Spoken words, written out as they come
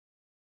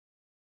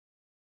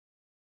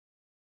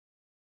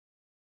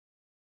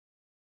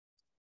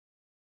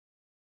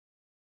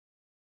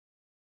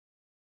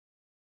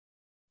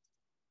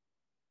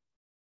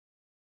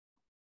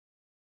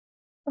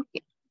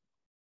Okay.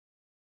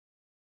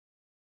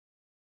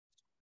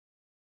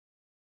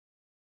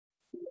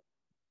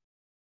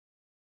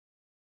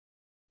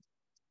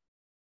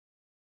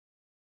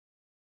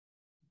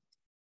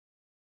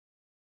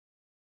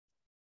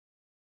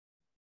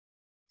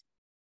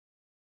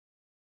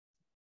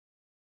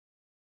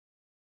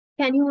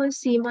 Can you all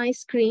see my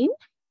screen?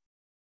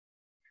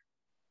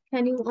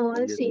 Can you all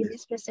Yes, see yes.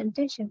 this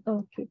presentation?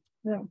 Okay,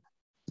 right.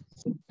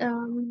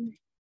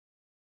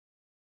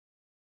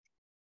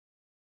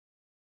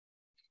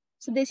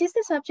 So this is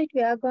the subject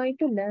we are going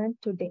to learn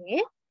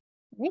today.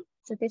 Right?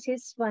 So this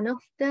is one of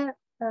the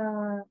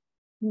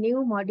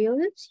new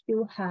modules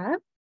you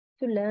have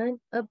to learn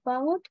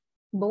about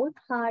both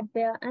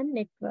hardware and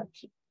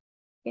networking.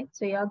 Okay,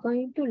 so you are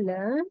going to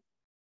learn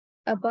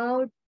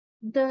about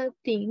the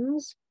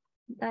things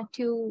that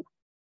you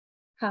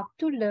have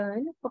to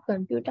learn for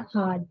computer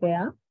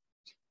hardware,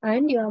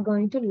 and you are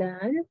going to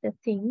learn the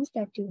things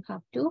that you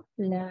have to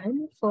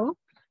learn for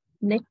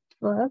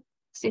network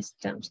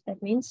systems.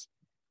 That means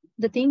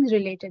the things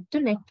related to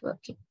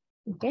networking.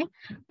 Okay,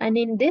 and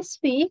in this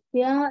week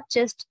we are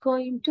just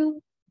going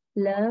to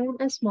learn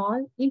a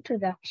small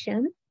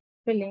introduction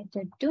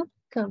related to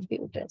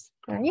computers,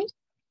 right?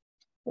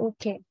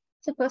 Okay,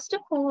 so first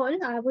of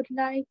all I would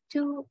like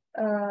to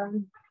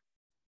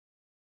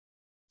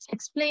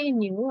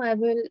explain you.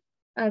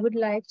 I would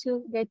like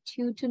to get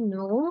you to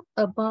know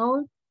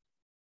about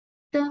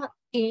the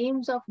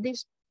aims of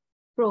this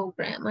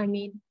program. I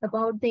mean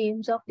about the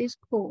aims of this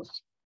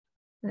course,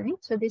 right?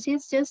 So this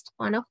is just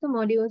one of the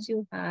modules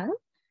you have.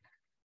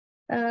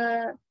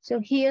 So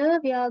here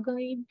we are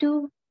going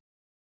to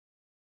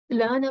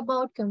learn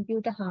about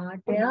computer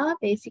hardware,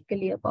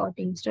 basically about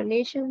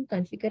installation,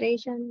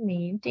 configuration,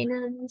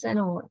 maintenance, and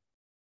all,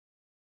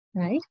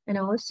 right? And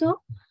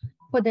also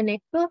for the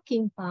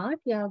networking part,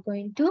 we are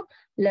going to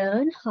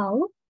learn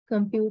how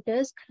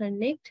computers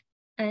connect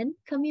and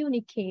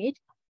communicate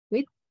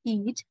with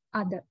each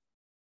other.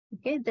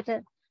 Okay,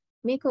 that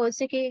මේ course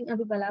එකෙන්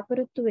අපි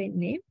බලාපොරොත්තු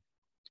වෙන්නේ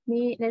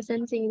මේ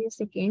lesson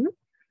series එකෙන්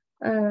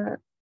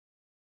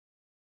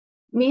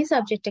මේ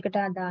subject එකට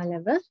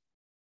අදාළව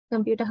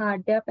computer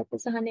hardware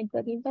පැත්ත සහ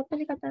networking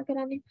පැත්තනේ කතා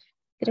කරන්නේ.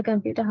 ඒතර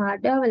computer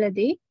hardware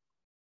වලදී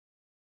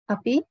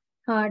අපි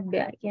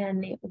hardware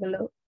කියන්නේ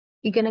ඔයගොල්ලෝ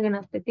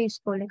ඉගෙනගෙනත් ඇති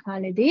ඉස්කෝලේ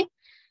කාලේදී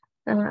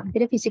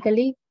අපිට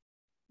physically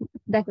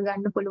දැක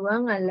ගන්න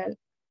පුළුවන් අල්ලලා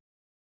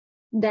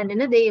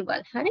දැනෙන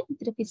දේවල්. හරි.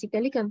 ඒතර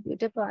physically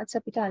computer parts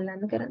අපිට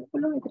අල්ලන්න කරන්න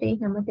පුළුවන්. ඒතර ඒ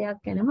හැම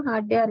දෙයක් ගැනම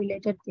hardware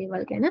related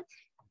දේවල් ගැන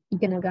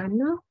ඉගෙන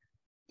ගන්නවා.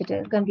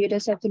 ඒතර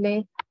computers ඇතුලේ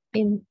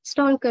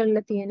install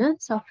කරලා තියෙන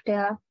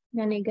software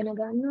ගැන ඉගෙන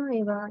ගන්නවා.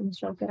 ඒවා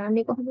install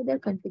කරන්නේ කොහොමද,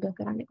 configure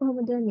කරන්නේ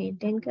කොහොමද,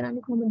 maintain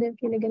කරන්නේ කොහොමද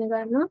කියලා ඉගෙන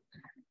ගන්නවා.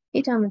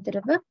 ඊට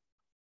අමතරව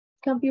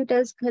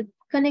computers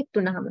connect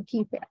වුණාම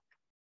කීපයක්.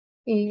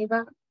 ඒවා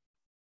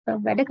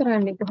වැඩ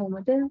කරන්නේ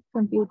කොහොමද,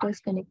 computers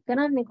connect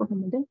කරන්නේ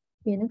කොහොමද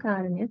කියන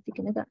කාරණයක්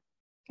ඉගෙන ගන්න.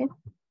 Okay.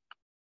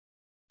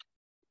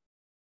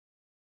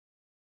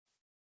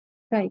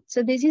 Right.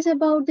 So this is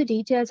about the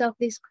details of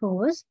this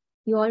course.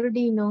 You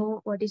already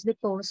know what is the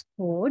course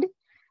code.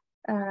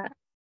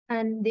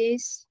 And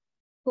this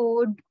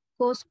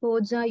course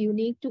codes are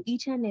unique to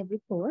each and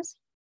every course.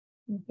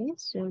 Okay,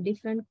 so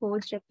different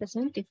codes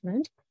represent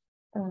different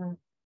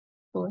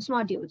course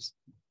modules.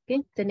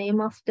 Okay, the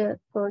name of the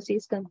course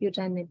is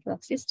Computer and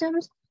Network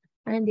Systems,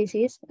 and this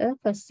is a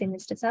first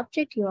semester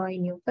subject. You are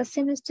in your first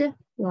semester,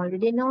 you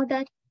already know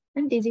that,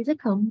 and this is a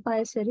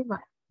compulsory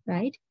one,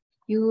 right?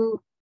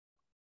 You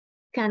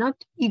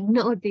cannot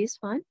ignore this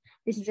one.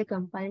 This is a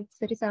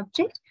compulsory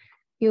subject.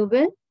 You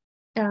will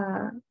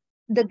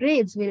the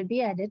grades will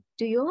be added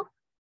to your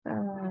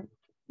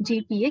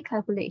GPA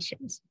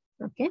calculations.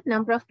 Okay,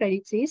 number of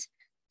credits is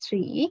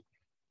 3,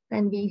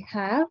 and we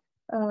have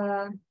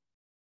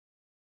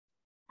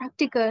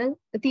practical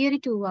theory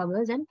 2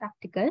 hours and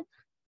practical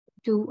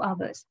 2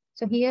 hours.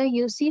 So here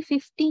you see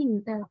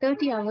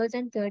 30 hours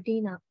and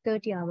 30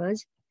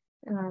 hours,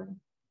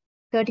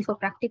 30 for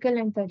practical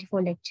and 30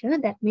 for lecture.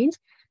 That means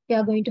we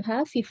are going to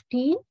have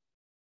 15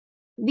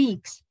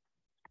 weeks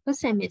per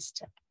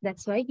semester.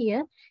 That's why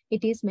here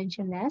it is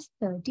mentioned as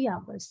 30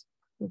 hours.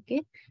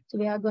 Okay, so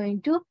we are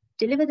going to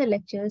deliver the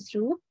lectures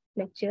through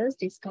lectures,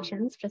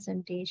 discussions,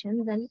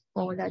 presentations, and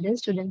all other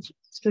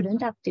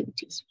student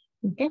activities.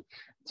 Okay,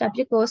 so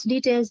අපේ course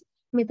details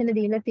මෙතන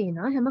දීලා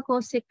තියෙනවා. හැම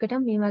course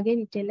එකකටම මේ වගේ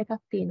detail එකක්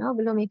තියෙනවා.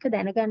 ඔයගොල්ලෝ මේක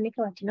දැනගන්න එක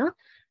වටිනවා.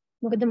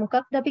 මොකද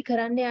මොකක්ද අපි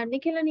කරන්න යන්නේ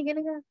කියලා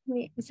ඉගෙන ගන්න.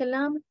 මේ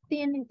ඉස්සලාම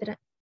තියෙන විතර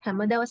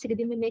හැම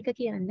දවසකදීම මේක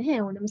කියන්නේ නැහැ.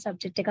 ඕනම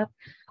subject එකක්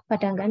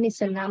පටන් ගන්න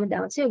ඉස්සලාම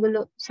දවසේ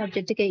ඔයගොල්ලෝ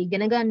subject එක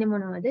ඉගෙන ගන්න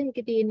මොනවද?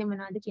 ඒකේ තියෙන්නේ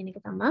මොනවද කියන එක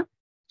තමයි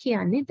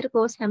කියන්නේ. ඒතර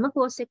course හැම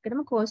course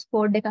එකකටම course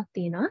code එකක්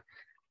තියෙනවා.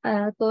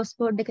 course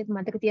code එක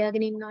මතක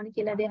තියාගෙන ඉන්න ඕනේ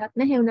කියලා දෙයක්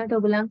නැහැ. ඒ වුණාට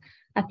ඔයගොල්ලන්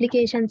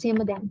applications එහෙම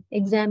දැන්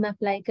exam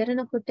apply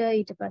කරනකොට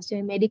ඊට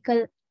පස්සේ medical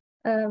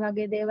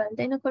වගේ දේවල්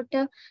දෙනකොට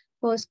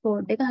course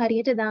code එක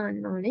හරියට දාන්න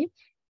ඕනේ.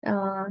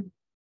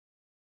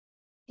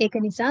 ඒක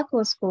නිසා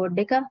course code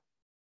එක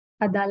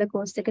අදාළ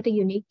course එකට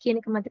unique කියන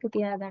එක මතක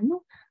තියාගන්න.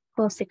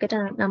 course එකට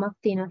නමක්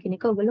තියෙනවා කියන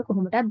එක ඔයගොල්ලෝ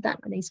කොහොමදත් දන්නවා.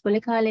 දැන්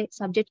ඉස්කෝලේ කාලේ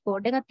subject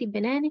code එකක්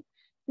තිබ්බේ නැහනේ.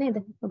 නේද?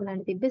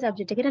 ඔයගලන්ට තිබ්බේ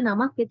subject එකට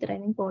නමක් විතරයි.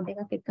 දැන් code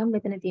එකක් එක්කම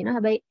මෙතන තියෙනවා.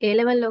 හැබැයි A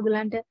level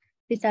ඔයගලන්ට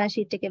research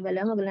sheet එකේ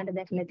බලම ඔයගලන්ට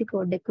දැකලා ඇති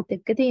code එකකුත්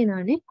එක්ක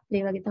තියෙනවානේ.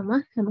 ඒ වගේ තමයි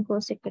හැම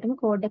course එකකටම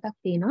code එකක්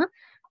තියෙනවා.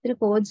 ඒතර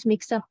codes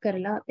mix up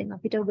කරලා දැන්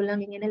අපිට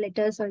ඔයගලන්ගෙන් එන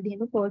letters වලදී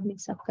එහෙම code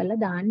mix up කරලා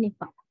දාන්න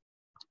එපා.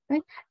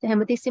 right?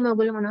 හැමතිස්සෙම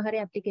ඔයගොල්ලෝ මොනවා හරි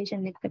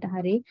application එකකට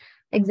හරි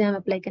exam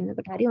apply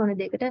කරනකොට හරි ඕන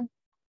දෙයකට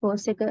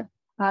course එක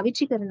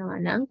පාවිච්චි කරනවා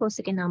නම් course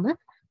එකේ නම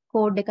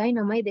code එකයි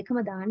නමයි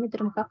දෙකම දාන්න.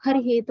 ඒතර මොකක්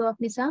හරි හේතුවක්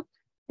නිසා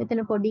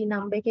මෙතන පොඩි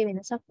number එකේ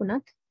වෙනසක්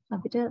වුණත්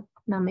අපිට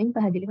නමෙන්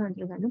පැහැදිලිව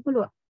අඳුර ගන්න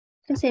පුළුවන්.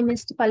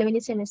 semester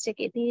පළවෙනි semester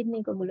එකේ තියෙන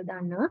එක ඔයගොල්ලෝ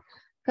දන්නවා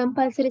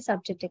compulsory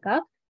subject එකක්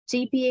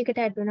GPA එකට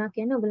add වෙනවා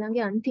කියන්නේ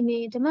ඔයගොල්ලන්ගේ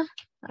අන්තිමේටම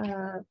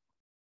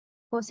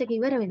course එක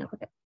ඉවර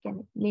වෙනකොට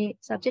කියන්නේ මේ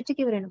subject එක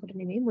ඉවර වෙනකොට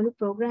නෙමෙයි මුළු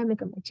program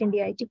එකම HND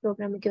IT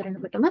program එක ඉවර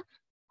වෙනකොටම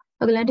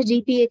ඔයගොල්ලන්ට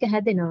GPA එක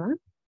හැදෙනවා.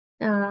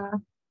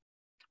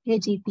 ඒ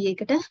GPA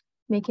එකට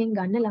මේකෙන්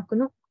ගන්න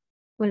ලකුණු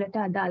වලට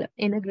අදාළ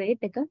එන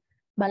grade එක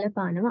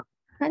බලපානවා.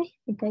 හරි.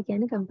 ඒකයි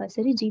කියන්නේ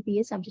compulsory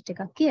GPA subject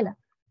එකක් කියලා.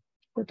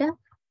 ඒකට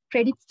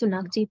credits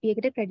 3ක් GPA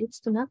එකට credits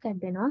 3ක් add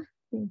වෙනවා.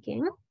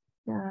 මේකෙන්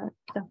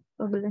ටිකක්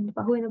ඔයගොල්ලන්ට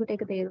පහු වෙනකොට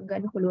ඒක තේරුම්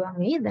ගන්න පුළුවන්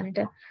වෙයි. දැනට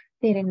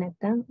තේරෙන්නේ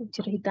නැත්නම්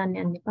උච්චර හිතන්න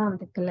යන්න එපා.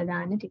 අමතක කරලා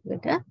දාන්න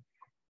ටිකට.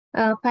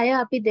 පැය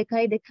අපි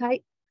 4ක්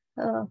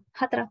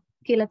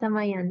කියලා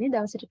තමයි යන්නේ.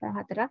 දවසට පැය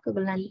 4ක්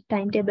ඔයගොල්ලන්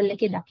ටයිම් ටේබල්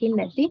එකේ දකින්න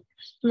ඇති.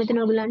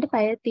 මෙතන ඔයගොල්ලන්ට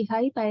පැය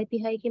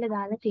 30යි කියලා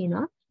දාලා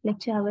තියෙනවා.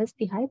 lecture hours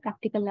 30යි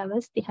practical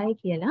hours 30යි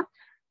කියලා.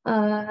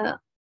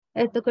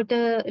 එතකොට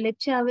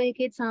lecture hour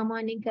එකේ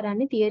සාමාන්‍යයෙන්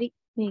කරන්නේ theory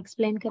මේ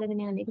explain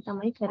කරගෙන යන එක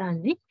තමයි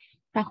කරන්නේ.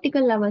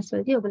 practical hours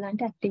වලදී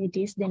ඔයගොල්ලන්ට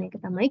activities දෙන එක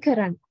තමයි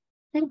කරන්නේ.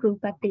 දැන්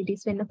group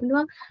activities වෙන්න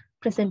පුළුවන්,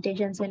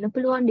 presentations වෙන්න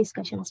පුළුවන්,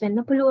 discussions වෙන්න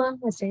පුළුවන්,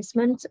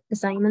 assessments,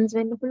 assignments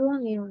වෙන්න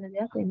පුළුවන්, ඒ ඕන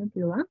දෙයක් වෙන්න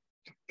පුළුවන්.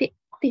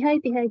 30යි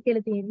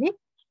කියලා තියෙන්නේ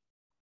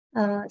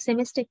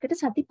semester එකකට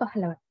සති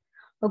 15ක්.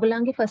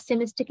 ඔයගොල්ලන්ගේ first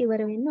semester එක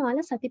ඉවර වෙන්න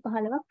ඔයාලා සති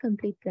 15ක්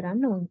complete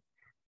කරන්න ඕනේ.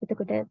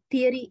 එතකොට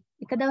theory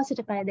එක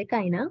දවසට පැය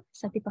 2යි නම්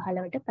සති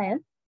 15ට පැය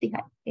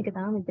 30යි. ඒක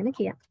තමයි මෙතන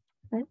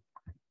කියන්නේ.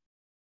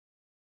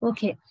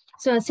 Okay,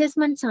 so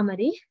assessment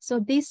summary. So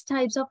these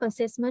types of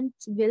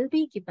assessments will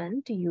be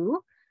given to you.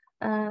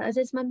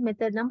 Assessment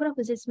method, number of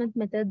assessment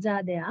methods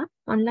are there.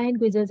 Online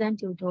quizzes and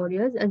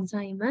tutorials,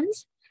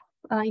 assignments,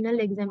 final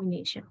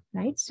examination,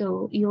 right?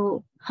 So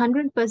your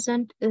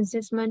 100%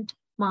 assessment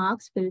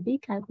marks will be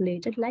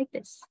calculated like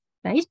this,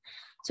 right?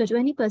 So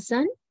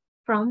 20%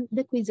 from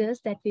the quizzes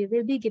that we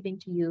will be giving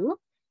to you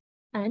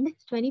and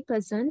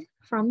 20%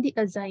 from the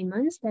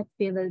assignments that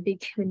we will be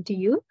giving to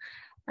you.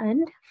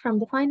 And from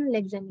the final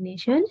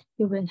examination,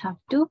 you will have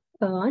to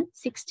earn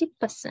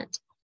 60%,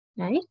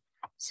 right?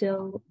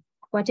 So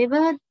whatever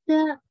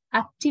the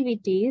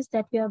activities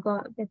that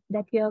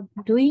we are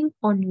doing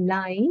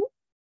online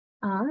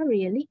are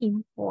really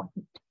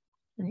important,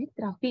 right?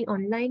 අපි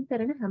online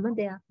කරන හැම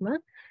දෙයක්ම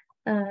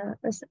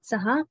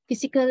සහ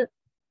physical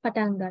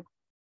පටන්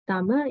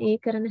ගත්තම ඒ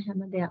කරන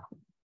හැම දෙයක්ම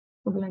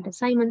ඔයගලන්ට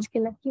assignments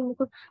කියලා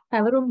කියමුකෝ,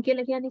 පැවරුම්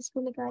කියලා කියන්නේ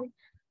ඉස්කෝලේ කාලේ.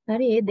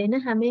 හරි, ඒ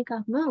දෙන හැම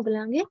එකක්ම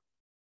ඔයගලන්ගේ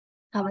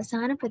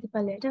අවසාන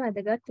ප්‍රතිඵලයට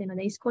වැදගත් වෙනවා.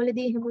 දැන්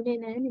ඉස්කෝලේදී එහෙමුනේ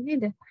නෑ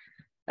නේද?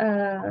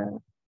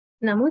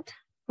 නමුත්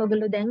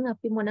ඔයගොල්ලෝ දැන්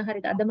අපි මොන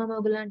හරි අද මම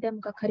ඔයගලන්ට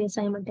මොකක් හරි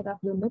assignment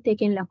එකක් දුන්නොත්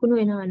ඒකෙන් ලකුණු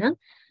වෙනවා නම්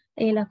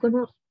ඒ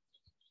ලකුණු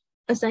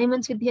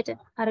assignments විදිහට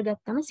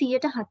අරගත්තම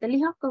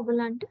 140ක්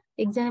ඔයගලන්ට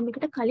exam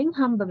එකට කලින්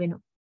හම්බ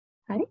වෙනවා.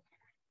 හරි?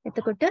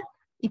 එතකොට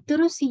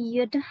ඉතුරු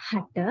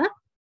 160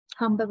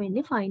 හම්බ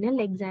වෙන්නේ final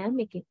exam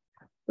එකේ.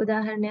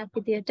 උදාහරණයක්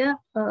විදිහට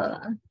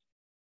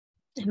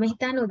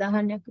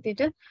උදාහරණයක්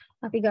විදිහට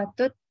අපි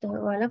ගත්තොත්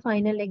ඔයාලා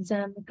final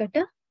exam එකට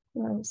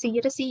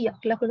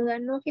 100%ක් ලකුණු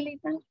ගන්නවා කියලා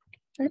හිතන්න.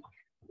 හරි?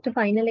 ඒත්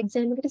final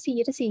exam එකට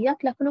 100%ක්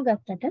ලකුණු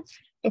ගත්තට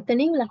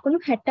එතනින් ලකුණු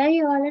 60යි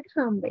ඔයාලට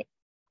හම්බ වෙන්නේ.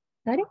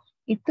 හරි?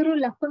 ඉතුරු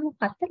ලකුණු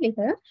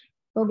 40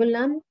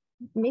 ඔයගොල්ලන්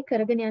මේ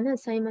කරගෙන යන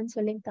assignments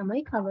වලින්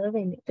තමයි cover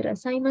වෙන්නේ. ඒතර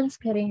assignments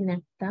කරේ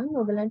නැත්නම්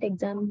ඔයගොල්ලන්ට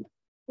exam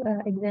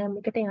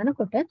එකට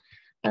යනකොට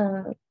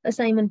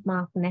assignment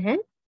mark නැහැ.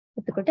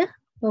 එතකොට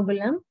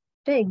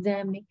ඔයගොල්ලන්ට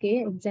exam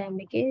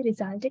එකේ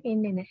result එක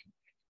එන්නේ නැහැ.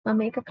 මම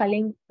මේක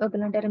කලින්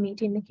ඔයගොල්ලන්ට අර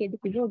meeting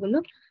එකේදී කිව්වා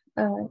ඔයගොල්ලෝ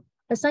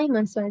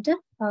assignments වලට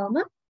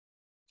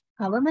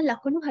අවම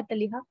ලකුණු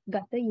 40ක්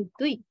ගත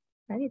යුතුයි.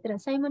 හරි? ඒතර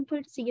assignment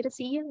වලට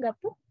 100%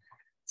 ගත්තොත්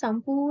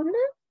සම්පූර්ණ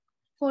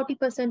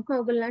 40%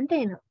 ඔයගොල්ලන්ට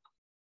එනවා.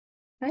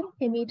 හරි?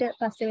 එමීට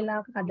පස්සේ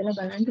වෙලාවක හදලා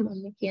බලන්න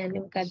මම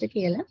කියන්නේ මොකද්ද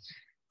කියලා.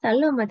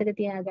 සල්ලව මතක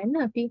තියාගන්න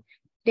අපි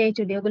day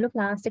to day ඔයගොල්ලෝ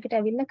class එකට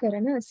ඇවිල්ලා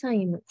කරන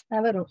assignments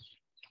පැවරුම්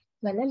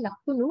වල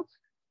ලකුණු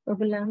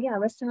ඔයගොල්ලන්ගේ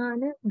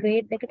අවසාන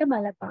grade එකට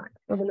බලපාන.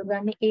 ඔයගොල්ලෝ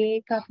ගන්න A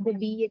එකක්ද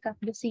B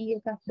එකක්ද C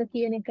එකක්ද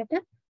කියන එකට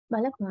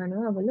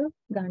බලපානවා ඔයගොල්ලෝ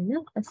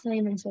ගන්න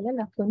assignments වල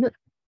ලකුණු.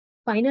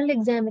 final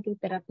exam එක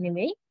විතරක්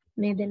නෙවෙයි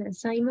මේ දෙන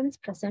assignments,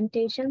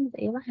 presentations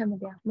ඒවා හැම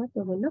දෙයක්ම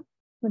ඔයගොල්ලෝ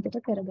හොඳට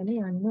කරගෙන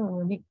යන්න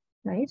ඕනේ.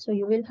 Right? So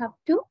you will have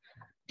to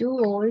do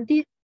all the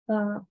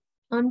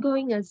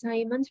ongoing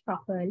assignments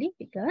properly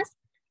because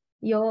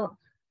your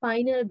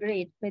final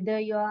grade, whether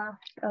you are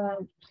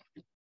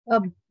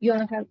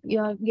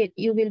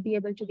you will be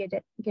able to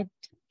get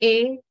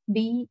A,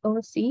 B,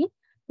 or C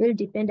will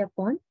depend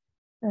upon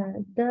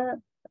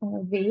the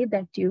way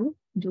that you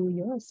do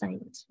your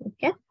assignments.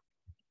 Okay,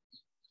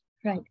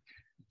 right.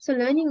 So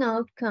learning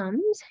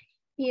outcomes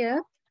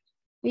here.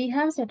 We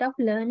have set of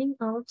learning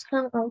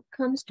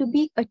outcomes to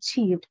be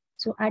achieved.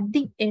 So at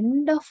the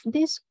end of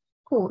this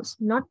course,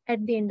 not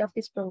at the end of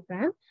this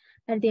program,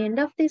 at the end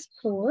of this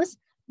course,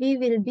 we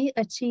will be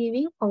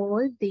achieving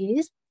all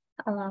these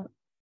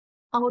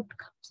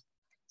outcomes.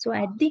 So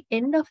at the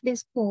end of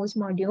this course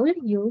module,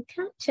 you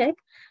can check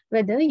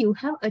whether you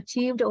have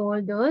achieved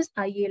all those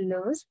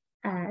ILOs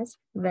as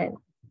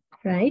well,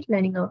 right?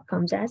 Learning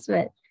outcomes as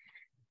well.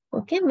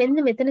 Okay, මෙන්න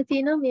මෙතන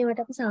තියෙනවා මේවට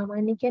අපි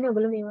සාමාන්‍ය කියන්නේ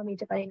ඔයගොල්ලෝ මේවා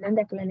මීට කලින් නම්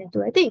දැකලා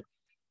නැතුව ඇති.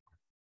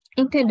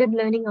 Intended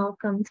learning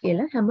outcomes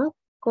කියලා හැම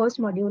course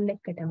module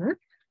එකකටම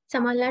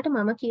සමහරවිට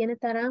මම කියන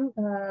තරම්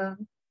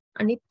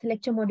අනිත්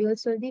lecture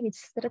modules වලදී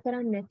විස්තර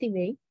කරන්නේ නැති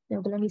වෙයි.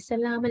 ඔයගොල්ලෝ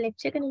ඉස්සෙල්ලාම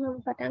lecture එකනේ මම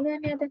පටන්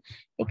ගන්න අද.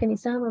 ඒක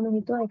නිසා මම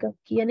හිතුවා ඒක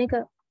කියන එක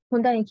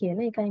හොඳයි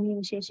කියලා. ඒකයි මේ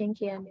විශේෂයෙන්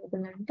කියන්නේ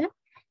ඔයගොල්ලන්ට.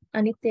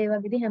 අනිත් ඒ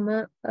වගේදී හැම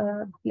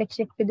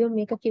lecture එකකදී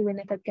මේක කිව්වේ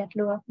නැතත්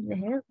ගැටලුවක්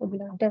නැහැ.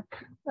 ඔයගොල්ලන්ට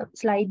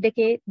slide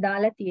එකේ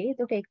දාලා තියෙයි.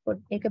 ඒකට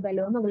ඒක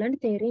බැලුවම ඔයගොල්ලන්ට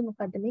තේරෙයි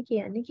මොකද්ද මේ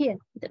කියන්නේ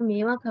කියලා. ඒතර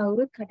මේවා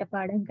කවුරුත්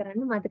කටපාඩම්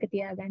කරන්න මතක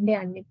තියාගන්න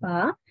යන්න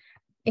එපා.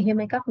 එහෙම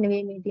එකක්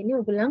නෙවෙයි මේ තියෙන්නේ.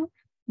 ඔයගොල්ලන්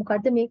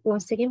මොකද්ද මේ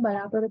course එකෙන්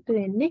බලාපොරොත්තු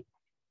වෙන්නේ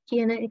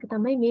කියන එක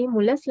තමයි මේ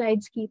මුල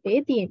slides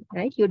කීපේ තියෙන්නේ.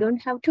 Right? You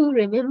don't have to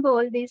remember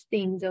all these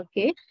things,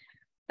 okay?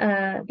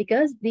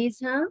 Because these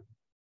are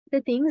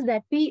the things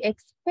that we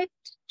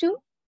expect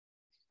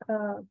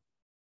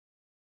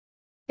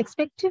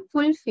to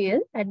fulfill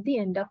at the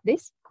end of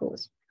this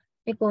course.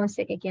 මේ course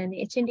එක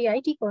කියන්නේ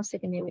HND-IT course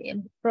එක නෙවෙයි,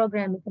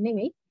 program එක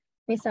නෙවෙයි.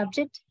 මේ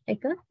subject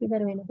එක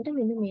ඉවර වෙනකොට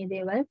මෙන්න මේ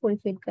දේවල්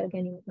fulfill කර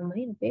ගැනීම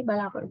තමයි අපේ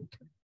බලාපොරොත්තු.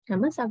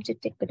 හැම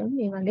subject එකකටම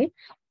මේ වගේ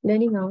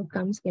learning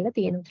outcomes කියලා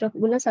තියෙනවා. ඒතර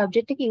ඔයගොල්ලෝ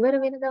subject එක ඉවර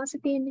වෙන දවසේ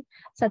තියෙන්නේ.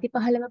 සති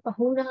 15 පහ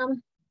වුණාම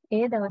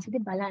ඒ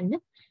දවසේදී බලන්න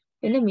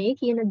එන්න මේ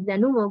කියන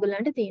දැනුම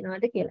ඔයගොල්ලන්ට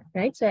තියෙනවද කියලා.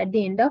 Right? So at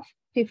the end of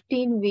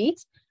 15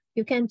 weeks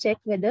you can check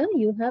whether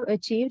you have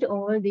achieved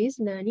all these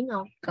learning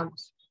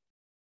outcomes.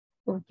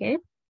 Okay,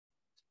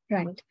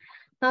 right.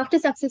 After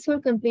successful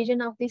completion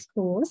of this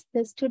course,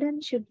 the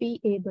student should be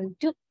able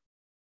to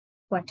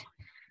what?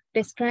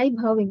 Describe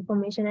how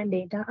information and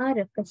data are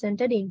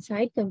represented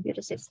inside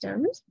computer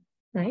systems.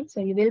 Right.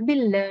 So you will be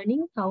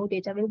learning how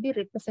data will be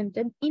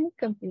represented in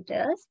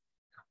computers.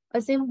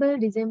 Assemble,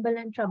 disassemble,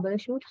 and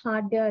troubleshoot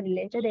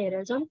hardware-related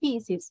errors on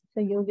PCs. So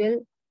you will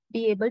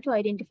be able to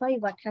identify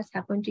what has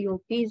happened to your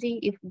PC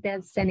if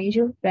there's an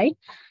issue, right?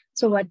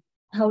 So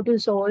how to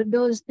solve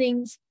those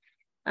things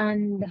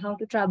and how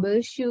to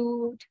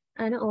troubleshoot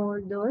and all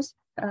those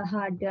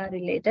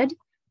hardware-related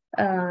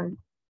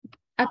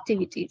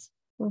activities.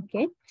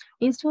 Okay.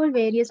 Install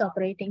various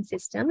operating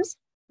systems,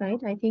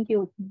 right? I think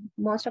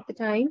most of the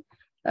time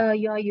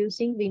you are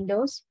using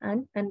Windows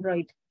and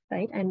Android,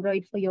 right?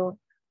 Android for your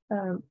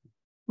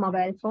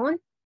mobile phone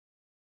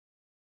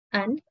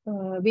and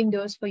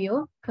Windows for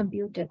your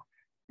computer,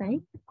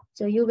 right?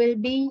 So you will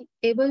be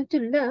able to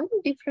learn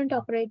different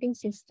operating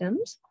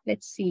systems.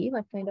 Let's see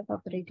what kind of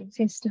operating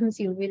systems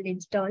you will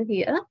install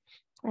here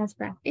as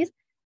practice.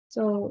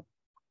 So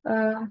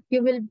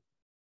you will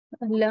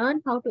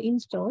learn how to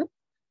install,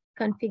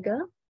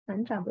 configure,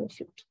 and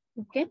troubleshoot.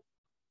 Okay,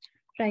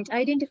 right.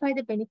 Identify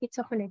the benefits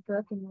of a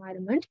network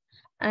environment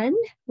and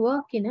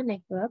work in a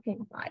network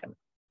environment,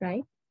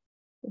 right?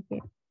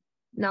 Okay,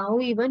 now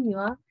even you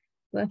are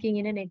working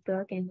in a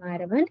network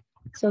environment.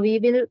 So we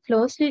will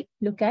closely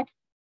look at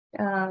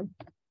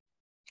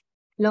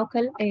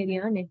local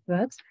area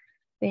networks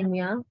when we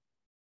are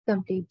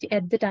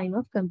at the time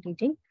of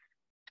completing.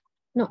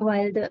 No,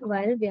 while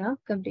we are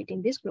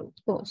completing this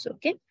course.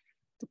 Okay.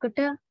 එතකොට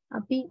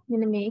අපි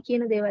මෙන්න මේ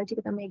කියන දේවල් ටික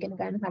තමයි ඉගෙන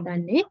ගන්න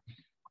හදන්නේ.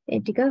 ඒ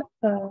ටික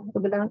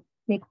ඔයගොල්ලෝ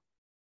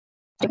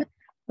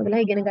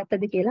ඉගෙන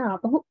ගත්තද කියලා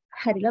ආපහු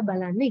හරිලා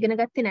බලන්න. ඉගෙන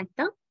ගත්තේ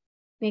නැත්නම්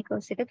මේ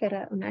course එක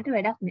කරුණාට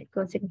වැඩක් නැහැ.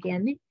 course එක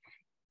කියන්නේ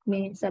මේ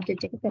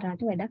subject එක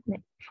කරාට වැඩක්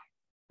නැහැ.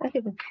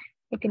 Okay.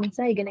 ඒක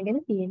නිසා ඉගෙනගෙන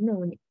තියෙන්න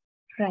ඕනේ.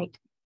 Right.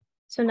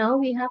 So now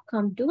we have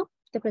come to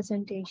the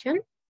presentation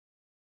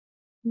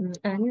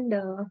and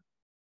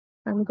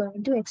I'm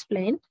going to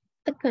explain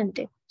the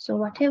content. So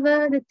whatever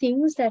the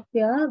things that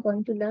we are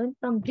going to learn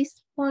from this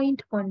point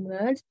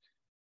onwards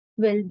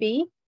will be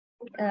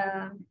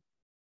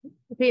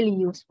really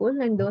useful,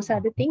 and those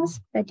are the things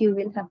that you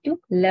will have to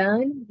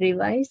learn,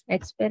 revise,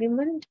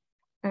 experiment,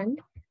 and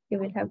you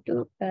will have to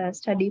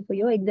study for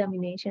your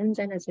examinations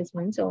and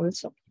assessments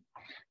also.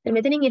 දැන්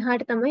මෙතනින්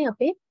එහාට තමයි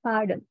අපේ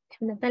පාඩම.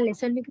 නැත්නම්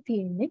lesson එක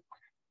තියෙන්නේ.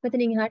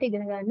 මෙතනින් එහාට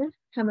ඉගෙන ගන්න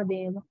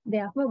හැමදේම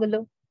දෙයක්ම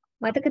ඔයගොල්ලෝ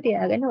මතක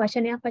තියාගන්න.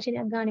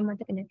 වචනයක් ගානේ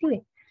මතක නැති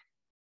වෙයි.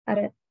 අර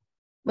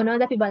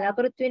මොනවද අපි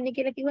බලාපොරොත්තු වෙන්නේ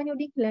කියලා කිව්වනේ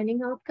උඩින් learning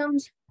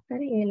outcomes.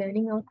 හරි, ඒ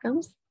learning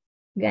outcomes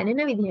ගණන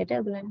විදිහට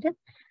ඔයගලන්ට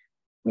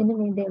මෙන්න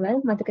මේ දේවල්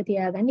මතක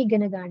තියාගන්න,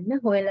 ඉගෙන ගන්න,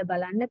 හොයලා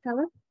බලන්න තව.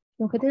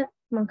 මොකද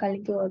මම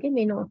කලින් කිව්වා වගේ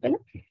මේ නෝට් වල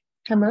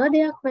හැම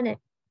දෙයක්ම නැහැ.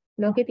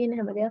 ලෝකේ තියෙන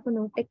හැම දෙයක්ම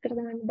note එක කර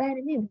දාන්න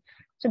බෑනේ නේද?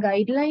 So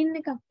guideline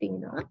එකක්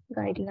තියෙනවා.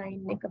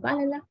 guideline එක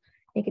බලලා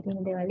ඒකේ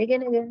තියෙන දේවල්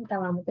ඉගෙනගෙන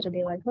තව අමතර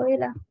දේවල්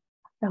හොයලා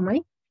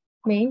තමයි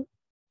මේ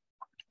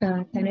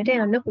තැනට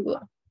යන්න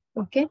පුළුවන්.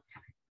 Okay?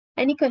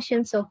 Any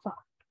questions so far?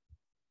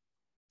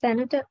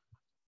 තැනට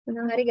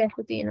මොනවා හරි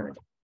ගැටලු තියෙනවද?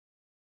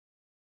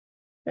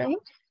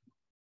 Right?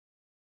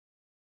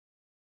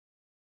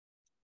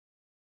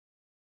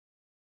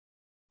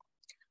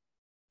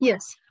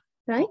 Yes.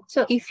 Right.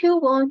 So if you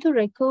want to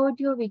record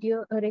your video,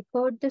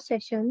 record the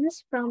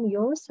sessions from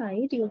your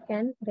side, you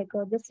can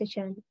record the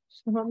session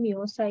from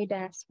your side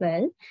as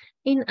well.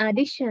 In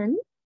addition,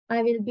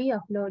 I will be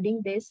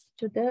uploading this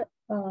to the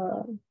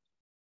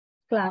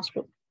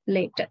classroom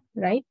later,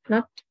 right?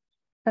 Not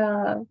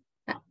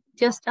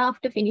just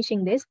after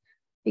finishing this,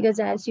 because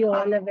as you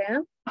all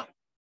aware,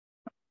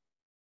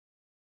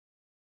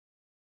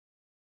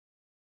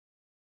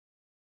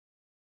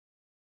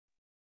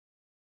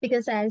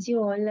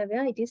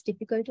 it is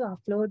difficult to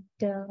upload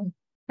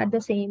at the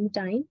same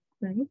time,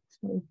 right?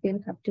 So it will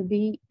have to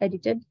be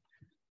edited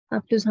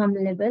up to some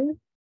level,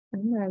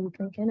 and I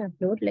can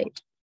upload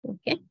later.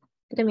 Okay.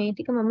 So මේ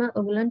ටික මම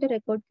ඔයගලන්ට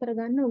record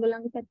කරගන්න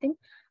ඔයගලන්ගේ පැත්තෙන්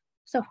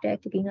software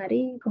එකකින්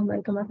හරි කොහොම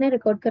හරි කමක් නැහැ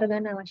රෙකෝඩ්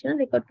කරගන්න අවශ්‍ය නම්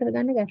රෙකෝඩ්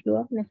කරගන්න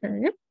ගැටලුවක්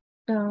නැහැ.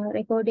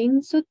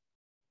 recordings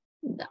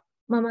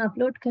මම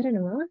අප්ලෝඩ්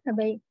කරනවා.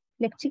 හැබැයි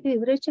lecture එක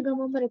ඉවරෙච්ච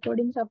ගමන්ම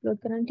recordings අප්ලෝඩ්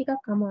කරන්න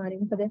ටිකක් අමාරුයි.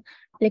 මොකද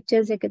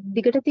lectures එක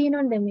දිගට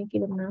තියෙනවනේ දැන් මේක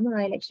ඉවරනාම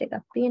ආයෙ lecture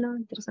එකක් තියෙනවා.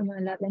 ඒතර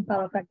සමහරවිට දැන්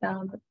power cut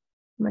ආවම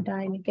මට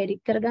ආයෙ මේක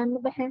edit කරගන්න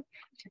බෑ.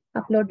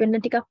 අප්ලෝඩ් වෙන්න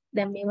ටිකක්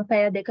දැන් මේව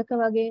පැය දෙකක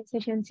වගේ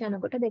sessions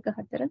යනකොට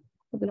 2-4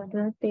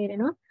 ඔයගලන්ට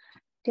තේරෙනවා.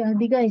 ටිකක්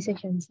දිගයි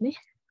sessions නේ.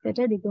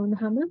 ඒකට දිග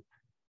වුණාම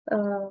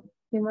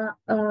මේවා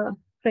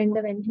ට්‍රෙන්ඩ්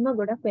වෙන්නම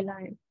ගොඩක් වෙලා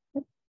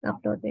යනවා.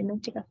 අප්ලෝඩ් වෙන්න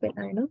ටිකක්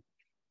වෙලා යනවා.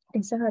 ඒ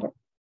නිසා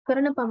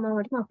කරන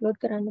පමණටම අප්ලෝඩ්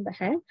කරන්න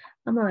බෑ.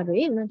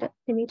 අමාරුයි. උනට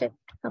හිමීට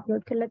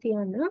අප්ලෝඩ් කරලා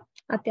තියන්න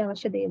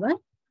අත්‍යවශ්‍ය දේවල්.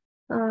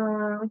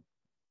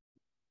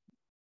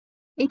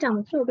 ඊට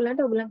අමතරව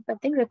ඔයගලන්ට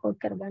පැත්තෙන් රෙකෝඩ්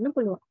කරගන්න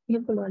පුළුවන්.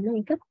 එහෙම පුළුවන් නම්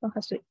ඒක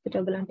පහසුයි. ඒකට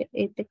ඔයගලන්ට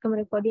ඒත් එක්කම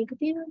රෙකෝඩින් එක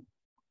තියෙනවා.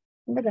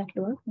 හොඳ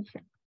ගැටලුවක්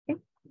නැහැ. Okay.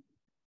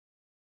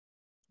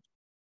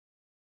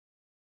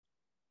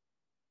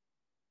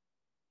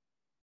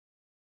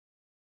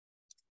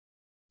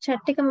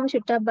 chat එක මම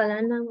ෂුට්ටක්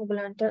බලන්නම්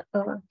ඔයගලන්ට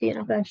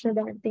තියෙන ප්‍රශ්න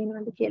දැන්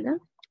තියෙනවද කියලා.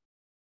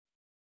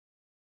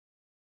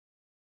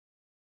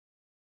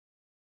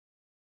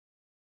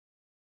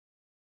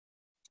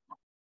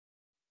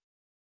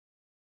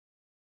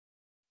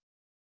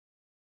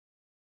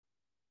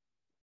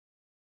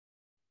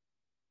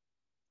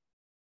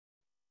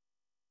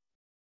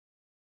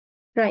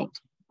 Right.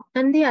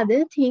 And the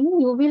other thing,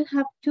 you will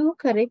have to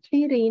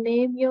correctly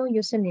rename your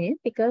username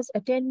because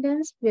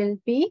attendance will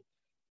be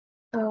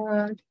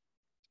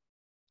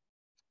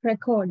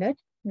recorded,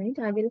 right?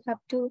 I will have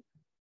to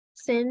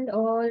send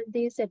all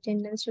these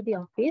attendance to the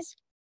office.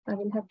 I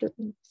will have to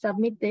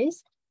submit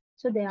this.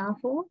 So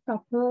therefore,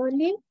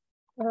 properly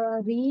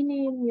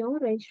rename your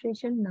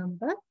registration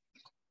number.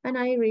 And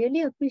I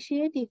really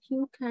appreciate if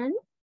you can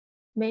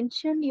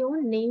mention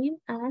your name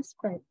as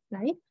well,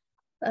 right?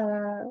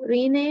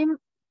 Rename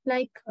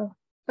like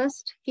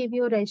first give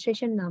your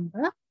registration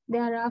number,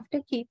 thereafter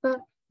keep a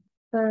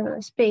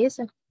space,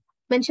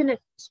 mention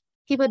it,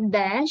 keep a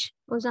dash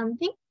or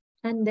something,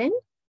 and then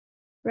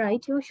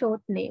write your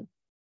short name.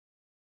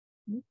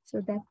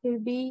 So that will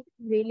be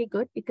really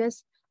good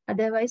because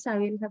otherwise I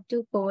will have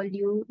to call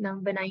you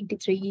number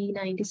 93,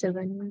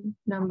 97,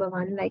 number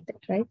 1 like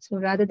that, right? So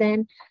rather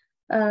than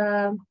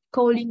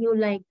calling you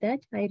like that,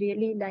 I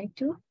really like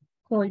to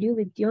call you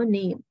with your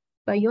name,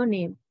 by your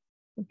name.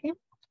 Okay?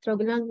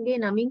 ඔයගලන්ගේ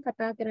නමින්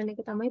කතා කරන එක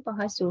තමයි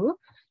පහසු.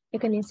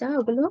 ඒක නිසා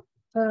ඔයගොල්ලෝ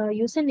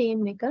user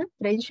name එක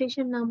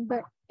registration number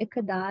එක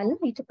දාලා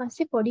ඊට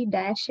පස්සේ පොඩි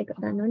dash එක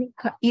ගන්න ඕනේ.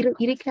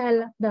 ඉරි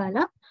කැලක්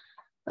දාලා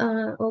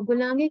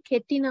ඔයගොල්ලන්ගේ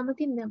කෙටි නම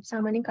තින් දැන්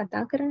සාමාන්‍යයෙන්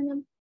කතා කරන්නේ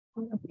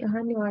අපි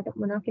අහන්නේ ඔයාලට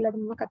මොනවා කියලාද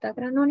මම කතා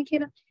කරන්න ඕනේ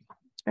කියලා.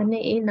 අන්න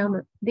ඒ නම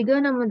දිග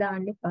නම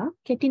දාන්න එපා.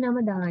 කෙටි නම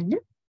දාන්න.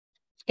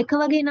 එක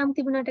වගේ නම්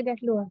තිබුණාට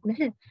ගැටලුවක්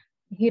නැහැ.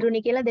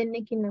 හිරුනි කියලා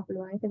දෙන්නෙක් ඉන්න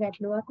පුළුවන්. ඒක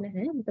ගැටලුවක්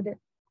නැහැ. මොකද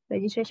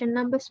registration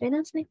numbers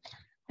වෙනස්නේ.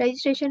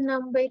 registration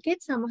number එකෙත්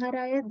සමහර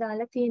අය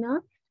දාලා තියෙනවා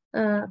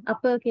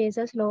upper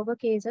cases, lower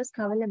cases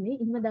කවලමේ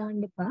එහෙම දාන්න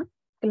එපා.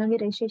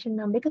 ඔයගලගේ registration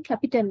number එක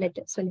capital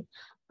letters වලින්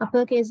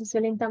upper cases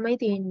වලින් තමයි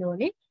තියෙන්න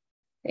ඕනේ.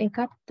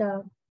 ඒකත්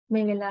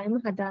මේ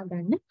වෙලාවෙම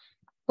හදාගන්න.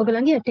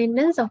 ඔයගලගේ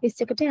attendance office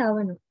එකට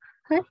යවනවා.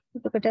 හරි.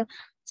 එතකොට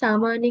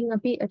සාමාන්‍යයෙන්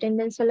අපි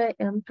attendance වල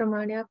යම්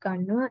ප්‍රමාණයක්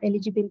ගන්නවා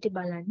eligibility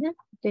බලන්න.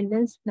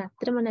 attendance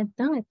නැත්තරම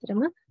නැත්නම්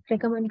ඇත්තටම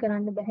recommend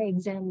කරන්න බෑ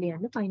exam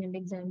ලියන්න, final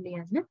exam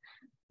ලියන්න.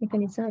 ඒක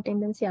නිසා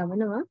attendance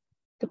යවනවා.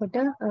 එතකොට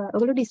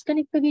ඔයගොල්ලෝ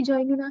disconnect වෙවි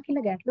join වුණා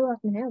කියලා ගැටලුවක්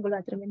නැහැ.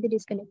 ඔයගොල්ලෝ අතරමැද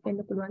disconnect වෙන්න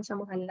පුළුවන්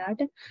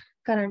සමහරලාට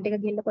current එක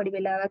ගිහිල්ලා පොඩි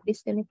වෙලාවක්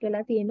disconnect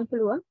වෙලා තියෙන්න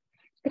පුළුවන්.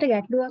 ඒකට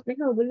ගැටලුවක්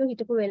නැහැ. ඔයගොල්ලෝ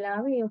හිටපු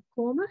වෙලාවේ ඒ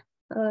ඔක්කොම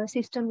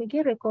system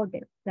එකේ record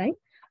වෙනවා, right?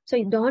 So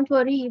don't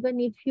worry even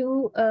if you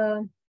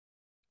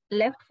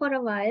left for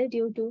a while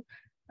due to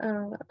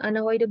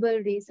unavoidable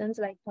reasons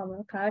like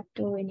power cut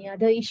or any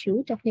other issue,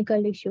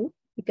 technical issue,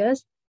 because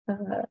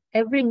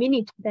every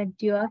minute that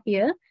you are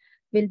here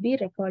will be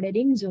recorded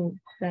in Zoom,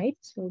 right?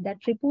 So that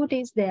report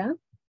is there.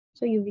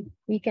 So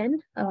we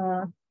can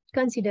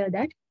consider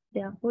that.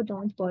 Therefore,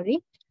 don't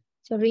worry.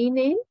 So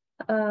rename.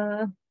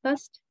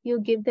 First, you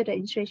give the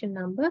registration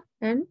number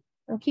and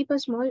keep a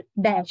small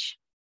dash,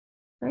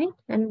 right?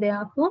 And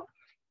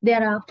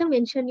thereafter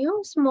mention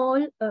your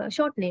small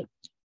short name.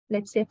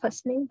 Let's say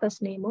first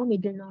name or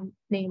middle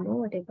name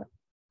or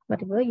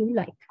whatever you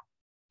like.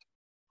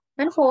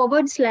 And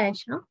forward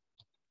slash, huh?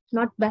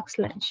 Not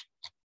backslash.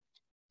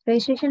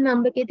 Registration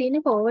number के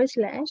තියෙන forward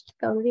slash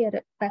කවුරු අර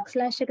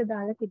backslash එක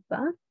දාලා තිබ්බා.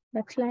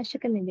 backslash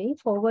එක නෙවෙයි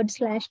forward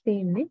slash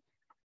තියෙන්නේ.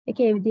 ඒක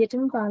ඒ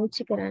විදිහටම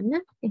පාවිච්චි කරන්න.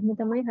 එහෙම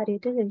තමයි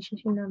හරියට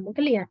registration number එක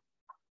ලියන්නේ.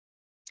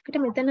 ඒකට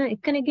මෙතන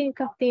එකනේ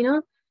එකක්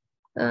තියෙනවා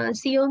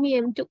Xiaomi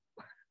M2.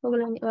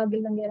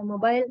 ඔයගොල්ලන්ගේ අර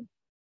mobile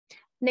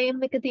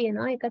name එක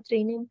තියෙනවා. ඒකත්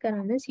rename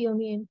කරන්න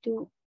Xiaomi M2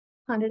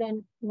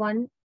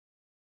 101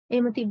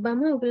 එහෙම තිබ්බම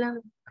ඔයගොල්ලන්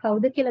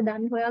කවුද කියලා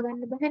දන්න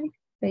හොයාගන්න බෑනේ.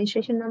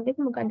 registration number එක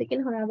මොකක්ද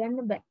කියලා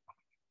හොයාගන්න බෑ.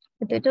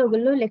 එතකොට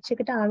ඔයගොල්ලෝ ලෙක්චර්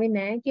එකට ආවේ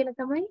නැහැ කියලා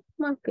තමයි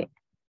මාක්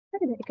වෙන්නේ.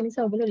 හරිද? ඒක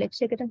නිසා ඔයගොල්ලෝ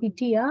ලෙක්චර් එකට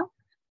හිටියා,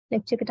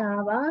 ලෙක්චර් එකට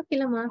ආවා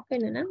කියලා මාක්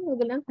වෙන්න නම්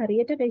ඔයගොල්ලන්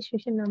හරියට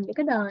registration number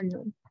එක දාන්න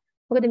ඕනේ.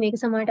 මොකද මේක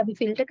සමහරට අපි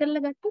ෆිල්ටර්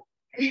කරලා ගත්තොත්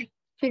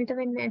ෆිල්ටර්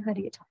වෙන්නේ නැහැ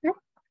හරියට. හරි?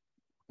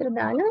 ඒතර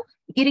දාලා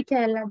ඉරි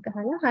කැලලක්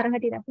ගහලා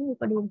හරහට ඉරකින්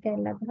පොඩි ඉරි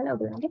කැලලක් ගහලා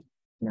ඔයගොල්ලන්ගේ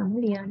නම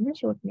ලියන්න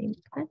ෂෝට් නේම්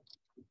එක. හරි?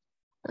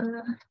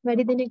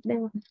 වැඩි දෙනෙක්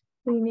දැන්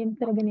රීනේම්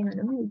කරගෙන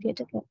යනවා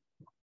විදියට කරා.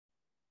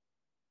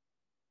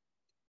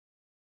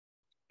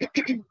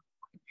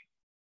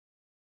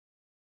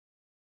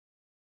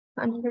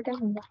 අනිකට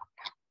හොඳයි.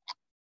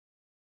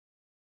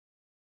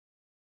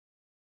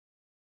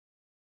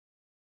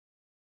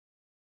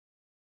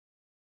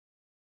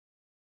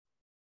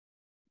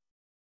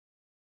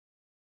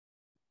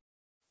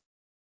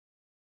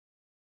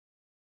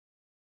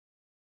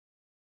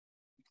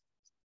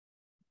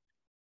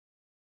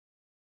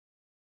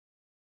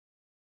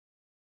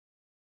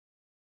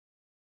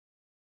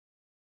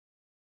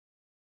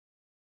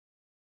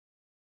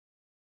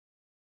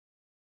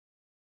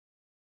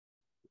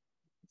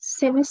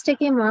 සෙමිස්ටර්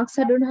එකේ මාක්ස්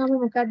අඩු වුණාම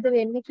මොකද්ද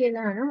වෙන්නේ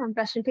කියලා අහනවා. මම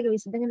ප්‍රශ්න ටික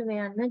විසඳගෙන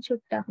මේ යන්න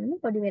චුට්ටක්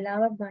පොඩි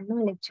වෙලාවක්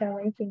ගන්නවා ලෙක්චර්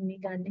වයිකින් මේ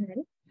ගන්න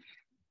හැරි.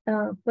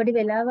 පොඩි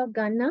වෙලාවක්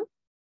ගන්න.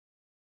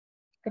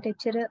 ඒකට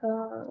එච්චර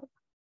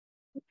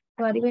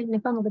වරි වෙන්න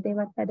එපා මොකද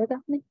ඒවත්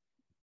වැදගත් නේ.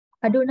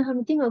 අඩු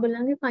වුණාම ඉතින්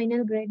ඔයගොල්ලන්ගේ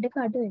ෆයිනල් ග්‍රේඩ් එක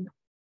අඩු වෙනවා.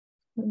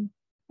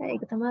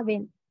 ඒක තමයි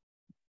වෙන්නේ.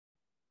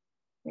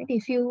 Right?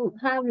 If you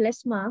have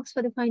less marks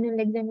for the final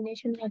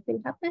examination, what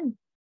will happen?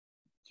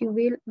 You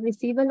will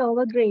receive a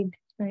lower grade,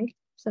 right?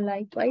 So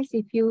likewise,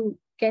 if you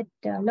get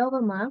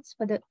lower marks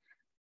for the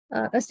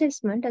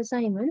assessment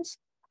assignments,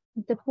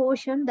 the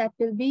portion that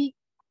will be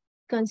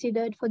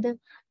considered for the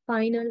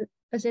final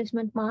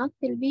assessment mark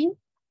will be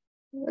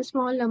a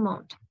small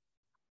amount.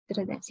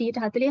 So that's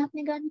 140ක්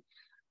නේ ගන්න.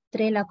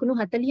 ඒතරේ ලකුණු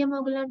 40ම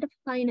ඔයගලන්ට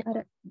fine අර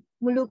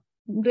මුළු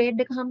grade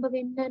එක හම්බ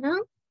වෙන්න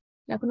නම්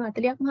ලකුණු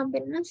 40ක්ම හම්බ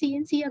වෙන්න නම්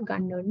 100ක්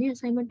ගන්න ඕනේ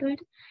අසයින්මන්ට්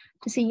වලට.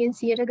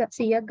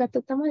 100ක්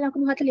ගත්තොත් තමයි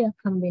ලකුණු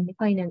 40ක් හම්බ වෙන්නේ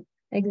ෆයිනල්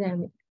එක්සෑම්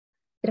එකේ.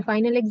 ඒතර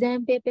ෆයිනල්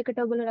එක්සෑම් පේපර් එකට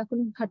ඔයගොල්ලෝ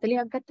ලකුණු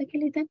 40ක් ගත්තා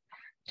කියලා හිතන්න.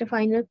 ඒතර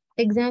ෆයිනල්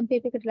එක්සෑම්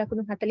පේපර් එකට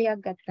ලකුණු 40ක්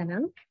ගත්තා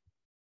නම්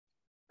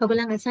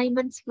ඔයගොල්ලන්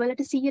අසයින්මන්ට්ස්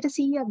වලට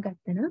 100ක්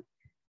ගත්තා නම්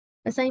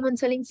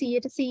අසයින්මන්ට්ස් වලින්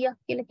 100ක්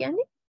කියලා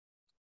කියන්නේ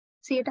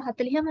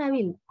 140ම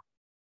ඇවිල්ලා.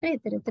 හරි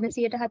එතන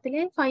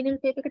 140යි ෆයිනල්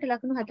පේපර් එකට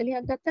ලකුණු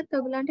 40ක් ගත්තත්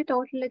ඔයගොල්ලන්ට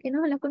ටෝටල් එක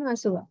එනවා ලකුණු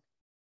 80ක්.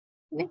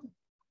 නේද?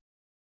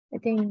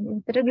 ඉතින්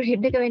ඒතර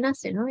ග්‍රේඩ් එක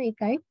වෙනස් වෙනවා.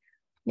 ඒකයි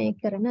මේ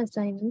කරන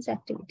assignments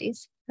activities.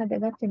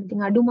 හදගත් වෙන. ඉතින්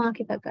අඩු මාක්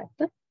එකක්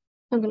ගත්තොත්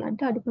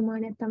ඔයගලන්ට අඩු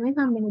ප්‍රමාණයක් තමයි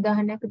හම්බෙන්නේ.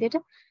 උදාහරණයක් විදිහට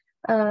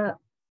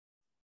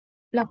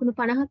ලකුණු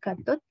 50ක්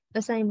ගත්තොත්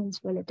assignments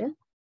වලට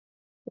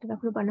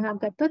ලකුණු 50ක්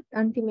ගත්තොත්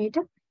අන්තිමේට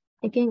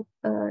එකෙන්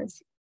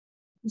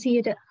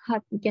 100ට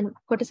කියන්නේ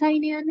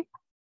කොටසයිනේ යන්නේ.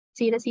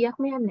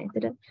 100%ක්ම යන්නේ.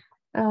 ඒතර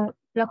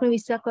ලකුණු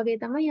 20ක් වගේ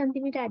තමයි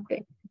අන්තිමේට ඇඩ්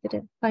වෙන්නේ. ඒතර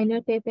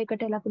ෆයිනල් පේපර්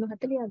එකට ලකුණු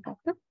 40ක්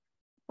ගත්තොත්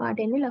වාට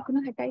එන්නේ ලකුණු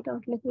 60යි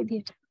ටෝටල් එක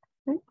විදිහට.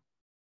 හරි?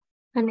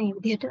 අන්න ඒ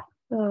විදිහට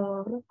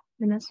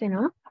වෙනස්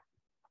වෙනවා.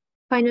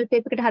 ෆයිනල්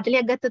පේපර් එකට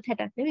 40ක් ගත්තොත්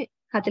 60ක් නෙවෙයි.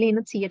 40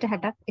 ඉන්නොත්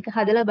 160ක් එක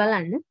හදලා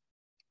බලන්න.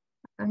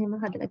 එහෙම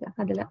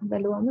හදලා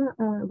බලුවම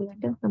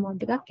ඔයගලන්ට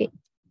amount එකක් එයි.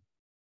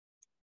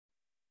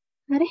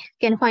 හරි?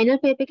 කියන්නේ ෆයිනල්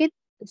පේපර්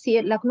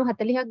එකේ ලකුණු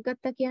 40ක්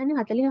ගත්තා කියන්නේ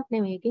 40ක්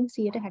නෙවෙයි. එකෙන්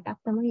 160ක්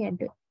තමයි ඇඩ්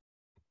වෙන්නේ.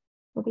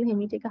 ඔයගොල්ලෝ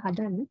හැමීට එක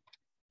හදන්න.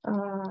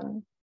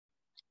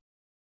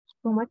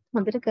 කොහොමද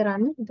හොඳට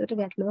කරන්න. ඒකට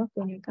ගැටලුවක්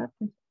වෙන එකක්.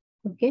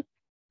 Okay.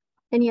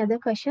 Any other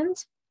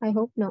questions? I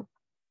hope no.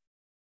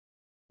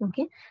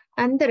 Okay.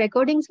 And the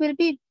recordings will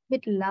be a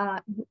bit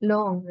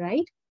long,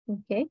 right?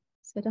 Okay.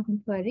 So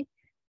don't worry.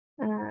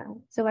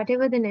 So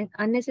whatever the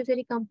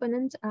unnecessary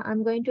components,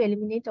 I'm going to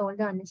eliminate all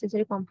the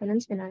unnecessary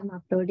components when I'm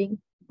uploading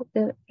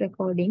the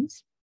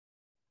recordings.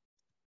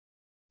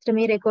 So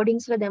මේ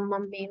recordings වල දැන්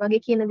මම මේ වගේ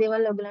කියන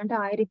දේවල් ඔයගලන්ට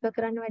ආයෙ රිපෙර්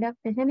කරන්න වැඩක්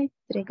නැහැනේ.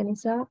 ඒක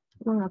නිසා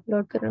මම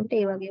අප්ලෝඩ් කරනකොට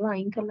ඒ වගේව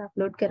අයින් කරලා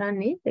අප්ලෝඩ්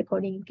කරන්නේ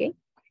recording එකේ.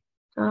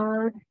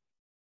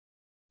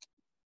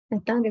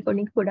 නැත්නම්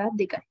recording ගොඩාක්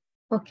දිගයි.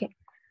 Okay.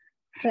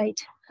 Right.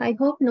 I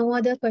hope no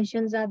other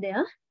questions are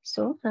there.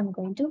 So I'm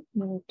going to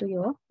move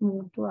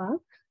to our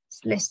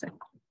lesson.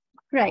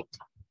 Right.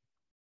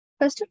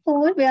 First of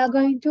all, we are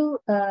going to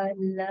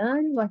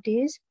learn what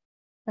is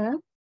a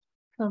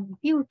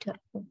computer.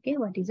 Okay,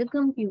 what is a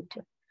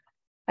computer?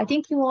 I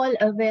think you all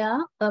aware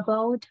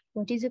about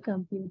what is a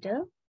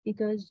computer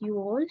because you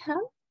all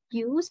have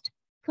used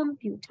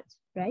computers,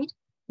 right?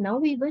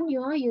 Now even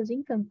you are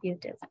using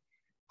computers.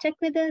 Check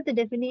whether the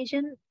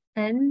definition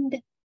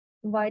and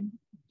what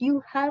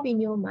you have in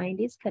your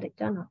mind is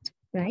correct or not,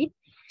 right?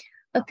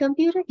 A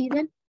computer is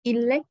an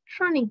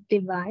electronic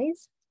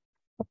device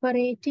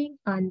operating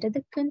under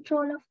the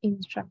control of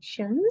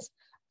instructions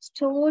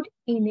stored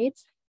in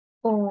its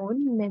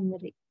own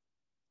memory,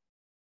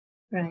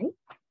 right?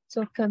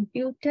 So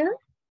computer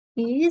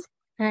is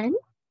an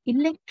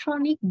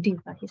electronic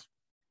device.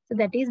 So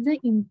that is the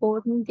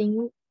important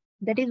thing.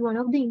 That is one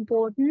of the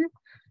important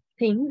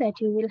thing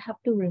that you will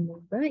have to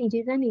remember. It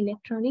is an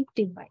electronic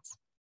device.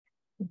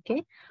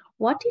 Okay.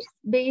 What it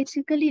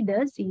basically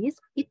does is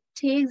it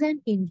takes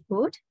an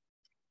input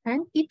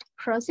and it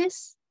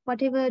processes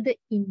whatever the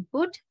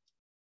input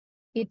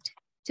it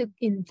took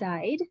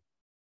inside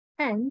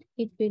and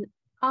it will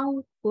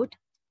output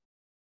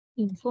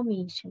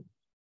information.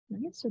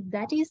 Right? So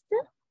that is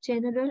the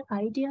general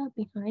idea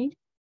behind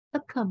a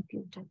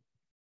computer.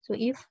 So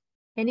if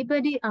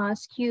anybody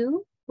asks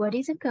you what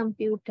is a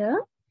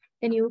computer,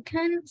 then you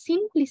can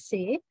simply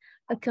say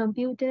a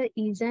computer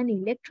is an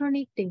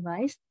electronic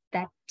device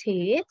that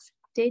takes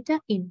data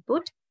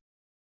input,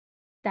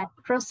 that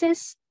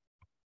process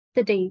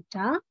the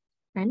data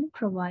and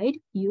provide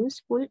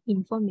useful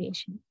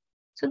information.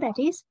 So that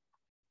is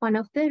one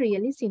of the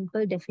really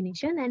simple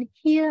definition. And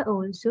here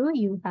also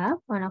you have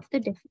one of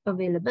the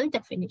available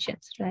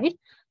definitions, right?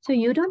 So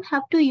you don't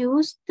have to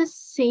use the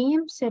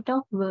same set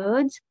of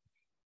words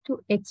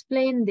to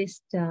explain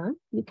this term.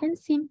 You can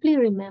simply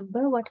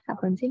remember what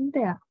happens in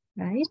there,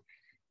 right?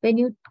 When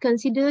you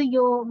consider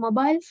your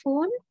mobile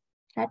phone,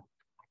 that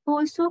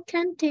also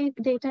can take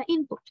data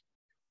input.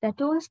 That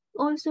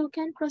also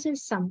can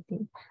process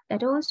something.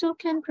 That also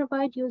can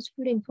provide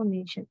useful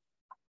information.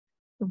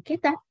 Okay,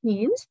 that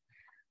means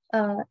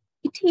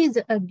it is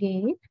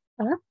again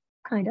a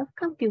kind of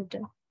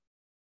computer.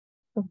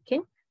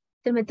 Okay.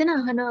 So මෙතන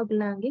අහනවා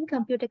ඔයගොල්ලන්ගෙන්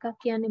computer එකක්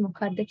කියන්නේ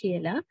මොකක්ද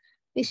කියලා.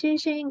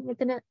 විශේෂයෙන්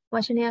මෙතන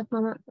වචනයක්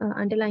මම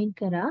අන්ඩර්ලයින්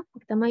කරා.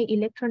 ඒක තමයි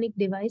ඉලෙක්ට්‍රොනික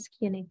ඩිවයිස්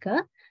කියන එක.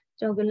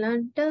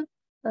 ඔයගොල්ලන්ට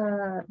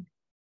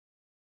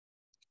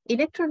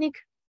ඉලෙක්ට්‍රොනික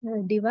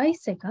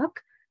ඩිවයිස්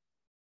එකක්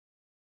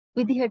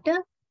විදිහට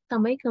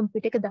තමයි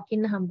කම්පියුටර් එක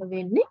දකින්න හම්බ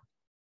වෙන්නේ.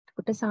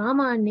 ඒකට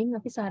සාමාන්‍යයෙන්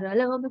අපි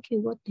සරලවම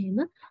කිව්වොත් එහෙම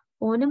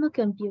ඕනම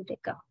කම්පියුටර්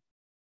එකක්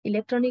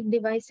ඉලෙක්ට්‍රොනික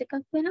ඩිවයිස් එකක්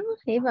වෙනවා.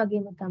 ඒ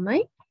වගේම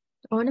තමයි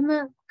ඕනම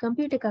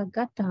කම්පියුටර් එකක්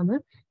ගත්තාම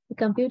ඒ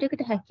කම්පියුටර්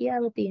එකට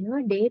හැකියාව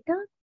තියෙනවා data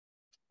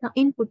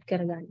input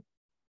කරගන්න.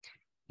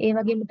 ඒ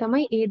වගේම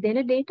තමයි ඒ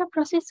දෙන data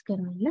process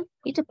කරන්න.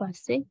 ඊට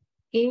පස්සේ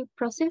ඒ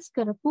process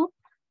කරපු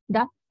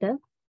data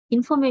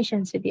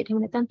informations විදියට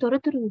එහෙම නැත්නම්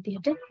තොරතුරු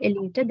විදියට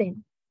එළියට දෙන්න.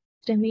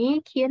 මේ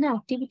කියන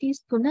activities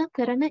තුන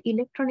කරන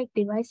electronic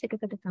device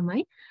එකකට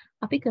තමයි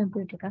අපි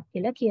computer එකක්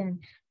කියලා කියන්නේ.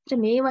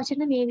 මේ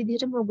වචන මේ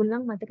විදිහටම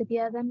ඔයගොල්ලන් මතක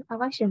තියාගන්න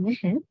අවශ්‍ය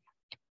නැහැ.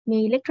 මේ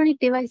electronic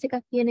device එකක්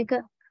කියන එක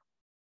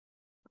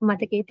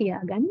මතකේ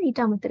තියාගන්න. ඊට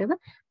අමතරව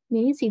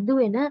මේ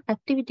සිදුවෙන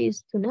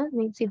activities තුන,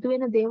 මේ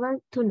සිදුවෙන දේවල්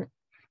තුන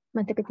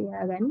මතක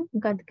තියාගන්න.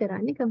 මොකද්ද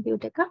කරන්නේ?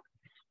 computer එක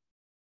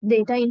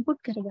data input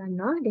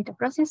කරගන්නවා, data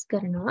process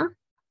කරනවා,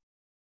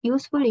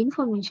 useful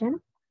information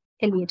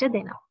එළියට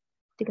දෙනවා.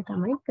 ටික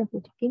තමයි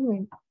computer එකකින්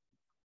වෙන්නේ.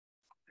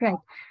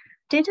 Right.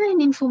 Data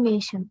and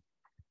information.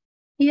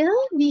 Here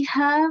we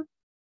have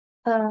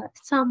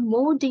some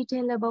more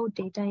detail about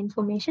data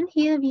information.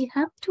 Here we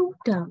have two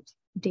terms,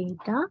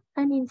 data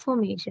and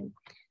information,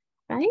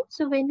 right?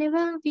 So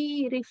whenever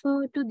we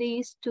refer to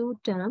these two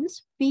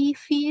terms, we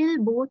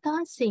feel both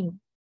are same,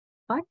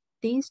 but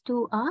these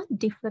two are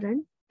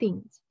different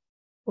things.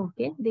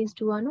 Okay, these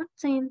two are not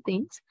same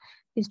things.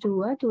 These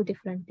two are two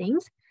different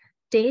things.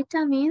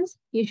 Data means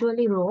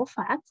usually raw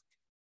facts.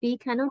 We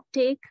cannot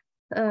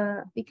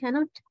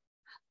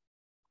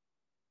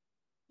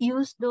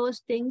use those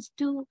things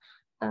to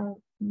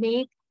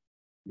make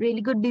really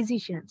good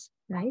decisions,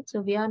 right? So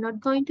we are not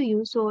going to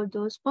use all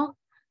those for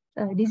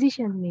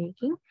decision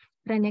making.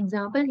 For an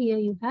example, here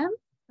you have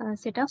a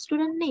set of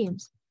student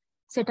names,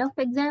 set of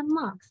exam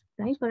marks,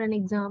 right? For an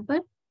example,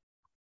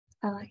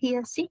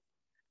 here see,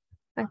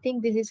 I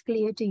think this is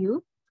clear to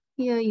you.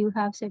 Here you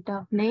have set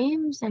of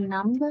names and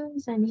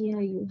numbers, and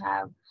here you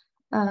have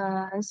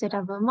a set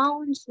of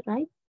amounts,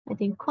 right? I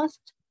think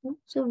cost.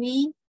 So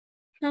we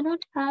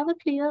cannot have a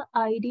clear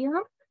idea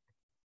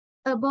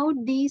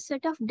about these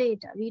set of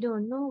data. We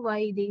don't know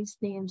why these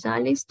names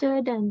are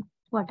listed and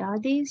what are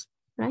these,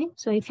 right?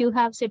 So if you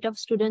have set of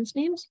students'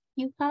 names,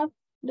 you have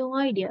no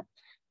idea.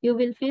 You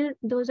will feel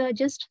those are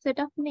just set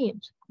of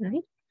names,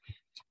 right?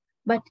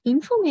 But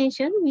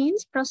information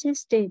means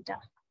processed data.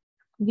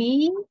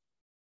 We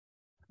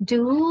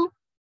do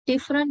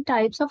different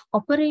types of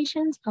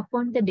operations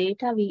upon the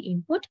data we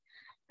input,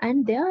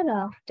 and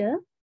thereafter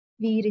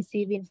we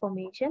receive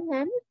information,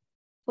 and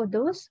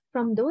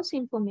from those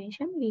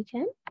information we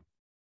can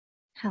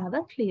have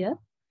a clear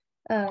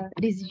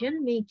decision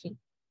making.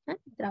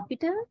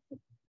 අපිට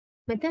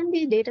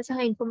මෙතනදී data සහ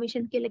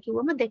information කියලා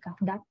කිව්වම දෙකක්.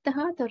 දත්ත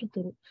හා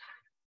තොරතුරු.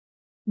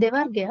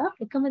 දෙවර්ගයක්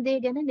එකම දේ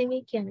ගැන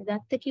නෙමෙයි කියන්නේ.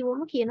 දත්ත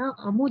කිව්වම කියන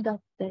අමු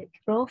දත්ත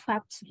raw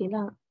facts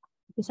කියලා.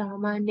 අපි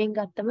සාමාන්‍යයෙන්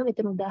ගත්තම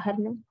මෙතන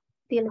උදාහරණ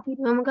තියලා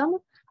තියෙනවා. මම ගමු.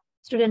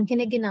 ස්ටුඩන්ට්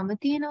කෙනෙක්ගේ නම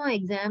තියෙනවා,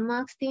 exam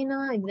marks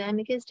තියෙනවා, exam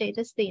එකේ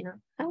status තියෙනවා.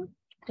 හරි.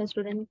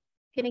 ස්ටුඩන්ට්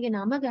කෙනෙක්ගේ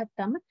නම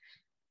ගත්තම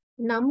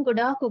නම්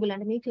ගොඩාක්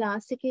ඔයගලන්ට මේ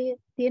ක්ලාස් එකේ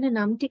තියෙන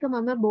නම් ටික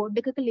මම බෝඩ්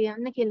එකක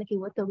ලියන්න කියලා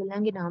කිව්වොත්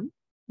ඔයගලන්ගේ නම්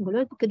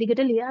ඔයගොල්ලෝ එක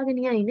දිගට ලියාගෙන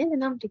යයි නේද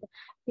නම් ටික.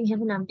 ඉතින්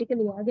එහෙම නම් ටික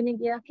ලියාගෙන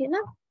ගියා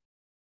කියලා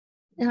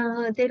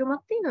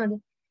තේරුමක් තියනවද?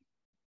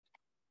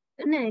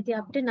 නෑ. ඉතින්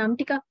අපිට නම්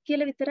ටිකක්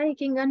කියලා විතරයි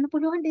එකෙන් ගන්න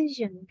පුළුවන්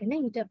ඩිසිෂන් එක නේ.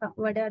 ඊට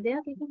වඩා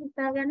දෙයක් එක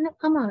හිතා ගන්න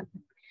අමාරුයි.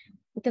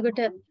 එතකොට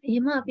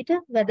එහෙම අපිට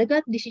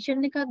වැදගත්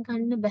ඩිසිෂන් එකක්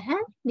ගන්න බෑ.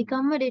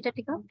 නිකම්ම ඩේටා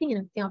ටිකක්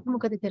තියෙනවා. ඉතින් අපි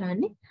මොකද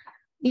කරන්නේ?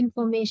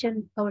 ඉන්ෆර්මේෂන්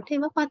බවට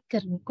ඒවා පත්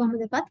කරනවා.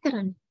 කොහොමද පත්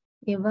කරන්නේ?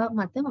 ඒවා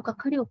මත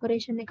මොකක් හරි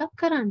ඔපරේෂන් එකක්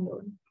කරන්න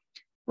ඕනේ.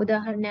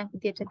 උදාහරණයක්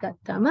විදිහට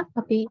ගත්තාම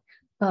අපි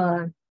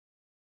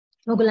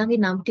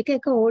ඔයගොල්ලන්ගේ නම් ටික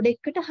එක ඕඩර්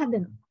එකකට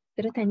හදනවා.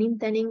 ඒතර තනින්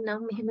තනින්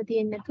නම් මෙහෙම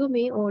තියෙන්නේ නැතුව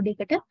මේ ඕඩර්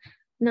එකට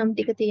නම්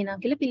ටික තියනවා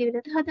කියලා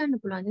පිළිවෙලට හදන්න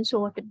පුළුවන්.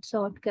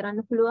 සෝට් කරන්න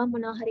පුළුවන්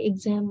මොනවා හරි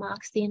exam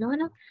marks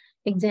තියෙනවනම්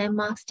exam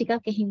marks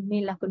ටිකක් එහින්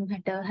මේ ලකුණු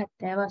 60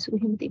 70 80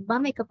 එහෙම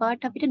තිබ්බම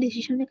එකපාරට අපිට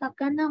decision එකක්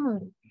ගන්න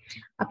අමාරුයි.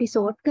 අපි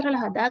සෝට් කරලා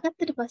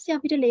හදාගත්තට පස්සේ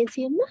අපිට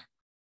ලේසියෙන්ම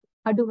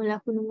අඩුම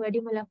ලකුණු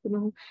වැඩිම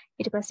ලකුණු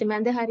ඊට පස්සේ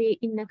මැද හරි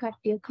ඉන්න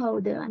කට්ටිය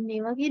කවුද අන්න ඒ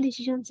වගේ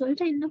decisions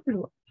වලට එන්න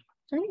පුළුවන්.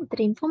 හරි. ඒතර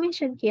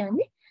information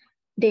කියන්නේ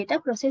data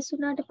process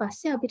වුණාට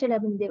පස්සේ අපිට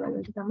ලැබෙන දේවල්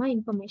වලට තමයි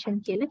information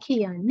කියලා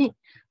කියන්නේ.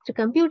 ඒතර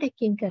computer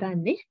එකකින්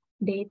කරන්නේ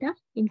data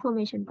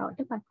information බවට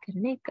පත්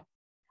කරන එක.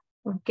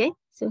 Okay.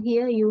 So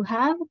here you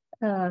have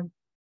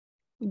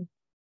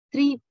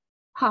 3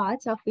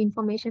 parts of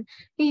information.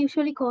 We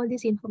usually call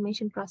this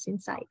information processing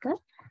cycle.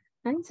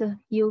 And so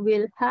you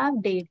will have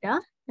data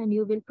and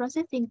you will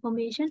process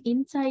information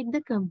inside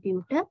the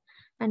computer.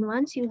 And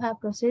once you have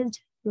processed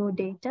your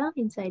data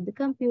inside the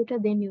computer,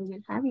 then you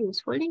will have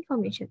useful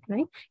information,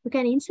 right? You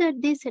can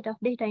insert this set of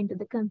data into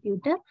the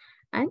computer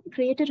and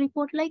create a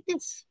report like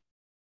this.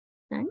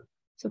 Right?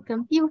 So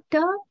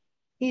computer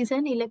is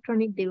an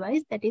electronic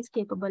device that is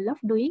capable of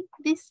doing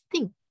this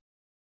thing.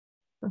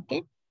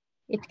 Okay?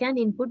 It can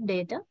input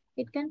data.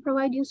 It can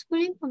provide useful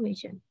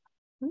information.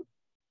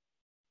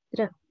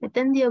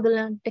 මෙතනදී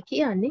ඔයගලන්ට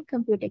කියන්නේ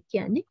computer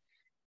කියන්නේ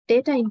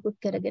data input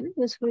කරගෙන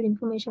useful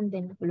information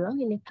දෙන්න පුළුවන්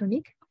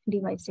electronic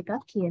device එකක්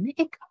කියන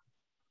එක.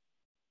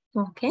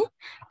 Okay.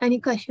 Any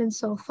questions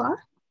so far?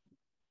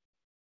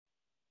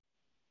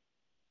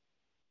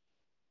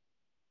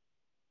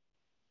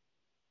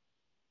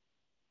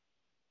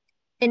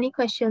 Any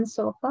questions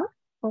so far?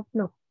 Oh,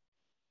 no.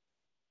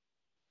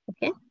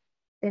 Okay.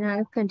 Then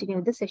I'll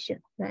continue the session,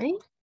 right?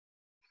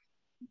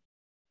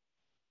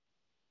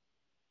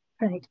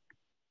 Right.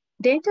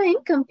 Data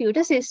in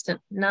computer system.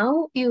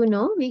 Now you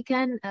know we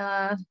can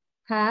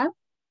have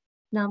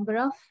number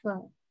of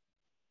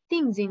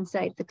things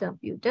inside the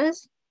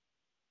computers.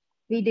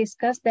 We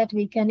discussed that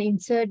we can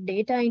insert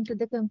data into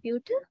the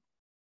computer.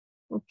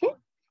 Okay.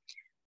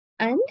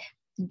 And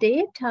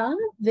data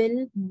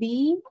will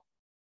be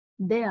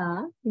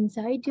there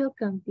inside your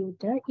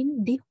computer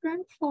in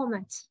different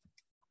formats,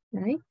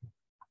 right?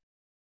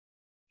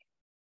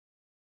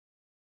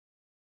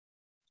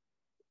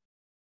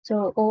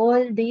 So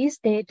all these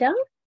data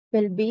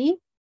will be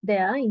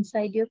there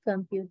inside your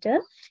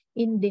computer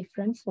in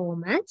different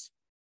formats.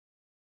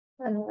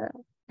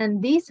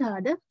 And these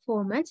are the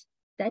formats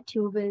that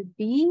you will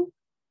be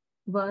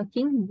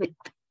working with.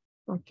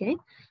 Okay.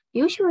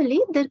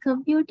 Usually the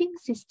computing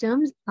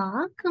systems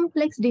are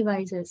complex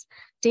devices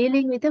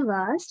dealing with a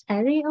vast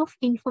array of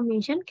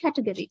information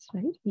categories,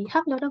 right? We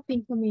have a lot of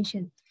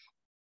information.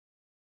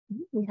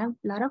 We have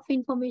a lot of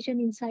information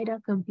inside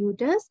our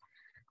computers,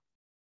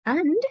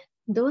 and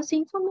those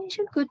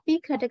information could be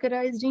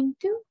categorized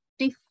into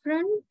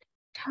different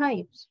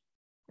types,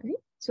 right?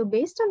 So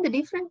based on the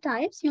different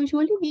types,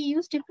 usually we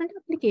use different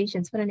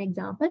applications. For an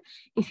example,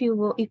 if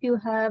you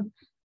have,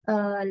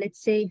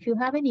 let's say, if you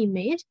have an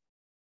image,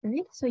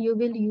 right? So you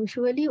will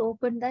usually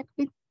open that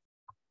with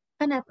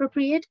an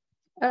appropriate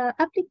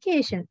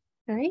application,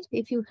 right?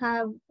 If you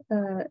have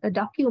a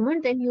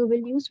document, then you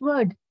will use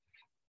Word,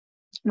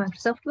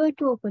 Microsoft Word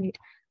to open it.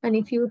 And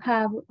if you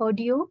have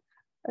audio,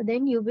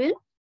 then you will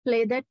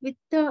play that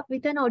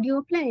with an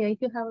audio player.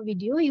 If you have a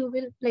video, you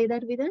will play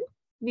that with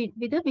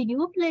a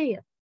video player.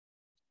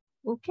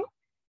 Okay.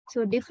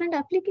 So different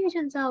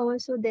applications are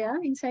also there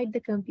inside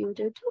the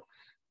computer to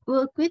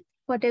work with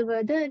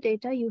whatever the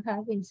data you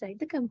have inside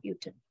the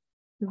computer.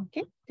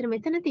 Okay. So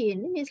මෙතන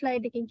තියෙන්නේ මේ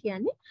slide එකකින්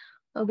කියන්නේ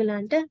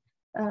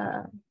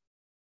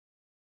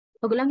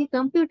ඔයගලන්ගේ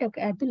computer එක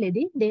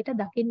ඇතුලේදී data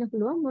දකින්න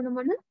පුළුවන්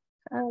මොන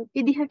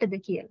විදිහටද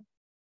කියලා.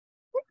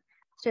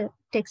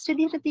 Text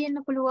විදිහට තියෙන්න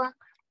පුළුවන්,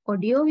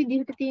 audio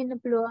විදිහට තියෙන්න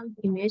පුළුවන්,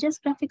 images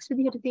graphics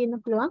විදිහට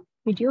තියෙන්න පුළුවන්,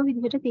 video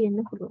විදිහට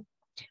තියෙන්න පුළුවන්.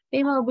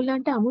 මේවා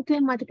ඔයගොල්ලන්ට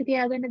අමුතුවෙන් මතක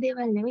තියාගන්න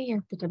දේවල් නෙවෙයි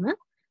ඇත්තටම.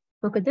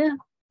 මොකද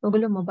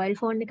ඔයගොල්ලෝ මොබයිල්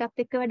ෆෝන්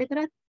එකත් එක්ක වැඩ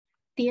කරත්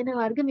තියෙන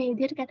වර්ග මේ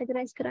විදිහට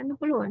කැටගරයිස් කරන්න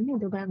පුළුවන්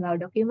නේද? ඔයගොල්ලන් ගාව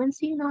ඩොකියුමන්ට්ස්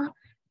තියෙනවා,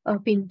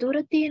 පින්තූර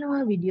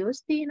තියෙනවා, වීඩියෝස්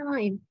තියෙනවා,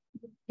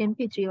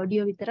 MP3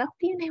 ඔඩියෝ විතරක්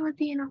තියෙන ඒවා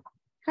තියෙනවා.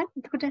 හරි.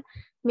 එතකොට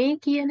මේ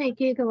කියන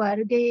එක එක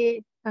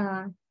වර්ගයේ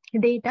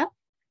data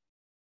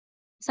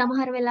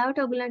සමහර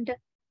වෙලාවට ඔයගලන්ට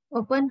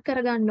ඕපන්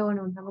කරගන්න ඕන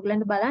වුණාම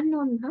ඔයගලන්ට බලන්න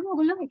ඕන වුණාම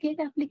ඔයගොල්ලෝ එක එක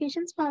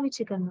ඇප්ලිකේෂන්ස්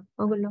පාවිච්චි කරනවා.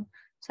 ඔයගොල්ලෝ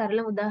සරල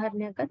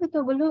උදාහරණයක් ගත්තොත්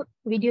ඔයගොල්ලෝ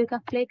වීඩියෝ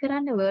එකක් ප්ලේ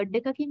කරන්න Word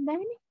එකකින්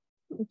බෑනේ.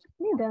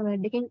 නේද?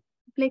 Word එකෙන්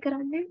ප්ලේ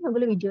කරන්නේ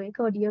ඔයගොල්ලෝ වීඩියෝ එක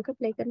ඔඩියෝ එක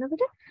ප්ලේ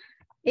කරනකොට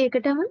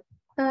ඒකටම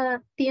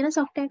තියෙන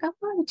software එකක්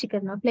පාවිච්චි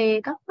කරනවා. play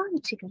එකක්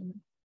පාවිච්චි කරනවා.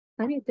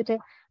 හරි. එතකොට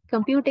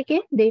කම්පියුටර්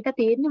එකේ data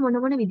තියෙන්නේ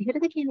මොන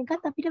විදිහටද කියන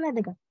එකත් අපිට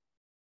වැදගත්.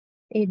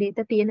 ඒ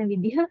data තියෙන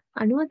විදිහ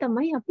අනුව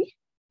තමයි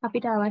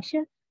අපිට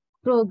අවශ්‍ය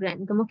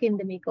program එක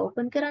මොකෙන්ද මේක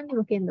open කරන්නේ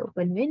මොකෙන්ද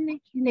open වෙන්නේ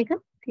කියන එක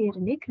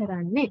තීරණය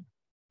කරන්නේ.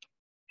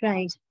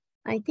 Right.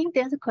 I think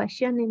there's a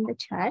question in the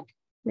chat.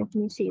 Let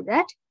me see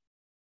that.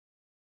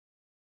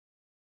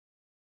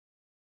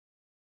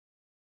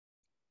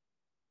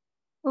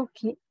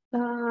 Okay.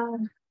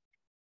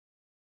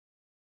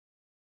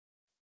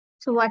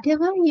 So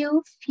whatever you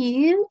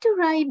feel to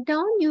write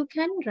down, you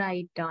can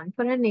write down.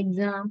 For an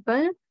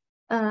example,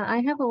 I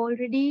have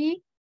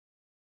already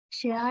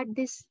shared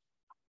this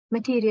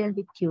material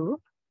with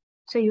you.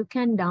 So you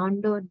can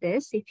download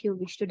this if you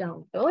wish to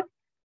download.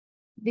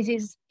 This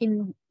is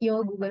in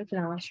your Google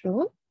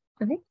Classroom,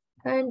 right?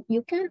 And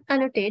you can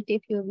annotate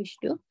if you wish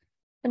to.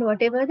 And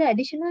whatever the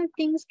additional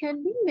things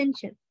can be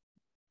mentioned.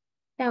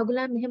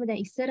 ඔයගොල්ලන් මෙහෙම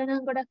දැන් ඉස්සර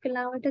නම් ගොඩක්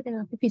වෙලාවට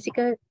දැන් අපි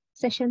physical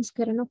sessions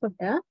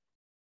කරනකොට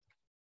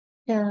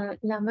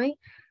ළමයි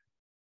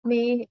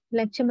මේ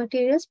lecture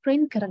materials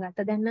print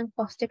කරගත්තා. දැන් නම්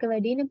cost එක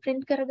වැඩිනේ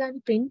print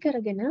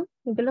කරගෙන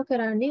ඔයගොල්ලෝ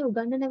කරන්නේ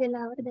උගන්නන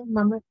වෙලාවට දැන්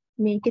මම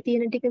මේකේ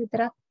තියෙන ටික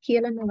විතරක්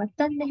කියලා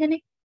නවත්තන්නේ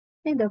නැහැනේ.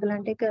 නේද?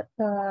 ඔයගොල්ලන්ට ඒක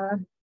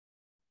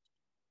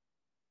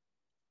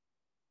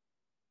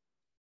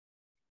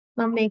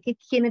මම මේකේ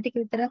කියන ටික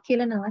විතරක්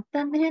කියලා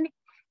නවත්තන්නේ නැහැනේ.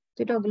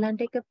 ඒකට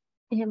ඔයගොල්ලන්ට ඒක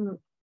එහෙම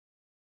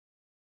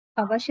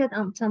අවශ්‍ය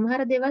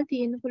සමහර දේවල්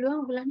තියෙන්න පුළුවන්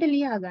ඔයගොල්ලන්ට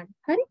ලියා ගන්න.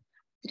 හරි?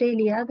 ඒ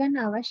ලියා ගන්න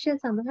අවශ්‍ය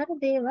සමහර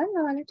දේවල්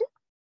ඔයාලට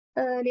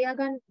ලියා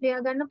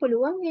ගන්න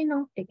පුළුවන් මේ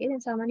note එකේ.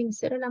 දැන් සාමාන්‍යයෙන්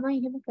ඉස්සර ළමයි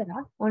එහෙම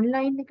කරා.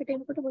 online එකට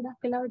එනකොට ගොඩක්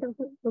වෙලාවට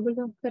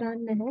ඔයගොල්ලෝ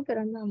කරන්නේ නැහැ.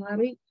 කරන්න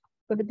අමාරුයි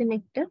පොඩි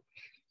දෙනෙක්ට. ඒ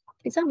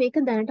නිසා මේක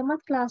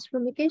දැනටමත්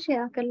classroom එකේ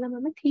share කරලා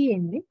මම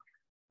තියෙන්නේ.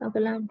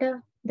 ඔයගොල්ලන්ට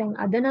දැන්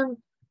අද නම්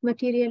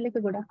material එක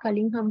ගොඩක්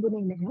කලින්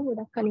හම්බුනේ නැහැ.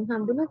 ගොඩක් කලින්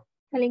හම්බුනොත්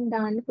කලින්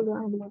දාන්න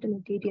පුළුවන් ඔයගොල්ලන්ට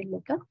material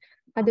එක.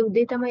 අද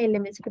උදේ තමයි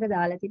LMS එකට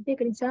දාලා තිබ්බේ.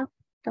 ඒක නිසා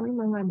තමයි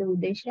මම අද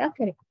උදේ share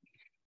කරේ.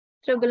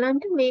 ඒත්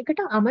ඔයගොල්ලන්ට මේකට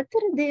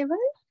අමතර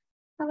දේවල්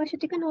අවශ්‍ය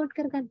ටික නෝට්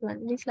කරගන්න පුළුවන්.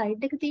 මේ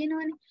ස්ලයිඩ් එක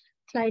තියෙනවනේ.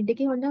 ස්ලයිඩ්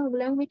එකේ හොඳ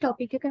ඔයගොල්ලෝ මේ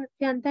ටොපික් එක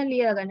යන්තම්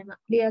ලියා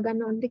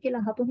ගන්න ඕනද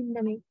කියලා අහපු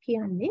හින්දා මේ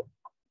කියන්නේ.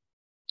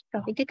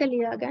 ටොපික් එක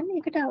ලියා ගන්න.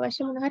 ඒකට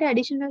අවශ්‍ය මොන හරි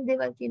ඇඩිෂනල්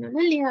දේවල් තියෙනවා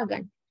නම් ලියා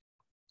ගන්න.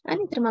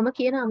 අනිත් මම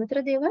කියන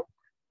අමතර දේවල්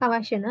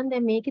අවශ්‍ය නම්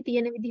දැන් මේකේ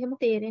තියෙන විදිහම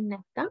තේරෙන්නේ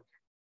නැත්තම්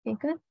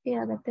මේක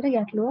ලියාගත්තට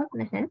ගැටලුවක්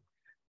නැහැ.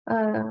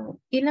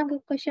 ඊළඟ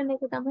question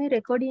එක තමයි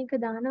recording එක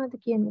දානවද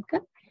කියන එක.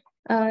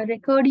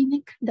 recording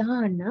එක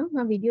දාන්න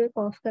මම වීඩියෝ එක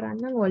off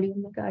කරන්න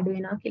volume එක අඩු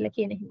වෙනවා කියලා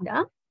කියන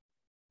හින්දා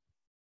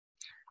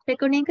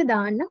recording එක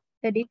දාන්න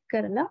edit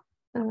කරලා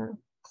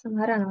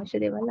සමහර අනවශ්‍ය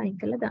දේවල් අයින්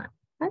කරලා දාන්න.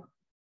 හරි?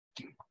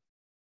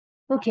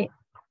 Okay.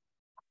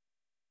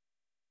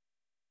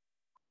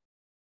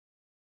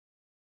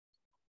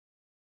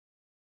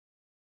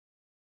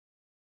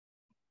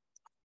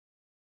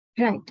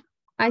 Right.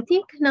 I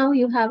think now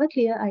you have a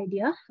clear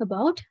idea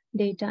about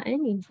data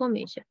and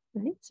information,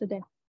 right? So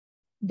that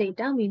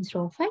data means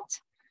raw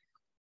facts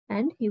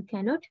and you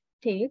cannot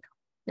take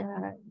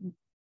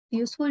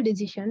useful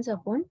decisions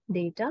upon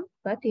data,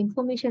 but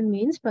information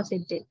means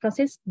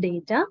processed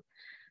data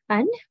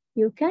and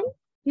you can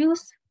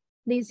use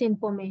this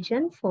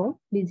information for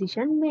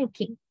decision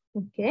making.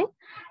 Okay.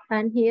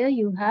 And here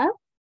you have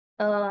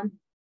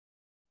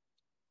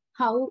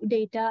how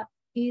data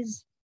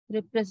is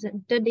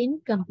represented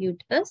in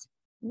computers.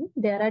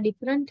 There are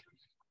different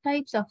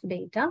types of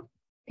data: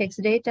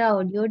 text data,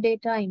 audio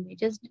data,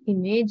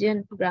 image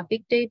and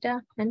graphic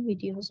data, and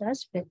videos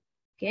as well.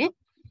 Okay.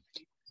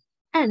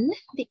 And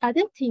the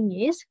other thing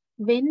is,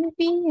 when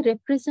we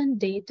represent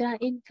data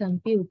in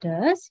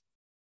computers,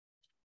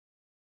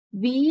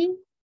 we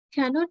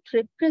cannot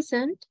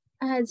represent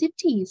as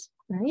it is,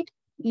 right?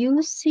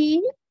 You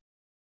see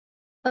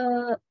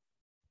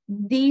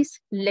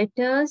these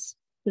letters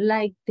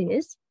like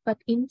this, but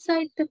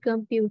inside the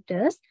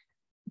computers,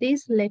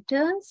 these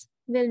letters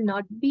will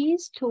not be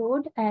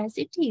stored as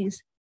it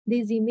is.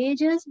 These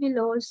images will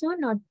also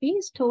not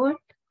be stored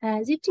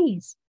as it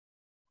is.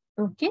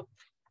 Okay.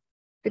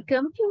 The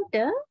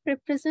computer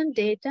represents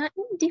data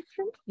in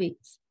different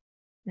ways,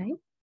 right?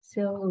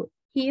 So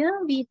here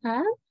we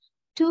have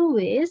two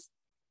ways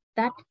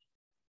that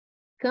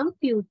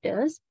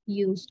computers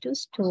use to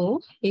store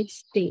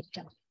its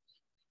data.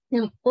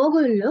 Now,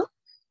 ඔයගොල්ලෝ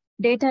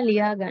data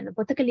ලියා ගන්න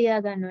පොතක ලියා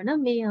ගන්නවා නම්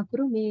මේ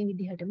අකුරු මේ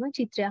විදිහටම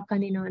චිත්‍රයක්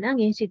අඳිනවා නම්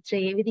ඒ චිත්‍රය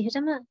ඒ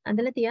විදිහටම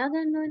අඳලා තියා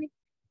ගන්නවානේ.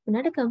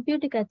 උනාට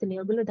කම්පියුටර් එක ඇතුලේ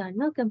ඔයගොල්ලෝ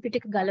දන්නවා කම්පියුටර්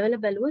එක ගලවලා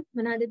බැලුවොත්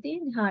මොනවද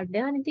තියෙන්නේ?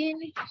 හાર્ඩ්වෙයානේ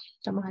තියෙන්නේ.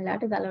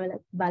 සමහරවිට ගලවලා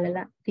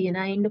බලලා තියන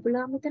අය ඉන්න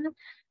පුළුවන් මෙතන.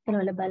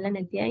 ගලවලා බලලා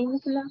නැති අය ඉන්න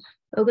පුළුවන්.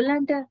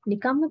 ඔයගොල්ලන්ට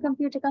නිකම්ම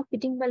කම්පියුටර් එකක්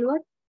පිටින්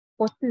බලුවොත්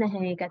පොත්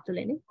නැහැ ඒක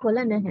ඇතුලේනේ. කොළ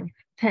නැහැ.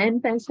 පෑන්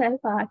පැන්සල්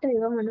පාට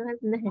ඒවා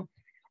මොනවද නැහැ.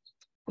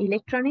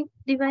 ඉලෙක්ට්‍රොනික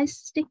ඩිවයිස්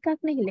ටිකක්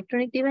නේ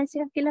ඉලෙක්ට්‍රොනික ඩිවයිස්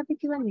එකක් කියලා අපි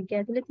කියවනේ. මේක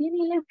ඇතුලේ තියෙන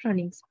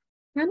ඉලෙක්ට්‍රොනික්ස්.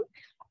 හරි?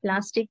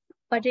 ප්ලාස්ටික්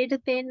පටේට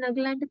තේන්න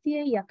ඔයගලන්ට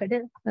තියෙයි යකඩ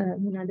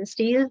මොනවාද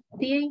ස්ටීල්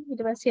තියෙයි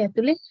ඊට පස්සේ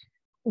ඇතුලේ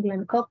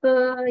ඔයගලන්ට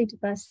කොපර් ඊට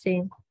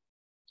පස්සේ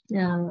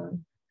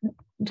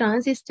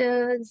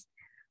ට්‍රාන්සිස්ටර්ස්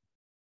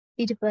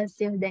ඊට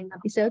පස්සේ දැන්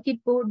අපි සර්කිට්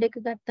බෝඩ් එක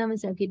ගත්තාම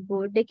සර්කිට්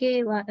බෝඩ් එකේ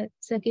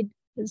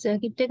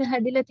සර්කිට් එක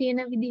හැදිලා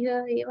තියෙන විදිහ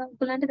ඒවා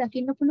ඔයගලන්ට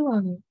දකින්න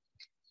පුළුවන්.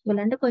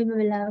 ඔයගලන්ට කොයිම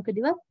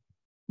වෙලාවකදීවත්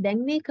දැන්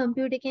මේ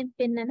කම්පියුටර් එකෙන්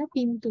පෙන්නන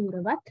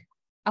පින්තූරවත්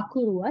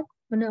අකුරුවත්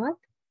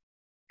මොනවත්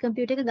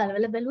කම්පියුටර් එක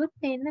ගලවලා බැලුවොත්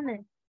පේන්නේ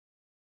නැහැ.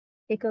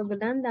 ඒක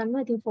ඔයගලන්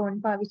දන්නවා ඉතින් ෆෝන්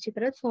පාවිච්චි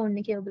කරොත් ෆෝන්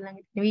එකේ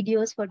ඔයගලන්ගේ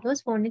වීඩියෝස් ෆොටෝස්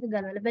ෆෝන් එක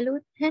ගලවලා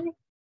බැලුවොත් හැනේ.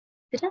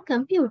 ඒක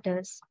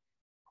කම්පියුටර්ස්.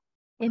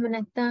 එහෙම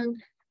නැත්නම්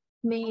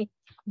මේ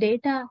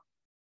data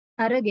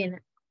අරගෙන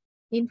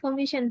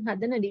information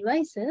හදන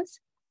devices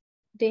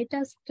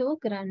data store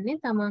කරන්නේ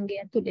තමන්ගේ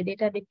ඇතුලේ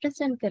data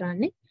represent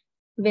කරන්නේ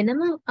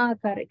වෙනම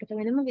ආකාරයකට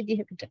වෙනම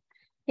විදිහකට.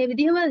 මේ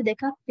විදිහවල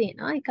දෙකක්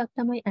තියෙනවා. එකක්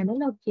තමයි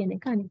analog කියන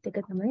එක අනිත්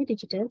එක තමයි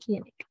digital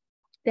කියන එක.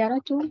 There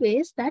are two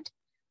ways that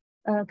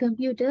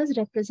computers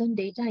represent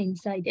data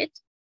inside it,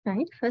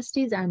 right? First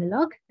is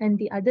analog and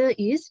the other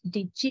is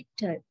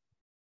digital.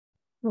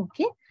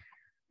 Okay.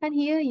 And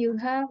here you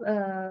have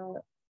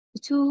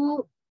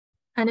two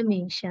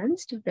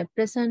animations to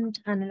represent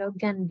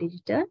analog and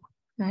digital,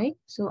 right?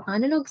 So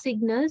analog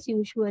signals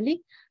usually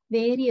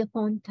vary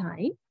upon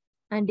time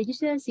and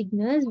digital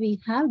signals we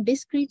have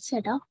discrete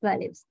set of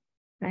values,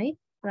 right?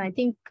 So I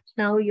think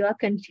now you are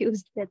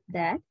confused with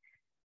that.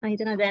 I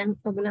හිතනවා දැන්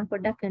ඔයගොල්ලන්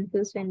පොඩ්ඩක්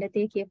confused වෙන්න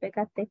තේ කියප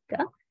එකත් එක්ක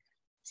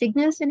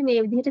signals වෙන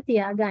මේ විදිහට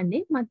තියාගන්නේ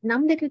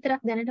නම් දෙක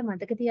විතරක් දැනට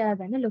මතක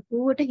තියාගන්න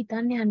ලොකුවට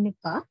හිතන්න යන්න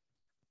එපා.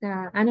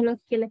 analog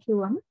කියලා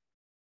කිව්වම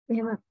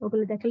මෙහෙම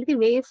ඔයගොල්ලෝ දැකලා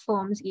ඉතින් wave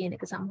forms කියන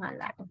එක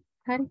සමහරලාට.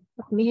 හරි.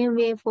 අපි මෙහෙම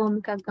wave form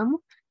එකක්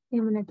ගමු.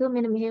 එහෙම නැතුව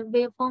මෙන්න මෙහෙම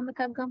wave form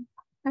එකක් ගමු.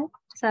 හරි.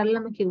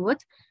 සරලම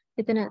කිව්වොත්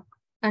එතන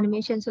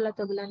animations වලත්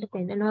ඔයගොල්ලන්ට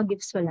පෙන්නනවා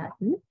GIFs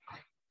වලත්.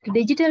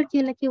 digital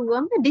කියලා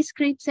කිව්වම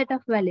discrete set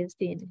of values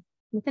තියෙනවා.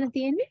 මෙතන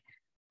තියෙන්නේ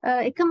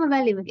එකම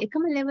value එක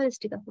එකම levels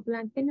ටිකක්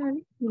ඔයගොල්ලන්ට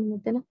පෙන්නනවානේ.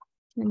 මෙතන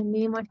මෙන්න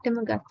මේ මට්ටම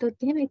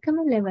ගත්තොත් එහෙම එකම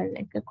level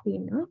එකක්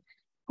තියෙනවා.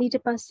 ඊට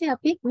පස්සේ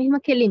අපි මෙහෙම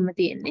කෙලින්ම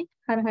තියෙන්නේ.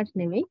 හරහට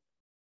නෙවෙයි.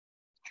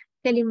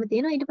 කෙලින්ම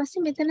තියෙනවා. ඊට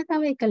පස්සේ මෙතන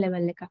තව එක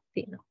level එකක්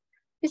තියෙනවා.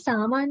 ඉතින්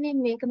සාමාන්‍යයෙන්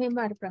මේක මෙහෙම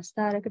අර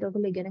ප්‍රස්ථාරයකට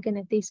ඔයගොල්ලෝ ඉගෙනක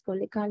නැති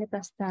ඉස්කෝලේ කාලේ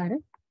ප්‍රස්ථාර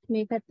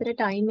මේ පැත්තට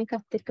ටයිම්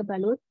එකත් එක්ක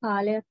බලුවොත්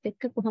කාලයත්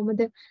එක්ක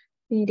කොහොමද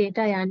මේ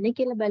data යන්නේ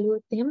කියලා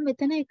බලුවොත් එහෙම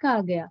මෙතන එක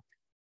අගයක්.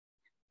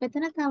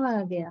 මෙතන තව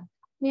අගයක්.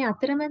 මේ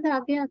අතරමැද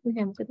අගයක්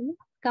නැහැ. මොකද මේ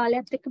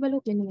කාලයත් එක්ක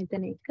බලුවොත් මෙන්න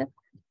මෙතන එක.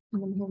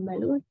 මෙහෙම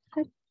බලුවොත්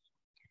හරි.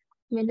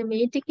 මෙන්න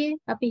මේ ටිකේ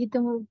අපි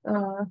හිතමු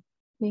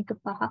මේක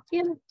 5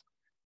 කියලා.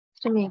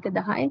 ඊට මේක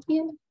 10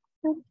 කියලා.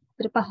 හරි.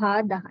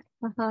 5 10.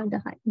 5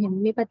 10. මෙන්න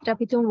මේ පැත්තට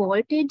අපි හිතමු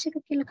වෝල්ටේජ් එක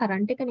කියලා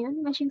කරන්ට් එක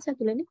යන්නේ මැෂින්ස්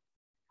ඇතුළේනේ.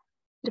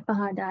 ඊට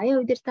 5 10 ඔය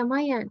විදිහට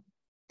තමයි යන්නේ.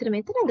 ඊට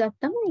මෙතන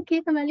ගත්තම එක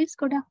එක වැලියුස්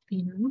ගොඩක්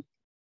තියෙනවා.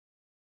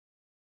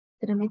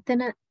 ඊට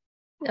මෙතන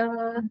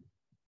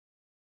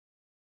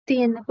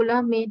තියෙන්න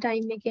පුළුවන් මේ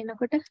ටයිම් එකේ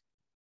එනකොට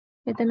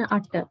මෙතන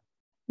 8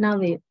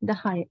 9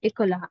 10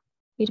 11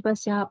 ඊට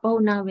පස්සේ ආපහු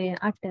 9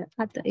 8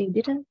 7 ඒ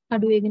විදිහට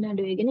අඩු වෙගෙන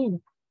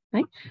එනවා.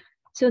 Right?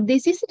 So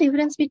this is the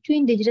difference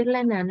between digital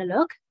and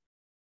analog.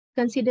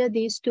 Consider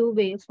these two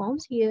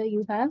waveforms. Here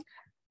you have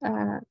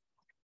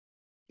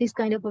this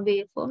kind of a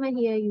waveform and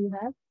here you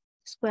have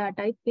square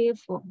type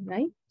waveform,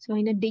 right? So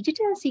in a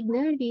digital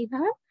signal we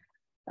have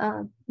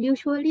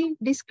usually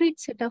discrete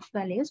set of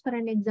values. For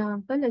an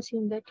example,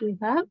 assume that you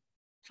have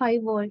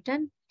 5 volt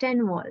and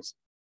 10 volts.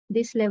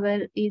 This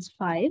level is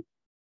 5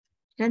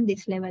 and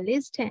this level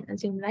is 10.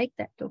 Assume like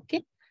that,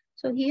 okay?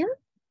 So here,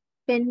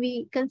 when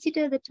we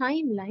consider the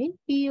timeline,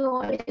 we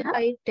always have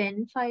 5,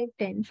 10, 5,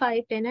 10,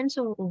 5, 10 and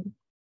so on.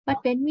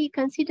 But when we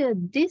consider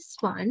this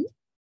one,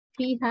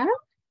 we have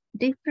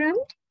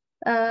different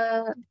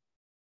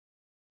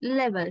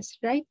levels,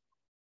 right?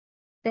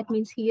 That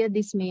means here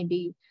this may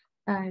be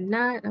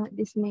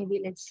this may be,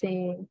 let's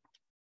say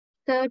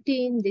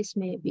 13, this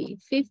may be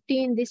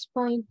 15, this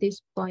point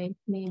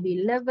may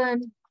be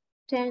 11,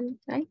 10,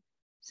 right?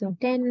 So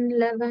 10,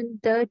 11,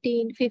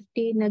 13,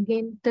 15,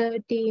 again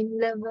 13,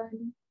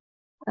 11,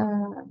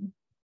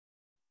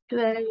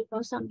 12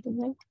 or something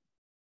like that.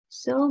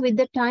 So with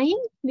the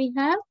time we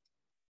have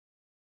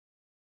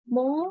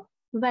more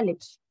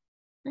values,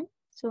 right?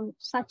 So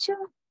such a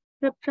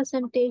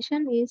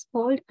representation is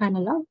called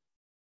analog.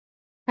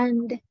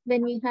 And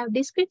when we have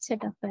discrete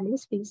set of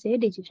values, we say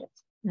digital,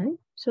 right?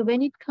 So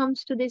when it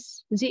comes to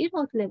this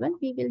 0th level,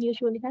 we will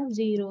usually have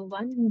 0,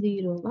 1,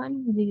 0,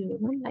 1, 0,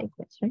 1 like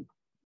this, right?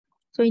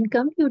 So in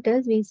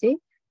computers, we say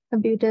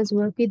Computers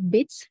work with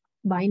bits,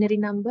 binary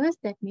numbers,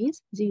 that means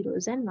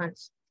zeros and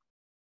ones.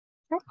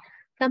 Right?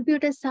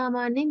 Computers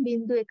සාමාන්‍යයෙන්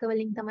බිංදු එක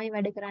වලින් තමයි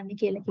වැඩ කරන්නේ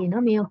කියලා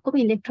කියනවා. මේ ඔක්කොම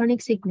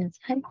electronic signals.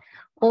 හරි.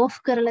 off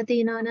කරලා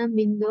තියනවා නම්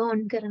බිංදුව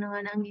on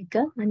කරනවා නම් එක.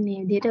 අන්න ඒ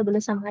විදිහට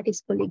ඔයගොල්ලෝ සමහරට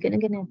ඉස්කෝලේ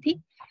ඉගෙනගෙන ඇති.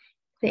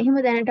 එහෙම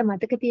දැනට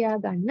මතක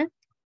තියාගන්න.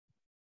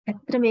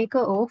 ඇත්තට මේක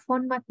off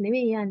on වත්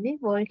නෙවෙයි යන්නේ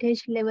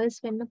voltage levels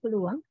වෙන්න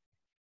පුළුවන්.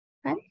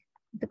 හරි.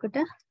 එතකොට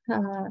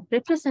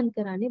represent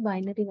කරන්නේ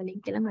binary වලින්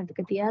කියලා මතක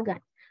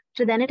තියාගන්න.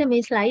 දැනට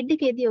මේ ස්ලයිඩ්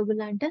එකේදී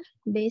ඔයගලන්ට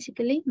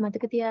basically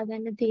මතක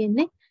තියාගන්න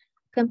තියෙන්නේ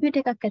කම්පියුටර්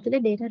එකක් ඇතුලේ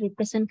data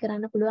represent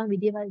කරන්න පුළුවන්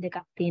විදියවල් දෙකක්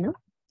තියෙනවා.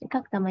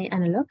 එකක් තමයි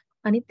analog,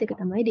 අනිත් එක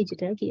තමයි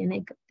digital කියන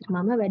එක.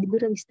 මම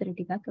වැඩිදුර විස්තර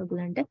ටිකක්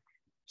ඔයගලන්ට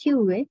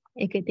කිව්වේ.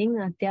 ඒක ඉතින්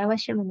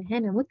අත්‍යවශ්‍යම නැහැ.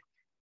 නමුත්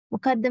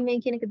මොකද්ද මේ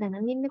කියන එක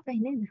දැනන් ඉන්න එපා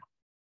නේද?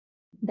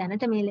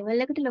 දැනට මේ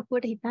level එකට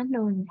ලොකුවට හිතන්න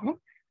ඕනේ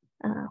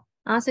නැහැ.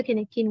 ආස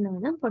කෙනෙක් ඉන්නවා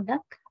නම්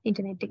පොඩ්ඩක්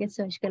ඉන්ටර්නෙට් එකේ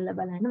search කරලා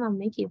බලන්න මම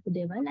මේ කියපු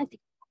දේවල් ඇති.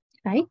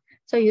 Right?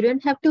 So you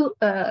don't have to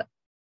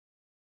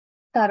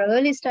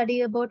thoroughly study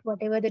about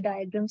whatever the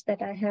diagrams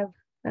that I have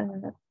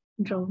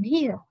drawn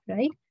here,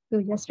 right?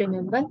 You just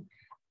remember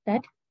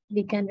that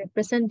we can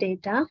represent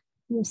data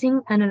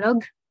using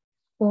analog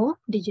or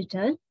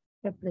digital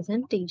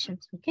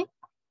representations, okay?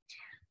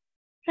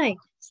 Right,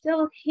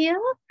 so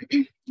here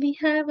we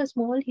have a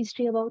small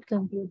history about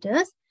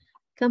computers.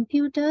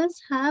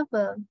 Computers have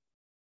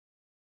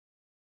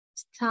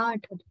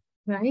started,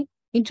 right?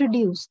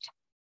 Introduced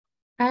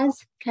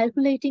as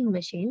calculating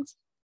machines,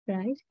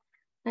 right?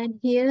 And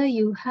here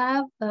you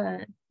have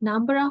a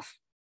number of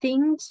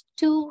things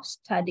to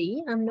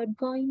study. I'm not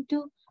going to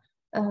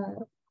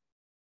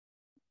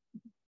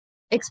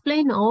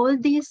explain all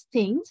these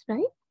things,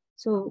 right?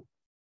 So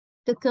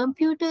the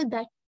computer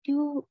that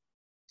you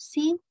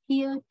see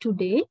here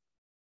today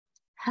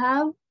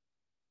have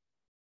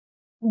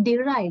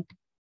derived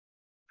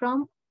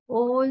from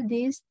all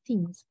these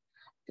things.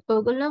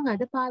 ඔයගොල්ලෝ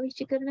අද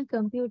පාවිච්චි කරන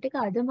computer එක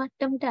අද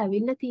මට්ටමට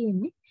ඇවිල්ලා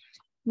තියෙන්නේ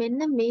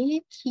මෙන්න මේ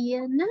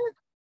කියන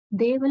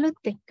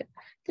දේවලුත් එක්ක.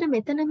 ඒතර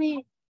මෙතන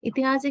මේ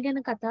ඉතිහාසය ගැන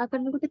කතා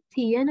කරනකොට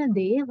තියෙන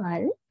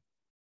දේවල්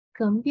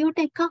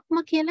කම්පියුටර් එකක්ම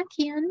කියලා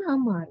කියන්න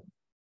අමාරුයි.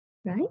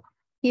 Right?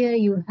 Here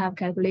you have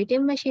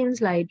calculating machines,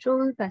 light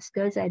rule,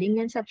 Pascal's adding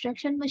and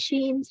subtraction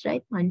machines,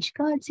 right? Punch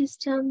card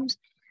systems.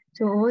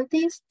 So all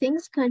these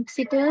things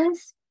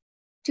considers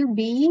to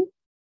be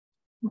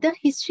the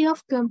history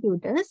of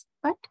computers,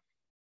 but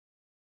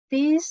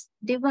these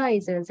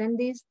devices and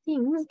these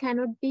things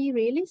cannot be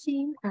really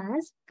seen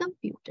as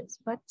computers,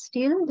 but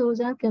still those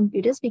are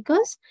computers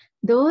because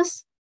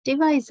those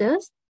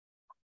devices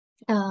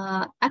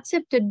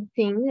accepted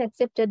things,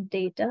 accepted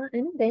data,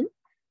 and then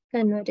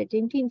converted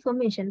into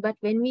information. But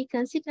when we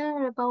consider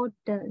about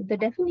the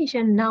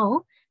definition now,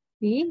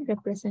 we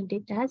represent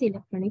it as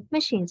electronic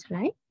machines,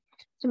 right?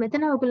 So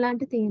මෙතන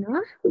ඔයගොල්ලන්ට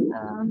තියෙනවා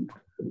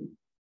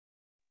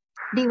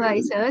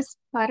devices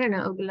පරණ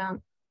ඔයගොල්ලන්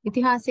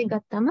ඉතිහාසය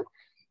ගත්තම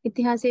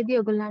ඉතිහාසයේදී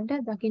ඔයගොල්ලන්ට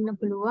දකින්න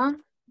පුළුවන්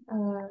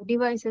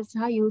devices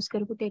සහ use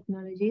කරපු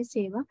technologies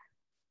ඒවා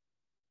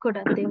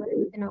ගොඩක් දේවල්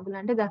මෙතන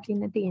ඔයගොල්ලන්ට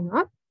දකින්න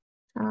තියෙනවා.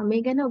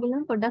 මේ ගැන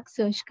ඔයගොල්ලන් පොඩ්ඩක්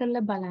search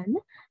කරලා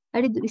බලන්න.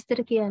 හරි විස්තර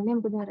කියන්නේ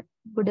මොකද අර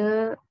ගොඩ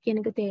කියන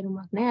එක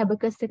තේරුමක් නැහැ.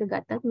 abacus එක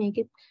ගත්තත්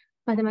මේකේ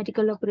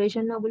mathematical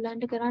operation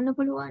ඔයගොල්ලන්ට කරන්න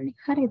පුළුවන්.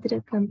 හරි ඒතර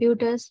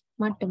computers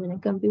මට්ටමනේ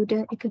computer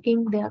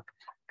එකකින් දෙයක්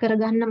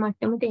කරගන්න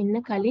මට්ටමට එන්න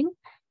කලින්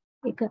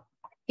ඒක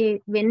ඒ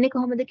වෙන්නේ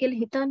කොහොමද කියලා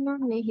හිතන්න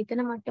ඕනේ. මේ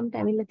හිතන මට්ටමට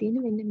ඇවිල්ලා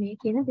තියෙන මෙන්න මේ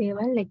කියන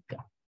දේවල් එක්ක.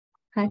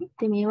 හරි.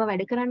 ඉතින් මේවා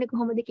වැඩ කරන්නේ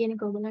කොහොමද කියන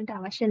එක ඔයගොල්ලන්ට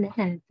අවශ්‍ය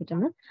නැහැ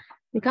ඇත්තටම.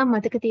 නිකන්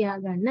මතක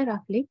තියාගන්න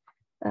roughly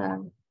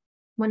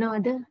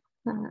මොනවද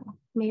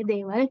මේ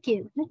දේවල්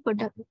කියලා.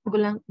 පොඩ්ඩක්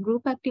ඔයගොල්ලන්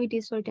group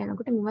activities වලට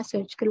යනකොට මේවා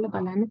search කරලා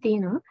බලන්න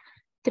තියෙනවා.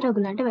 ඒතර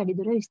ඔයගොල්ලන්ට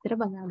වැඩිදුර විස්තර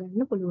බලා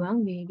ගන්න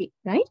පුළුවන් වේවි.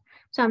 Right?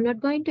 So I'm not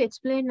going to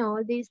explain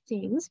all these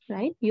things,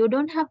 right? You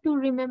don't have to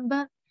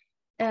remember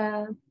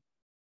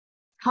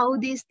how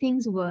these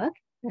things work,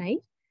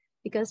 right?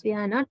 Because we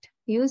are not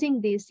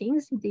using these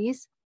things. These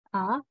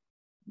are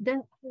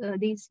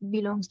these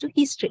belongs to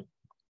history.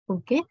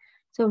 Okay.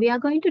 So we are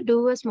going to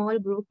do a small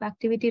group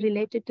activity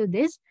related to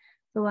this.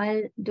 So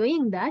while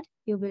doing that,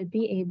 you will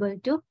be able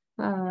to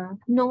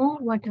know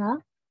what are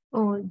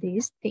all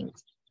these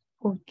things.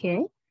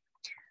 Okay.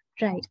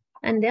 Right.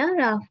 And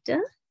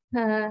thereafter,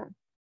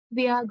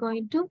 we are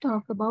going to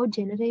talk about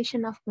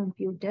generation of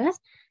computers.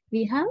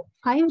 We have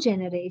 5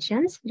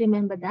 generations.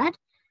 Remember that.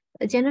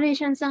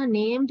 Generations are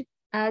named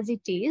as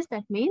it is.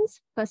 That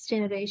means first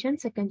generation,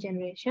 second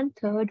generation,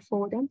 third,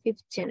 fourth, and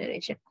fifth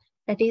generation.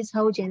 That is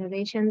how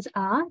generations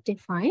are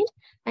defined.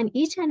 And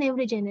each and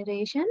every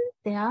generation,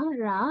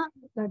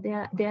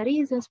 there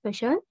is a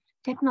special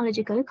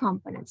technological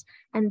components.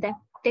 And that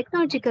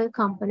technological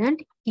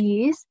component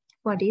is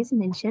what is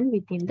mentioned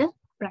within the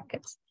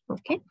brackets.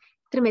 Okay.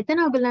 So මෙතන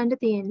ඔයගලන්ට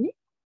තියෙන්නේ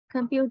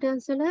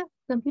computers වල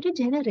computer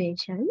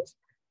generations.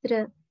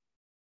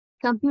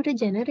 computer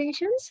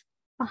generations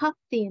පහක්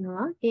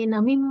තියෙනවා. ඒ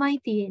නමින්මයි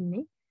තියෙන්නේ.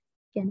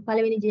 කියන්නේ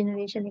පළවෙනි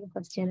generation එක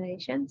first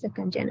generation,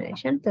 second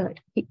generation, third.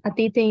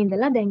 අතීතයේ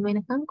ඉඳලා දැන්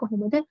වෙනකන්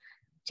කොහොමද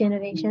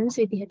generations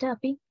විදිහට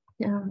අපි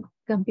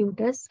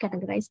computers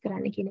categorize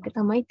කරන්න කියන එක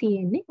තමයි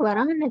තියෙන්නේ.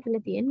 වරහන්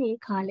ඇතුළේ තියෙන මේ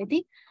කාලෙදී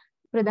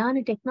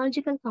ප්‍රධාන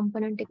technological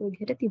component එක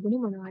විදිහට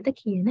තිබුණේ මොනවද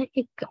කියන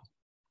එක.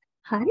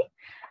 හරි.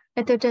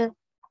 එතකොට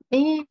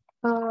මේ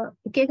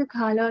එක එක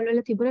කාලවල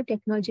වල තිබුණ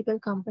technological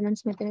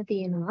components මෙතන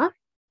තියෙනවා.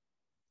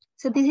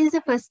 So this is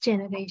the first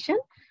generation,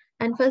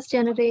 and first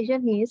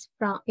generation is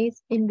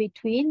in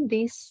between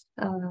these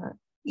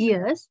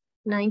years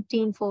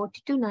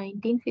 1940 to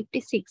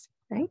 1956,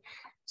 right?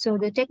 So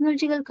the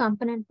technological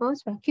component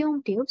was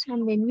vacuum tubes,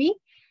 and when we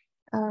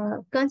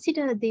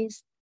consider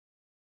these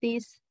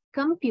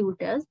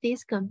computers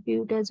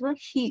were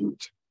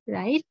huge,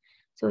 right?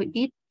 So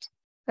it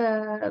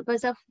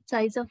was of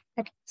size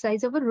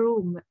of a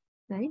room,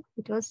 right?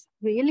 It was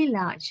really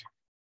large.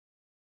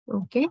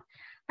 Okay,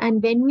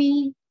 and when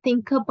we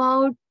think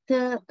about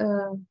the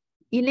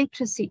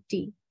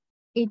electricity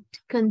it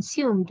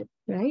consumed,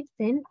 right?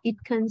 Then it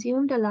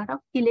consumed a lot of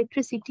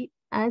electricity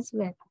as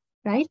well,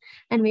 right?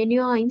 And when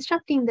you are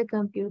instructing the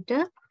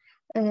computer,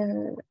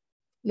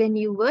 when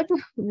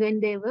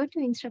they were to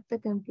instruct the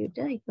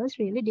computer, it was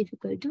really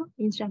difficult to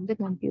instruct the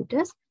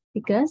computers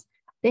because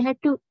they had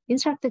to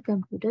instruct the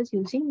computers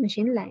using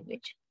machine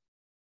language.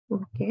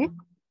 Okay,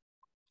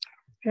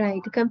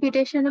 right.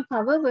 Computational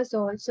power was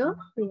also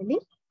really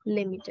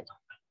limited.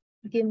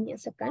 Give me a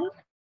second.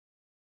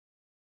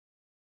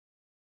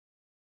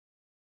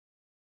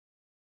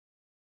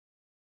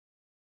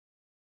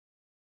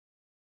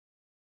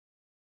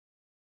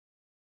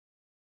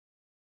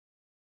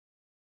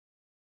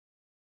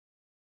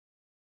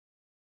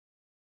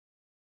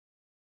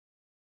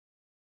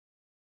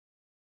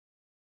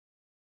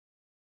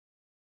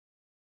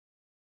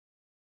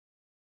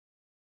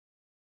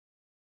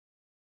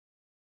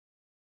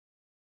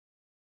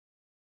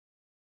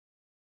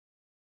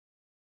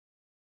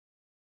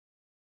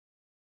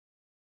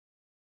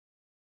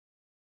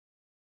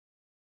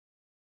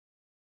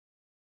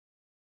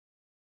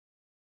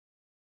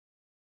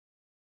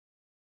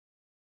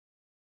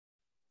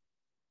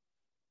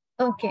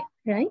 Okay,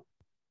 right.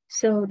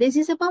 So this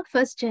is about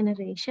first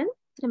generation.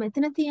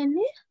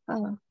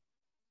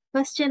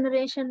 First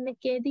generation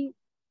එකේදී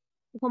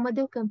කොහොමද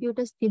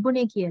computers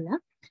තිබුණේ කියලා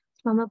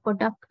මම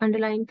පොඩක්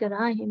underline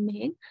කරා එහෙම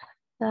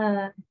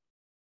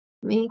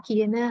මේ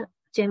කියන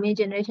මේ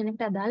generation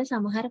එකට අදාළ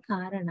සමහර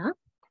කාරණා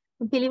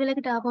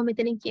පිළිවෙලකට ආපුවම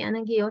මෙතනින් කියන්න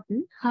ගියොත්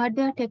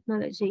hardware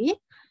technology.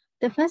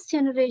 The first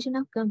generation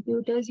of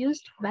computers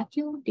used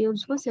vacuum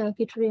tubes for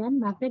circuitry and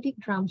magnetic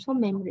drums for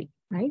memory,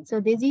 right? So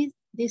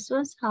this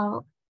was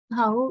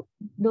how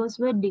those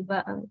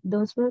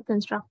were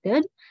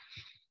constructed.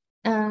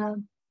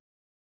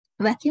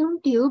 Vacuum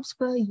tubes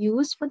were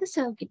used for the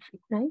circuitry,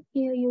 right?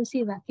 Here you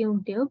see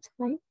vacuum tubes,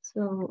 right?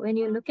 So when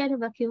you look at a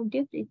vacuum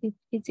tube,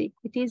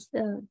 it is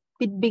a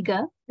bit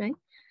bigger, right?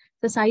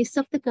 The size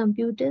of the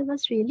computer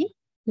was really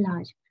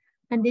large.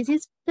 And this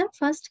is the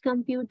first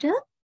computer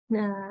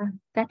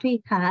that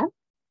we have.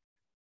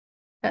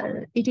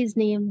 It is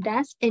named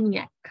as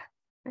ENIAC.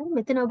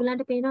 මෙතන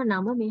ඔයගලන්ට පේනවා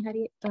නම මේ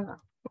හරිය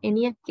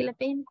ENIAC කියලා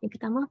පේන්නේ. ඒක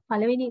තමයි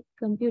පළවෙනි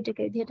කම්පියුටර් එක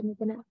විදිහට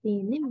මෙතන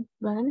තියෙන්නේ.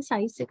 බලන්න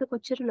සයිස් එක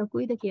කොච්චර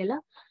ලොකුයිද කියලා.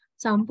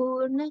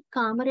 සම්පූර්ණ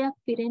කාමරයක්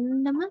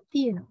පිරෙන්නම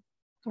තියෙනවා.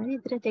 හරි.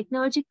 ඒතර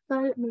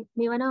ටෙක්නොලොජිකල්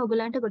මේවා නම්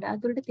ඔයගලන්ට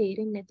ගොඩාක් දුරට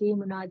තේරෙන්නේ නැති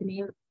මොනවද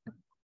මේ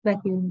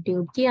vacuum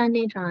tube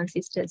කියන්නේ,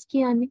 transistors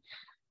කියන්නේ.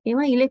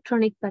 ඒවා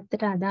ඉලෙක්ට්‍රොනික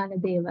පැත්තට අදාළ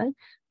දේවල්.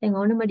 දැන්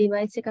ඕනම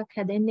device එකක්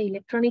හැදෙන්න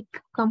ඉලෙක්ට්‍රොනික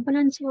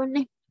components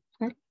ඕනේ.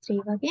 හරි.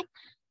 ඒ වගේ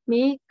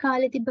මේ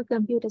කාලේ තිබ්බ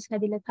computers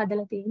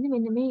හදලා තියෙන්නේ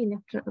මෙන්න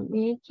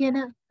මේ කියන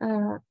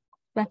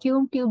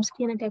vacuum tubes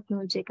කියන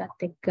technology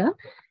එකත් එක්ක.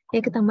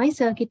 ඒක තමයි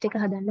circuit එක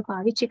හදන්න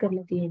පාවිච්චි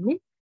කරලා තියෙන්නේ.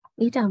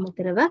 ඊට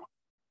අමතරව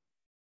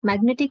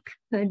magnetic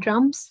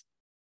drums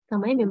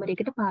තමයි memory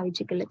එකට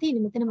පාවිච්චි කරලා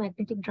තියෙන්නේ. මෙතන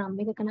magnetic drum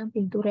එකක නම්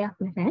පින්තූරයක්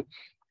නැහැ.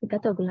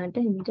 ඒකත්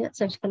ඔයගලන්ට හිමිට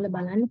search කරලා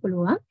බලන්න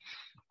පුළුවන්.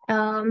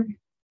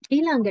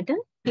 ඊළඟට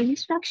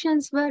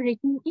instructions were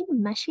written in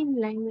machine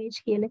language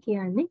කියලා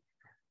කියන්නේ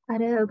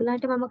අර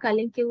ඔයගලන්ට මම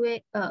කලින් කිව්වේ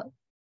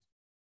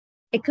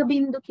එක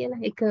බින්දු කියලා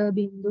එක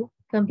බින්දු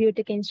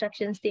computer එකේ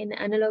instructions තියෙන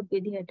analog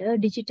විදිහට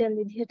digital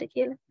විදිහට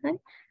කියලා. හරි.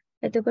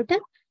 එතකොට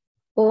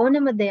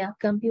ඕනම දෙයක්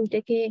computer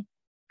එකේ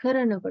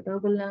කරනකොට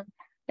ඔයගොල්ලන්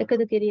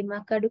එකතු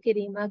කිරීමක් අඩු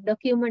කිරීමක්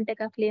document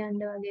එකක්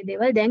ලියන්න වගේ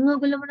දේවල් දැන්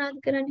ඔයගොල්ලෝ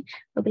මොනවද කරන්නේ?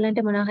 ඔයගලන්ට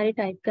මොනවා හරි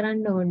type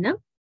කරන්න ඕන නම්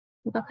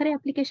මොකක් හරි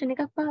application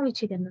එකක්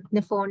පාවිච්චි කරනවා.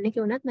 දැන් phone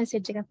එකේ උනත්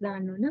message එකක්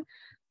දාන්න ඕන.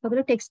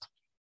 ඔයගොල්ලෝ text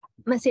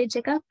message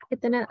එකක්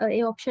එතන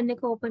ඒ option එක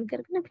open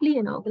කරගෙන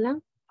ලියනවා. ඔයගොල්ලන්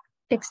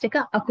text එක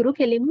අකුරු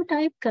කෙලින්ම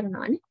type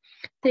කරනවානේ.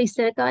 ඒත්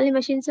ඉස්සර කාලේ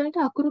machines වලට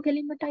අකුරු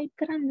කෙලින්ම type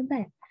කරන්න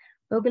බෑ.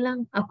 ඔයගොල්ලන්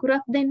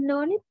අකුරක් දෙන්න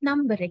ඕනේ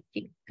number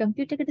එකකින්.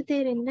 computer එකට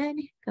තේරෙන්නේ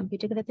නැහැනේ.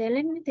 computer එකට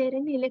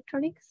තේරෙන්නේ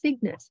electronic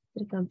signals.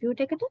 ඒ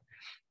computer එකට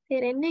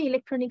තේරෙන්නේ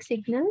electronic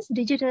signals,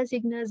 digital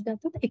signals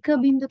ගත්තොත් එක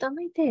බින්දු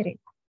තමයි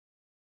තේරෙන්නේ.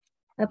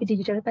 අපි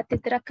digital පැත්ත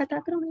විතරක්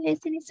කතා කරමු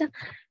ලේසි නිසා.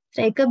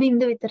 ඒක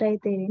බින්දු විතරයි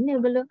තේරෙන්නේ.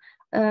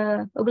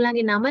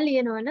 ඔයගොල්ලන්ගේ නම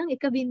ලියනවා නම්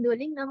එක බින්දු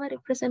වලින් නම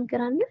represent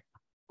කරන්න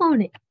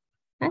ඕනේ.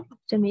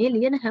 හරි. මේ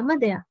ලියන හැම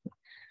දෙයක්ම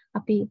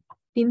අපි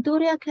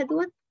පින්තූරයක්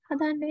හැදුවත්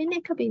හදන්න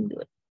වෙන්නේ එක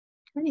බින්දුවක.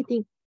 හරි.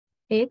 ඉතින්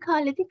ඒ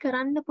කාලෙදි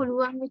කරන්න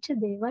පුළුවන් වෙච්ච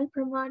දේවල්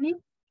ප්‍රමාණය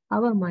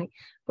අවමයි.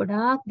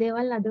 ගොඩාක්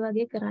දේවල් අද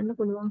වගේ කරන්න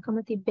පුළුවන්කම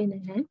තිබ්බේ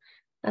නැහැ.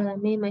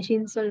 මේ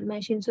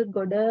මැෂින්ස්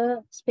ගොඩ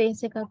ස්පේස්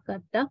එකක්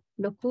ගත්තා.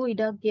 ලොකු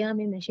ඉඩක් ගියා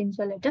මේ මැෂින්ස්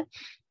වලට.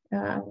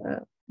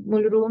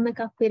 මුළු රූම්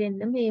එකක්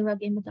පිරෙන්න මේ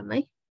වගේම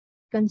තමයි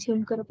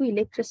කන්සියුම් කරපු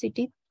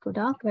ඉලෙක්ට්‍රිසිටි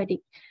ගොඩාක් වැඩි.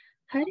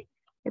 හරි.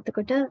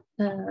 එතකොට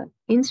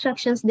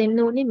ඉන්ස්ට්‍රක්ෂන්ස් දෙන්න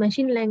ඕනේ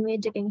මැෂින්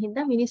ලැන්ග්වේජ් එකෙන්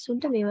හින්දා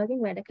මිනිස්සුන්ට මේ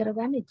වගේ වැඩ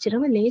කරගන්න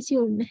එච්චරම ලේසි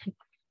වුණේ නැහැ.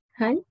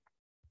 හරි.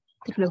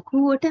 ඒක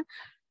ලොකුවට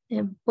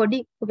පොඩි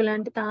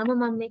ඔයගලන්ට තාම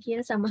මම මේ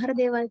කියන සමහර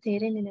දේවල්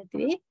තේරෙන්නේ නැති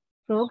වෙයි.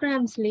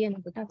 ප්‍රෝග්‍රෑම්ස්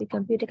ලියනකොට අපි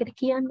කම්පියුටර් එකට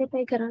කියන්න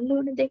එපා කරන්න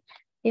ඕන දේ.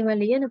 ඒවා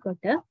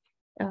ලියනකොට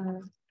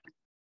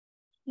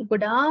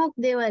ගොඩාක්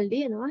දේවල්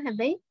ලියනවා.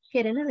 හැබැයි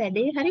කරන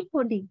වැඩේ හරි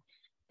පොඩි.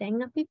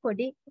 දැන් අපි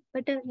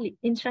පොඩිකට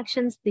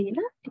ඉන්ස්ට්‍රක්ෂන්ස්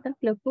දීලා ටිකක්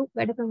ලොකු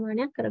වැඩ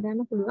ප්‍රමාණයක්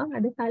කරගන්න පුළුවන්.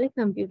 අද කාලේ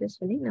කම්පියුටර්ස්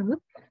වලින්.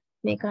 නමුත්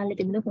මේ කාලේ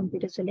තිබුණ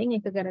කම්පියුටර්ස් වලින්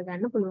ඒක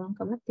කරගන්න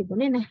පුළුවන්කමක්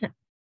තිබුණේ නැහැ.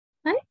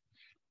 හරි?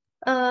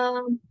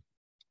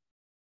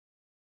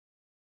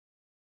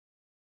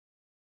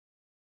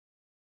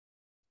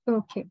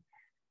 Okay.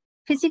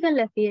 Physical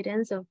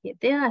appearance, okay.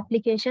 There are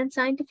applications,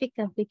 scientific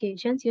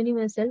applications,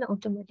 universal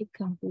automatic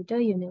computer,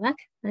 UNIVAC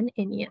and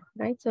ENIAC,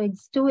 right? So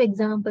it's two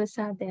examples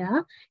are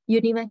there,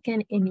 UNIVAC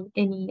and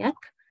ENIAC.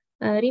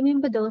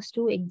 Remember those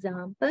two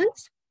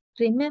examples.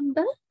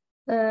 Remember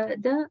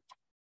the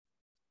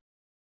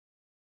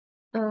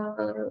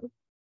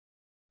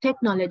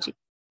technology,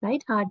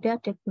 right?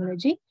 Hardware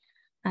technology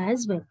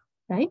as well,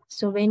 right?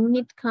 So when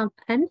it comes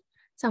and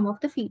some of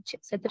the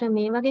features. එතන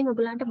මේ වගේ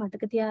ඔයගලන්ට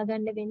මතක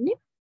තියාගන්න වෙන්නේ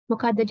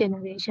මොකද්ද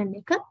generation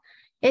එක?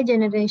 ඒ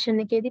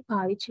generation එකේදී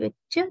පාවිච්චි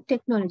වෙච්ච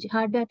ටෙක්නොලොජි,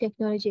 හાર્ඩ්වෙයාර්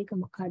ටෙක්නොලොජි එක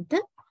මොකද්ද?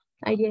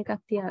 අයිඩියා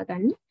එකක්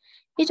තියාගන්න.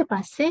 ඊට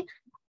පස්සේ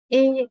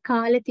ඒ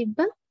කාලේ තිබ්බ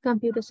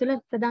කම්පියුටර්ස් වල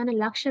ප්‍රධාන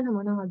ලක්ෂණ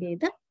මොන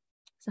වගේද?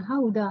 සහ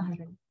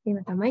උදාහරණ.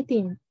 ඒවා තමයි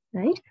තියෙන්නේ,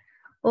 right?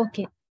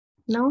 Okay.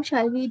 Now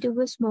shall we do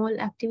a small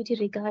activity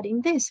regarding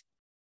this?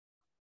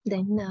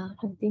 Then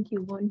I think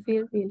you won't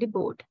feel really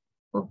bored.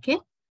 Okay.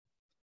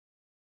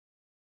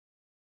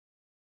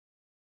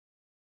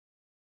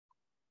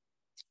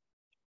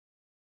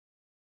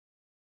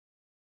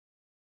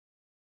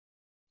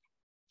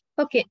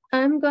 Okay,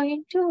 I'm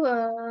going to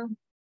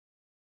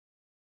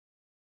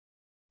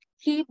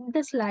keep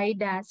the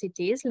slide as it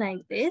is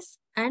like this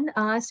and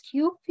ask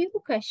you few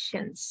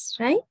questions,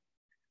 right?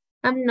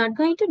 I'm not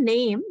going to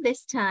name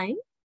this time,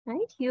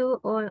 right?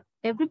 You or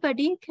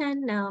everybody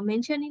can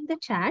mention in the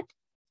chat.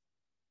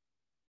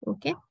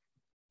 Okay.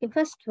 The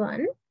first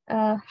one,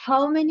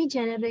 how many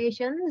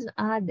generations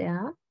are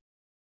there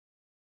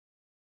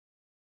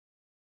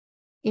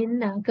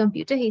in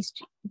computer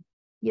history?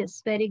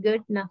 Yes, very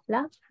good,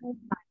 Nafla.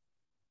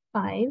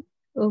 5.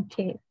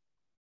 Okay.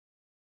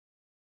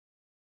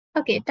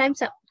 Okay,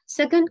 time's up.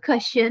 Second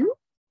question.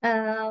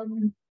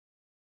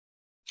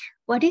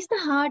 What is the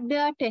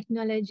hardware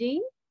technology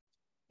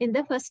in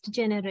the first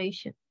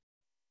generation?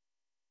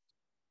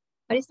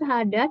 What is the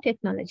hardware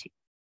technology?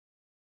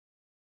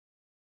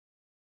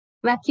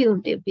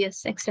 Vacuum tube.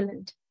 Yes,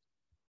 excellent.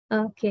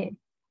 Okay.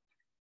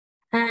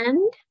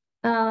 And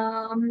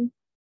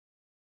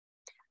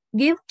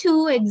give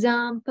 2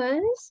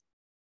 examples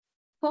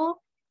for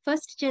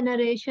first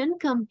generation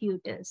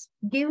computers.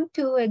 Give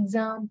 2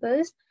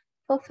 examples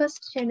for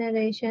first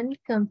generation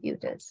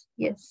computers.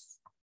 Yes.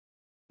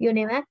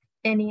 UNIVAC,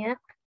 ENIAC.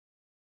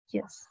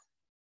 Yes.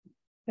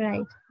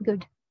 Right.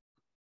 Good.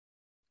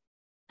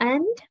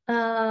 And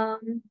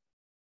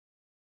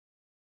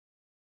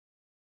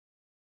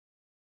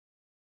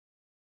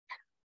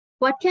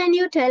what can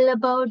you tell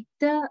about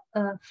the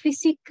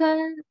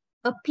physical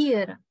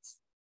appearance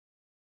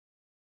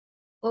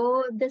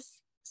or the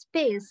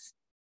space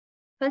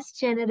first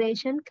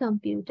generation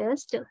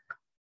computers took?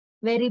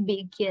 Very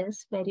big,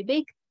 yes, very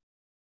big.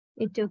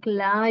 It took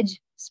large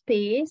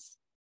space.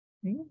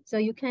 Right? So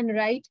you can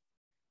write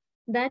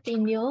that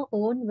in your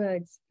own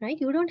words, right?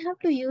 You don't have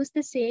to use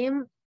the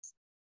same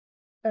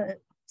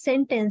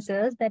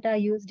sentences that are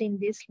used in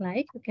this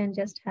slide. You can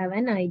just have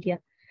an idea,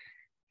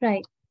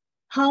 right?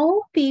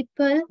 How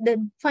people,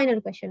 the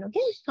final question,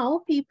 okay? How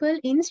people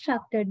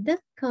instructed the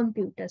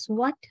computers?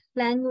 What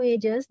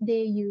languages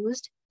they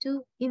used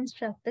to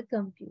instruct the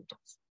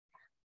computers?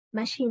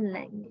 Machine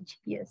language,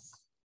 yes,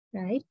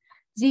 right?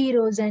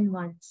 Zeros and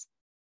ones.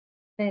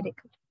 Very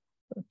good.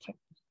 Okay.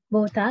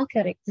 Both are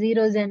correct.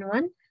 Zeros and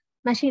one,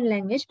 machine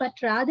language. But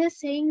rather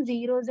saying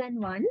zeros and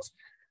ones,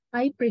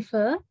 I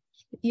prefer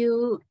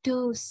you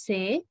to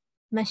say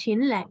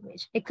machine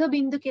language. එක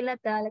බින්දු කියලා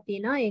දාලා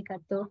තියෙනවා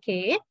ඒකත්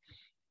okay.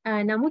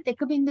 නමුත්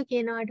එක බින්දු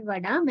කියනවට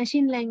වඩා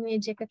machine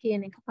language එක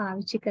කියන එක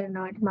පාවිච්චි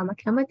කරනවට මම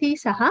කැමතියි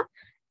සහ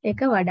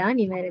ඒක වඩා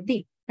නිවැරදි.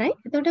 right?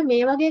 එතකොට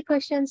මේ වගේ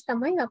questions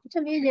තමයි අපිට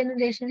මේ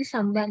generation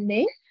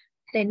සම්බන්ධයෙන්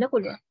දෙන්න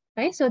පුළුවන්.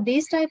 Right? So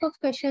these type of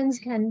questions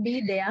can be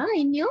there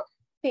in your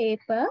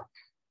paper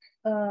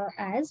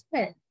as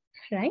well,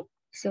 right?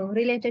 So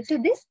related to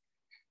this,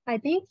 I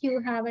think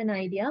you have an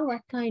idea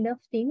what kind of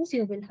things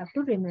you will have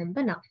to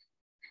remember now.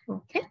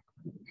 Okay.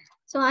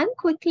 So I'm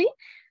quickly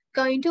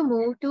going to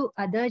move to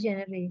other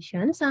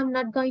generations. I'm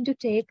not going to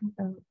take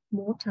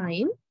more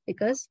time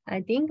because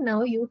I think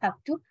now you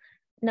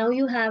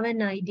have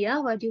an idea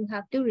what you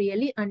have to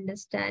really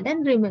understand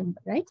and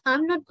remember, right?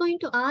 I'm not going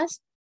to ask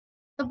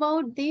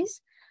about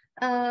these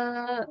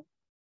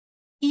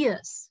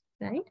years,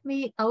 right?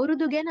 We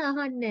අවුරුදු ගැන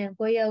අහන්නේ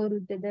කොයි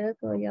අවුරුද්දද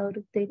කොයි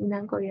අවුරුද්දේ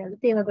ඉඳන් කොයි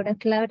අවුරුද්ද ඒවා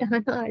ගොඩක් ලාවට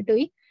අහනවා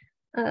අඩුයි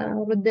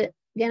අවුරුද්ද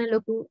ගැන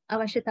ලොකු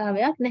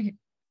අවශ්‍යතාවයක් නැහැ.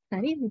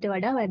 හරි ඊට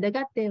වඩා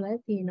වැදගත් ඒවා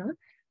තියෙනවා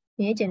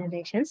මේ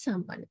generation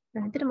සම්බන්ධ.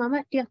 ඇත්තට මම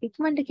ටිකක්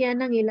ඉක්මනට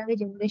කියන්නම් ඊළඟ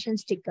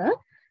generations ටික.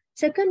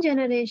 Second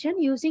generation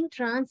using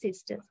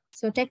transistors.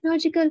 So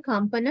technological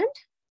component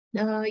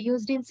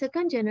used in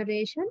second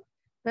generation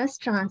was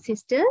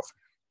transistors,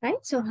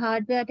 right? So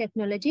hardware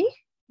technology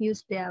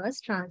used there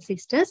was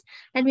transistors.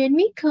 And when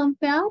we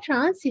compare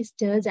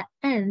transistors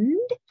and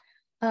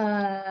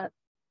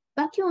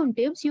vacuum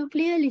tubes, you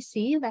clearly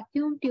see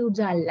vacuum tubes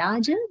are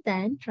larger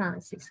than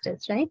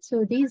transistors, right?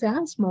 So these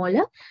are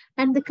smaller.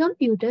 And the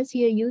computers,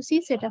 here you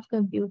see set of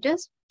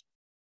computers,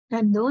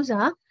 and those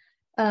are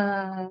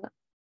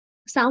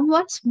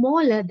somewhat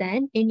smaller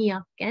than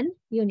ENIAC and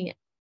UNIAC,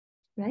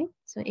 right?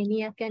 So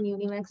ENIAC and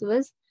UNIVAC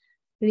was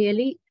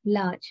really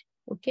large,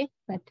 okay?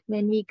 But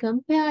when we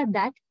compare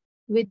that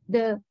with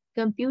the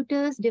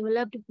computers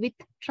developed with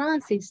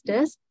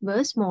transistors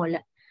were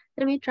smaller.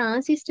 So මේ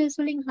transistors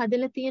වලින්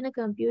හදලා තියෙන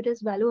computers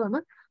බලුවම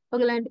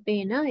ඔයගලන්ට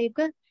පේනවා ඒක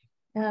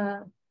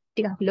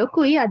ටිකක්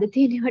ලොකුයි අද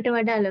තියෙනවට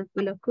වඩා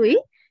ලොකුයි.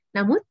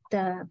 නමුත්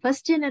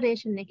first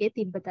generation එකේ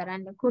තිබ්බ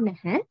තරම් ලොකු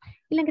නැහැ.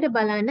 ඊළඟට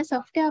බලන්න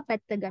software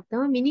පැත්ත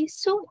ගත්තම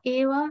මිනිස්සු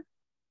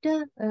ඒවට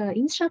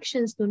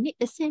instructions දුන්නේ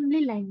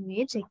assembly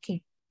language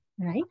එකේ,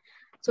 right?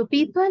 So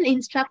people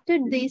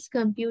instructed these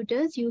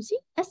computers using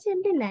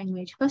assembly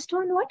language. First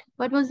one,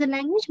 what was the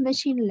language?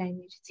 Machine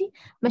language. See,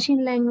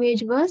 machine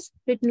language was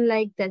written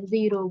like that,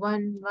 0,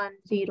 1, 1,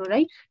 0,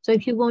 right? So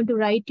if you want to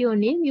write your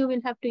name, you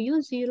will have to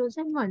use zeros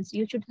and ones.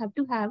 You should have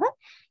to have a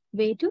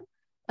way to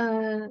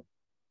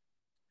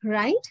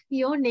write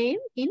your name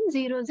in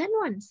zeros and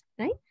ones,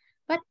 right?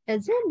 But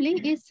assembly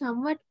is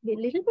somewhat a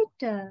little bit,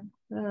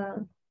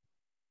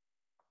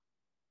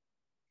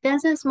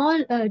 there's a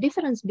small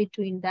difference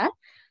between that.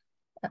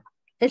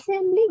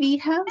 Assembly, we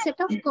have set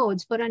of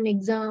codes. For an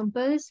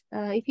examples,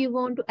 if you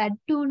want to add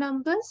two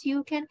numbers,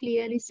 you can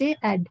clearly say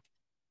add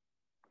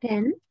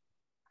 10,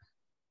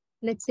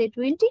 let's say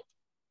 20.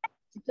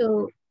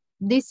 So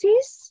this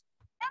is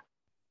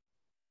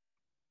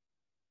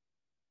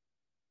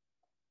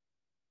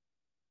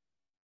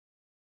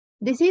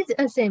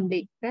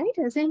assembly, right?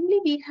 Assembly,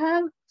 we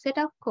have set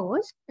of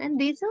codes, and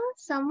these are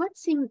somewhat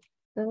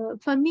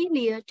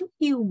familiar to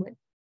human,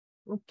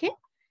 okay?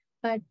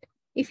 But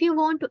if you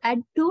want to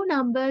add two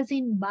numbers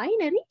in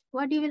binary,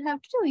 what you will have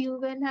to do? You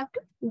will have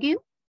to give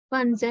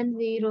ones and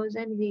zeros,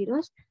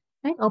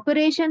 right?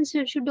 Operations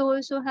should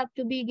also have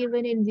to be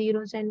given in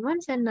zeros and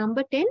ones. And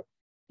number 10,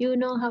 you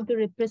know how to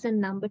represent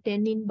number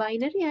 10 in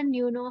binary, and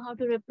you know how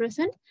to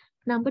represent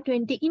number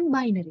 20 in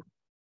binary.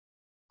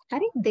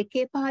 හරි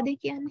දෙකේ පාදේ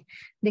කියන්නේ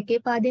දෙකේ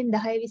පාදෙන්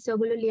 10 20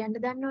 ඔයගොල්ලෝ ලියන්න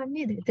දන්නවද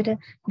නේද? එතකොට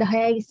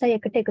 10යි 20යි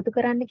එකට එකතු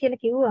කරන්න කියලා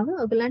කිව්වම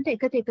ඔයගලන්ට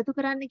එකට එකතු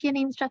කරන්න කියන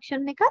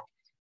ඉන්ස්ට්‍රක්ෂන් එකත්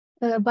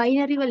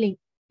බයිනරි වලින්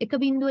එක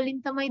බිංදුව වලින්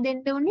තමයි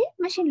දෙන්න උනේ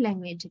මැෂින්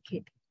ලැන්ග්වේජ්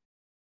එකේ.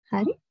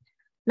 හරි.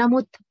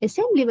 නමුත්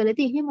assembly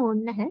වලදී එහෙම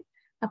ඕනේ නැහැ.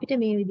 අපිට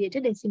මේ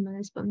විදිහට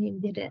decimals මේ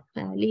විදිහට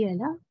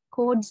ලියලා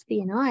codes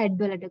තියෙනවා. add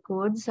වලට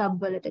code, sub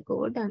වලට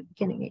code,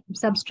 කියන්නේ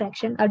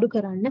subtraction අඩු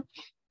කරන්න.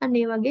 අන්න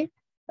ඒ වගේ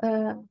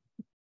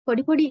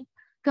පොඩි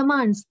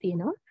commands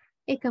තියෙනවා.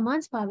 ඒ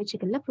commands පාවිච්චි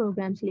කරලා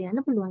programs ලියන්න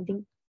පුළුවන්.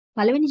 ඉතින්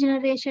පළවෙනි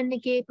generation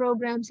එකේ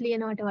programs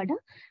ලියනවට වඩා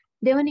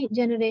දෙවනි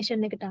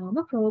generation එකට ආවම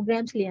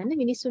programs ලියන්න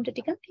මිනිස්සුන්ට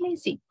ටිකක්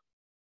ලේසි.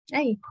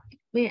 ඇයි?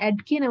 මේ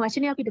add කියන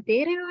වචනේ අපිට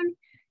තේරෙනවනේ.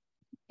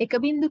 එක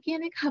බින්දු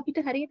කියන එක අපිට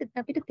හරියට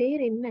අපිට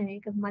තේරෙන්නේ නැහැ.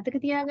 ඒක මතක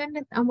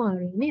තියාගන්න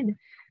අමාරුයි නේද?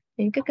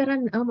 මේක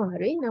කරන්න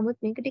අමාරුයි. නමුත්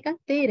මේක ටිකක්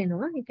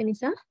තේරෙනවා. ඒක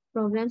නිසා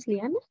programs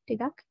ලියන්න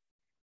ටිකක්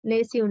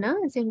ලේසි වුණා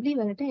assembly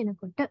වලට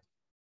එනකොට.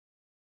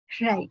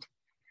 Right.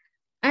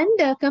 And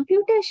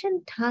computation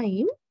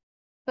time,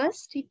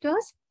 first it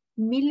was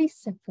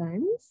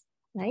milliseconds,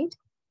 right?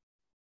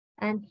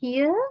 And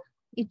here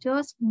it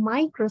was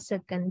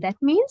microsecond. That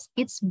means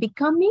it's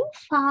becoming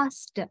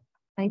faster.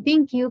 I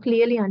think you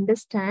clearly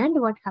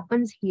understand what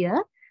happens here.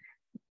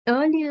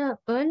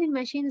 Early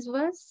machines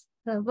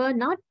were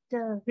not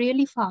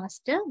really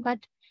faster, but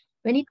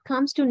when it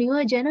comes to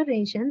newer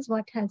generations,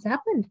 what has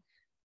happened?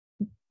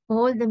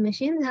 All the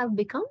machines have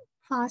become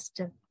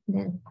faster.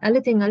 Then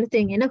අලුතෙන්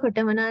එනකොට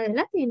මොනවද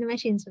වෙලා තියෙන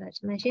machines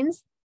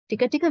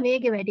ටික ටික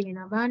වේගෙ වැඩි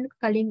වෙනවා.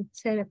 බලන්න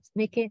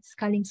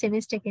කලින්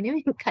semester එකේ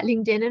නෙවෙයි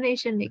කලින්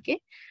generation එකේ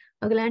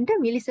ඔයගලන්ට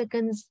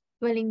milliseconds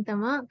වලින්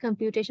තමයි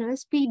computational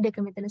speed එක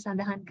මෙතන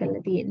සඳහන්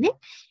කරලා තියෙන්නේ.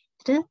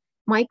 ඊට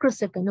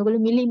microsecond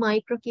ඔයගොල්ලෝ milli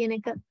micro කියන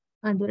එක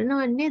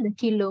අඳුරනව නේද?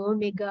 කිලෝ,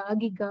 මෙගා,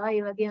 ගිගා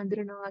ඒ වගේ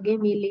අඳුරනවා වගේ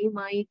milli,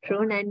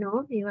 micro, nano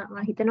ඒවා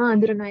මම හිතනවා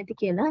අඳුරනවා ඇති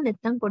කියලා.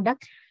 නැත්තම් පොඩ්ඩක්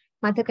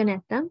මතක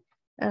නැත්තම්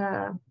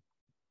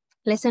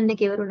lesson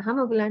එක ඉවර වුණාම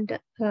ඔයගලන්ට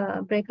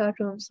breakout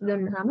rooms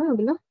දුන්නාම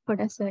ඔයගොල්ලෝ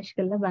පොඩ්ඩක් search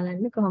කරලා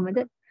බලන්න කොහොමද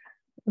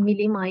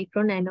මිලි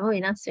මයික්‍රෝ නැනෝ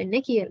වෙනස්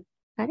වෙන්නේ කියලා.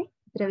 හරි?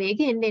 ඒතර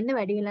වේගය එන්න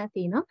වැඩි වෙලා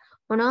තියෙනවා.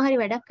 මොනවා හරි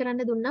වැඩක්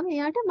කරන්න දුන්නාම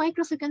එයාට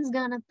මයික්‍රෝසෙකන්ඩ්ස්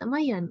ගානක්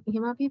තමයි යන්නේ.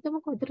 එහෙම අපි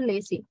හිතමුකෝ උතර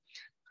ලේසි.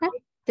 හරි?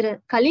 ඒතර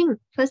කලින්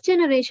ෆස්ට්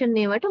ජෙනරේෂන්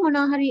ඒවට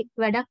මොනවා හරි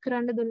වැඩක්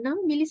කරන්න දුන්නාම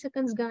මිලි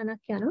සෙකන්ඩ්ස්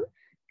ගානක් යනවා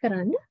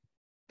කරන්න.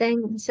 දැන්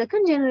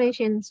සෙකන්ඩ්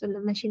ජෙනරේෂන්ස් වල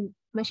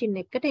මැෂින්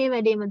එකකට ඒ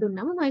වැඩේම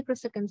දුන්නාම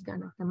මයික්‍රෝසෙකන්ඩ්ස්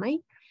ගානක් තමයි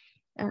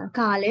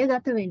කාලය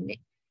ගත වෙන්නේ.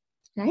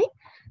 Right?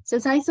 So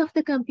size of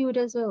the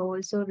computers were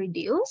also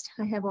reduced.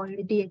 I have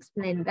already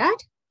explained that,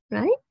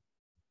 right?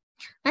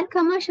 And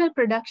commercial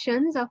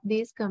productions of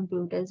these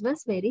computers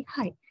was very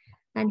high.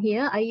 And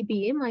here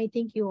IBM, I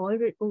think you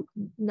already,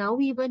 now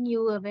even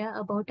you are aware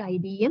about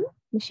IBM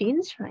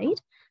machines,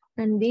 right?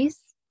 And these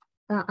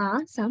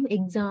are some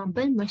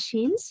example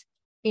machines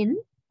in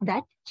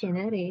that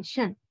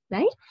generation,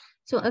 right?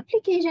 So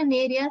application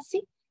area,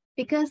 see,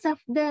 because of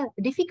the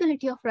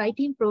difficulty of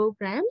writing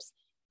programs,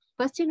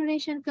 first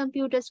generation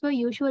computers were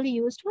usually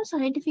used for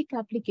scientific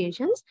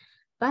applications.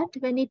 But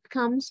when it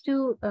comes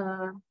to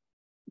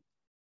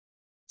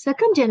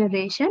second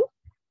generation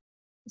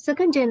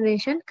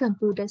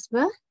computers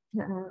were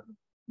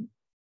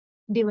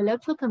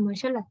developed for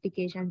commercial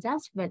applications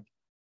as well,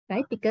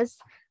 right? Because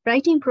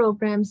writing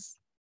programs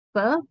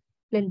were a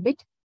little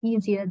bit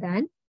easier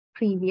than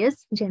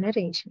previous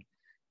generation.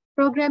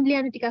 Program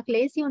ලියන්න ටිකක්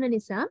ලේසි වුණ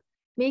නිසා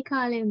මේ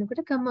කාලේ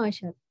වෙනකොට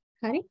commercial.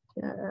 හරි?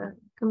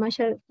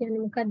 commercial කියන්නේ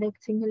මොකක්ද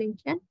සිංහලෙන්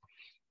කියන්නේ?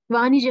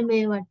 වාණිජමය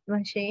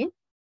වශයෙන්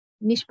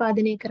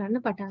නිෂ්පාදනය කරන්න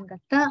පටන්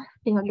ගත්තා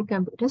මේ වගේ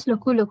computers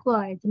ලොකු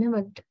ආයතන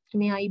වලට.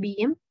 මේ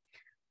IBM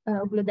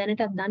ඔයගොල්ලෝ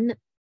දැනටත් දන්න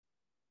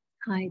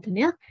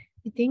ආයතනයක්.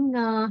 ඉතින්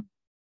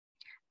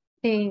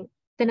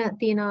එතන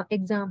තියෙන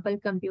example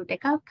computer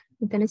එකක්.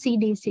 එතන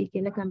CDC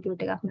කියලා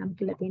computer එකක් නම්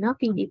කරලා තියෙනවා.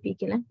 PDP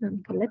කියලා නම්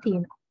කරලා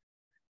තියෙනවා.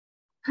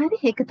 Hari,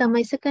 ඒක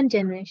තමයි second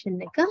generation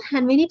එක.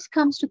 And when it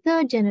comes to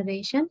third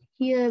generation,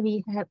 here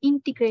we have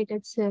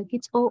integrated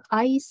circuits or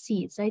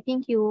ICs. I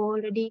think you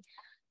already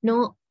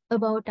know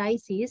about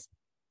ICs.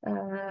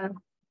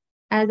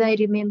 As I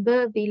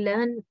remember, we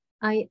learned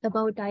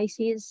about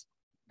ICs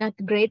at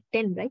grade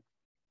 10, right?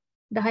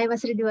 10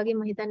 වසරේදී වගේ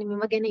මම හිතන්නේ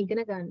මේව ගැන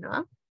ඉගෙන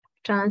ගන්නවා.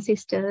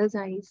 Transistors,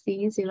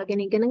 ICs, ඒවා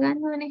ගැන ඉගෙන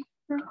ගන්නවානේ.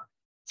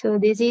 So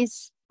this is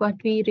what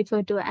we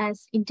refer to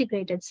as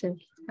integrated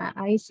circuits.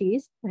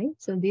 ICs, right?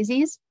 So this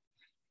is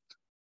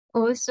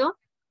also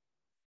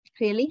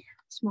really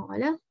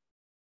smaller.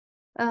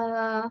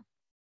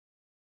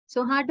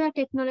 So hardware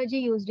technology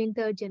used in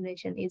third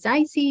generation is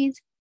ICs,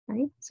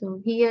 right?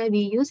 So here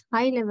we use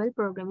high-level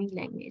programming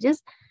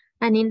languages.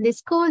 And in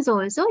this course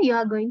also, you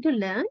are going to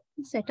learn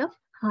a set of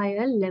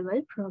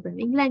higher-level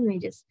programming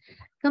languages.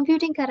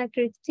 Computing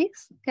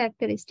characteristics,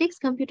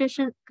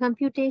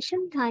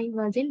 computation time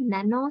was in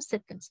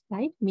nanoseconds,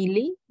 right?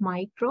 Milli,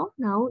 micro,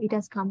 now it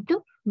has come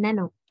to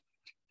nano.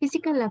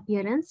 Physical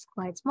appearance,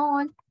 quite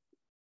small,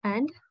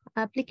 and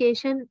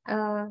application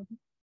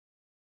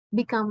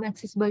become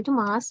accessible to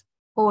mass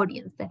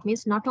audience. That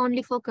means not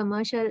only for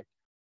commercial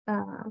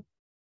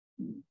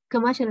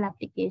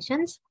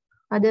applications,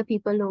 other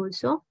people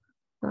also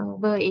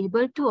were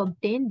able to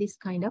obtain this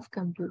kind of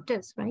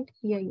computers, right?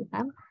 Here you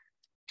have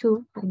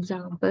two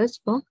examples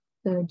for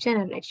third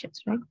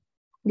generations, right?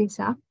 These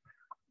are,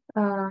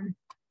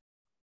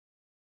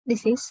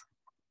 this is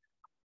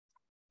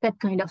that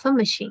kind of a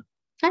machine.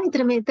 And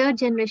itra me third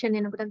generation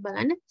එනකොටත්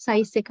බලන්න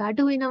size එක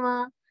අඩු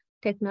වෙනවා,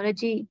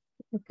 technology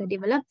එක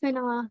develop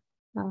වෙනවා,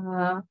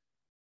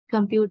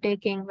 computer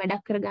එකෙන්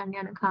වැඩක් කරගන්න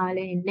යන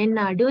කාලය එන්න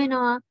අඩු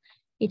වෙනවා.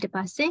 ඊට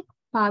පස්සේ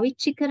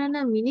පාවිච්චි කරන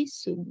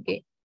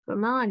මිනිස්සුන්ගේ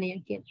ප්‍රමාණය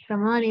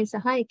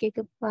සහ එක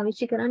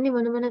පාවිච්චි කරන්නේ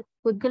මොන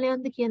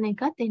පුද්ගලයන්ද කියන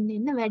එකත්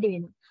එන්න වැඩි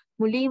වෙනවා.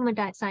 මුලින්ම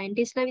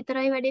සයන්ටිස්ට්ලා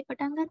විතරයි වැඩේ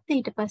පටන් ගත්තේ.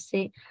 ඊට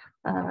පස්සේ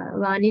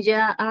වාණිජ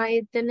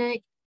ආයතන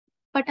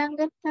පටන්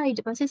ගත්තා.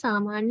 ඊට පස්සේ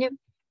සාමාන්‍ය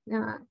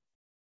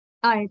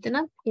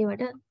ආයතනත්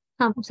ඒවට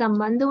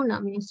සම්බන්ධ වුණා.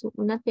 මිනිස්සු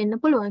උනත් වෙන්න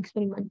පුළුවන්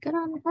එක්ස්පෙරිමන්ට්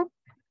කරන්න.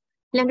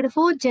 ඊළඟට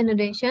fourth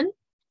generation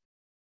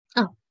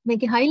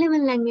මේකේ high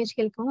level language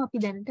කියලා කොහොම අපි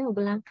දැනට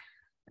ඔයගලන්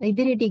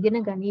ඉදිරියට ඉගෙන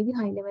ගනීවි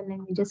high level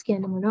languages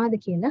කියන්නේ මොනවද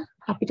කියලා.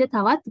 අපිට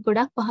තවත්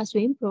ගොඩක්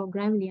පහසුවෙන්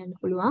program ලියන්න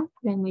පුළුවන්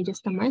languages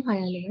තමයි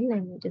higher level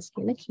languages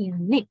කියලා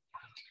කියන්නේ.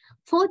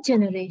 Fourth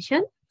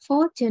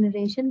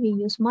generation we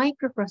use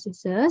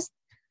microprocessors.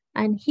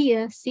 And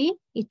here, see,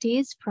 it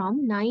is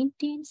from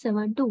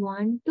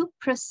 1971 to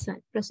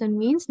present. Present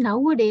means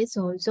nowadays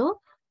also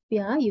we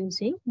are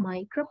using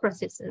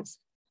microprocessors,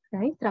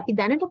 right? අපි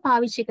දැනට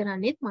පාවිච්චි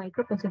කරන්නේ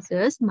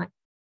microprocessors,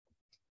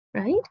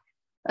 right?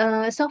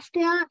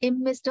 Software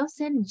MS-DOS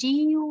and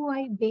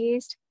GUI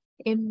based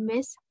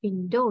MS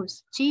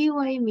Windows.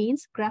 GUI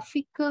means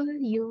graphical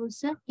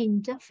user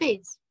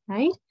interface,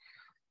 right?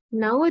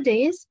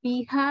 Nowadays we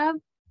have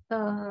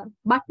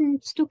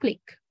buttons to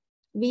click.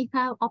 We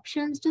have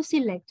options to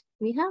select.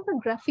 We have a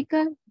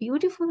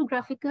beautiful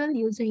graphical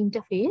user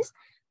interface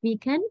we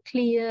can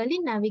clearly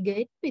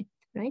navigate with,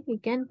 right? We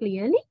can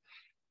clearly,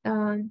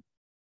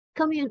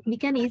 we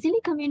can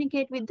easily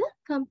communicate with the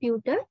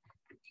computer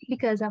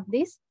because of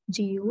these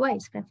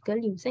GUIs, graphical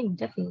user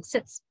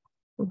interfaces.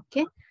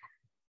 Okay.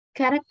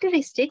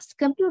 characteristics,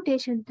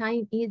 computation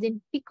time is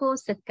in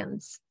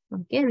picoseconds.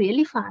 Okay,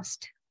 really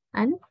fast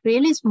and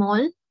really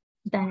small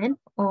than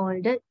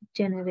older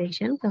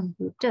generation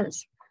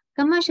computers.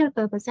 Commercial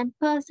purpose and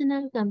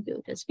personal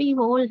computers. We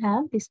all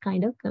have this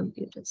kind of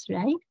computers,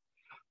 right?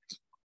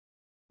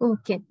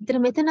 Okay.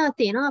 ඉතින් මෙතන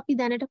තියෙනවා අපි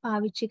දැනට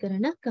පාවිච්චි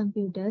කරන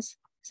computers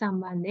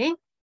සම්බන්ධයෙන්.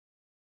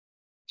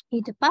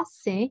 ඊට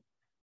පස්සේ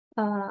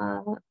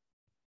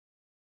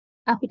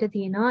අපිට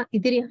තියෙනවා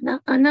ඉදිරි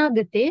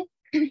අනාගතේ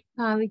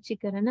පාවිච්චි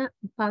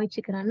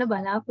කරන්න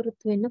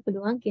බලාපොරොත්තු වෙන්න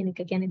පුළුවන් කියන එක.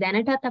 කියන්නේ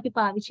දැනටත් අපි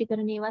පාවිච්චි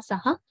කරන ඒවා සහ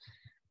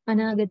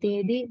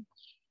අනාගතයේදී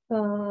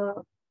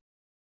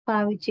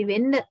පාවිච්චි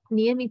වෙන්න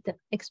නියමිත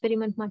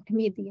එක්ස්පෙරිමන්ට්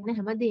මට්ටමේ තියෙන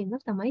හැමදේම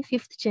තමයි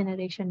 5th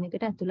generation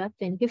එකට ඇතුළත්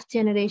වෙන්නේ. 5th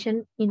generation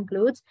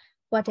includes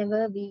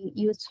whatever we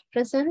use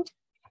present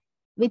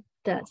with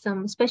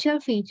some special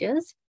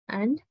features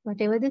and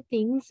whatever the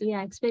things we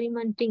are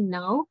experimenting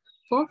now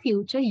for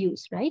future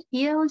use, right?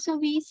 Here also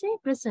we say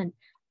present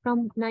from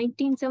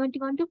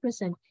 1971 to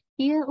present.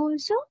 Here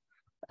also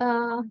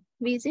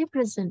we say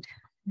present,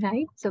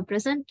 right? So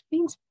present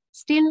means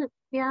still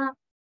we are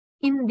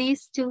in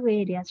these two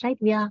areas, right?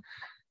 We are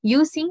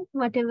using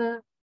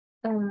whatever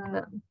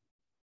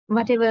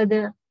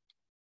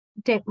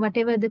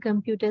the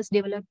computers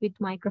developed with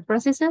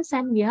microprocessors,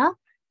 and we are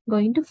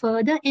going to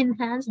further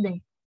enhance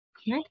them,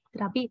 right?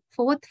 අපි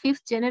 4th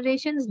 5th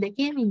generations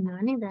දෙකේම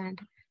ඉන්නවානේ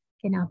දැනට.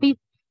 කියන අපි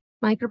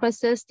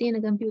microprocessors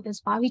තියෙන computers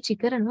පාවිච්චි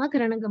කරන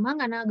ගමන්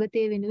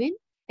අනාගතයේ වෙනුවෙන්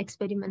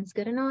experiments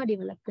කරනවා,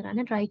 develop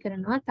කරන්න, try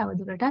කරනවා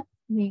තවදුරටත්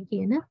මේ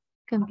කියන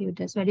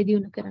computers වැඩි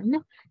දියුණු කරන්න,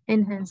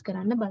 enhance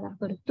කරන්න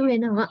බලාපොරොත්තු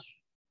වෙනවා.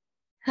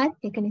 හරි,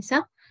 ඒක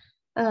නිසා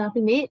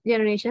අපි මේ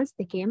generations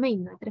දෙකේම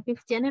ඉන්නවා. අතර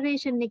 5th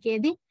generation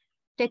එකේදී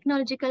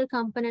technological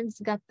components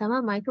ගත්තම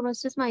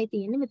microprocessors මයි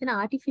තියෙන්නේ. මෙතන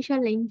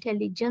artificial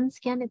intelligence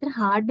කියන්නේ එතන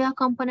hardware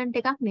component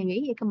එකක්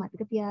නෙවෙයි. ඒක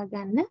මතක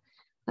තියාගන්න.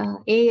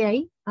 AI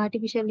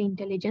artificial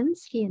intelligence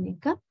කියන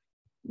එක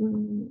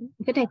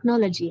ඒක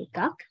technology එකක්.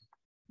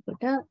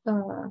 ඒකට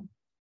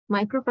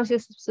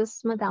microprocessors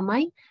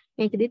තමයි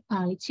මේකෙදිත්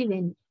පාවිච්චි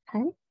වෙන්නේ.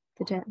 හරි.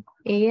 ඒකට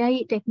AI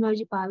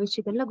technology පාවිච්චි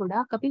කරලා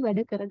ගොඩාක් අපි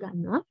වැඩ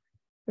කරගන්නවා.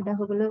 ගොඩාක්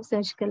ඔයගොල්ලෝ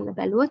search කරලා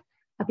බලුවොත්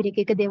අපිට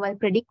එක දේවල්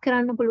predict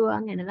කරන්න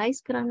පුළුවන්,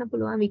 analyze කරන්න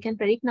පුළුවන්. We can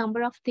predict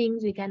number of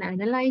things, we can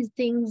analyze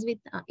things with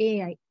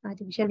AI,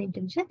 artificial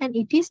intelligence, and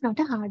it is not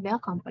a hardware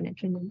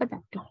component. Remember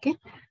that, okay?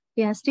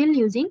 We are still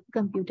using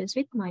computers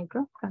with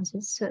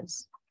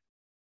microprocessors,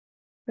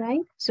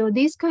 right? So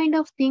these kind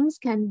of things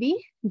can be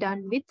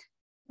done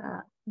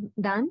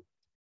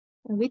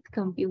with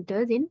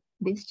computers in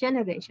this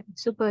generation.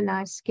 Super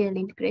large scale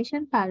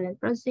integration, parallel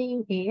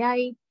processing,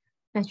 AI,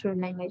 natural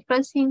language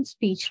processing,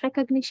 speech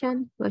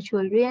recognition,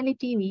 virtual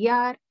reality,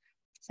 VR,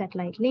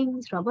 satellite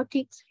links,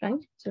 robotics,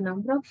 right? So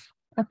number of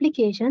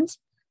applications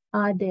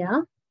are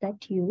there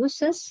that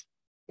uses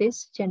this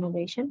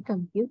generation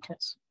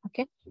computers,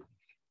 okay?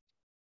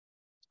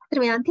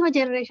 මේ අන්තිම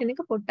generation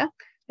එක පොඩ්ඩක්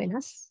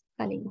වෙනස්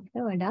කලින්ට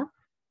වඩා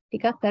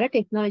ටිකක් අර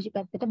technology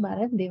පැත්තට බර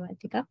දේවල්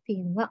ටිකක්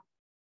තියෙනවා.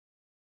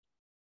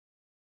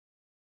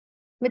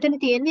 මෙතන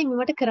තියෙන්නේ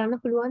මෙවට කරන්න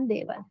පුළුවන්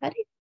දේවල්.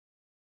 හරි.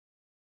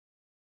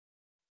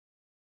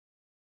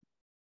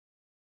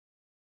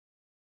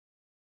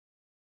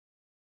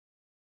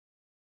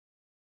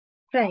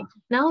 Right.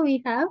 Now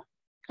we have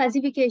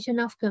classification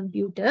of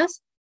computers.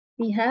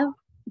 We have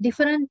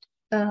different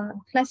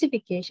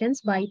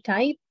classifications by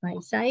type, by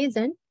size,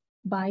 and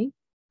by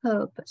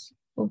purpose.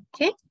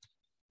 Okay.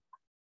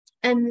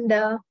 And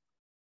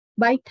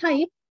by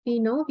type, we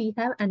know we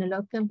have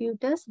analog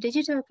computers,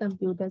 digital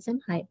computers,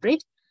 and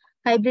hybrid.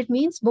 Hybrid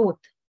means both,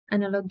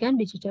 analog and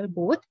digital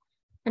both.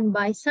 And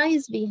by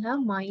size, we have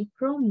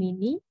micro,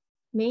 mini,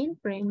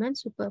 mainframe, and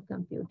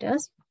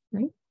supercomputers,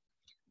 right?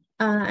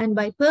 And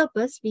by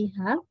purpose, we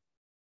have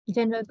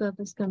general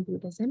purpose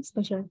computers and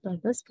special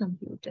purpose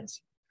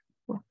computers.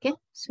 Okay,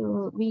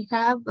 so we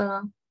have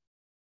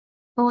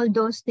all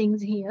those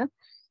things here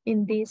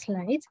in these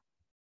slides.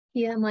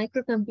 Here,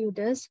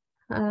 microcomputers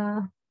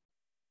are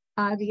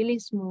really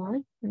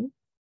small, right?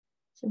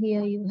 So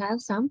here you have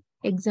some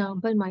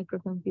example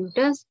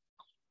microcomputers.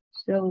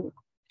 So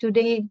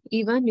today,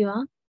 even you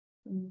are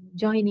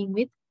joining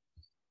with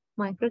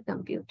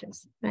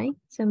microcomputers, right?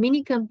 So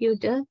mini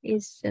computer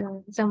is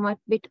somewhat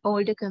bit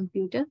older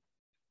computer.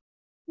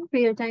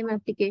 Real-time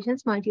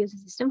applications, multi-user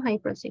system, high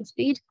processing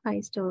speed,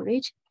 high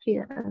storage,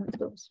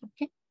 those,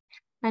 okay?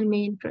 And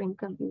mainframe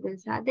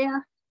computers are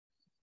there.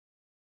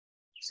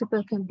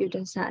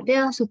 Supercomputers are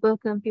there.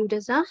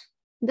 Supercomputers are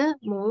the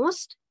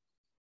most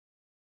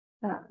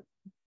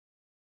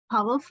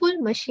powerful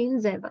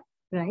machines ever,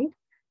 right?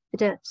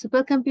 The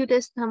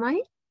supercomputers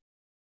තමයි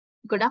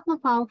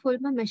ගොඩක්ම powerful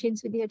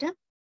machines විදිහට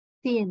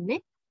තියෙන්නේ.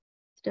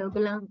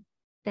 ඔයගොල්ලන්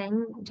දැන්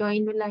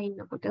join වෙලා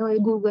ඉන්නකොට ඔය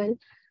Google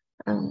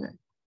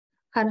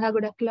හරහා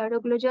ගොඩක් වෙලාවට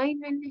ඔයගොල්ලෝ join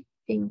වෙන්නේ.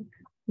 ඉතින්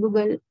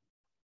Google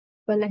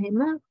වල හැම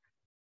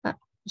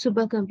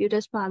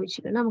supercomputers පාවිච්චි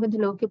කරනවා. මොකද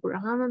ලෝකෙ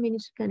පුරාම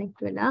මිනිස්සු connect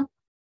වෙලා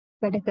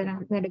වැඩ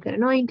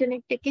කරනවා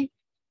internet එකේ.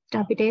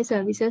 අපිට ඒ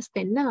services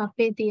දෙන්න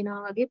අපේ තියනවා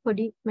වගේ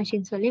පොඩි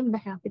machines වලින්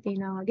බෑ. අපේ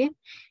තියනවා වගේ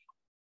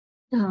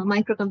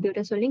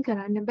microcomputers වලින්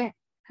කරන්න බෑ.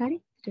 හරි.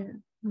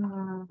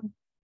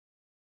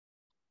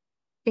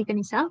 ඒක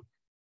නිසා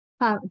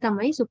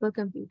තමයි සුපර්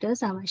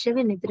කම්පියුටර්ස් අවශ්‍ය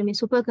වෙන්නේ. ඒතර මේ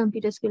සුපර්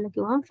කම්පියුටර්ස් කියලා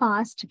කිව්වම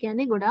ෆාස්ට්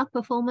කියන්නේ ගොඩාක්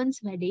performance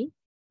වැඩි.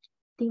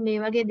 ඉතින් මේ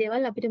වගේ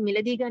දේවල් අපිට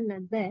මිලදී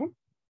ගන්නත් බෑ.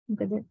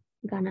 මොකද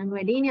ගණන්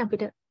වැඩිනේ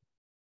අපිට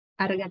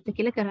අරගත්ත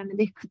කියලා කරන්න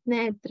දෙයක්වත්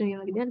නෑ. ඒතර මේ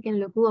වගේ දේවල්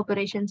කියන්නේ ලොකු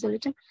ඔපරේෂන්ස්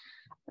වලට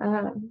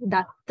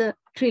දත්ත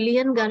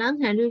ට්‍රිලියන් ගණන්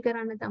හැන්ඩල්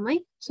කරන්න තමයි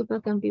සුපර්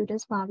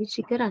කම්පියුටර්ස්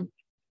පාවිච්චි කරන්නේ.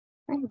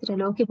 ඒතර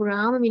ලෝකේ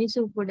පුරාම මිනිස්සු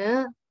පොඩ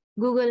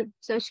Google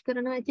search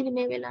කරනවා ඇතිනේ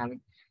මේ වෙලාවේ.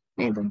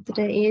 නේද? ඒතර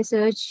ඒ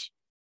search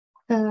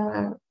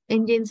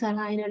engine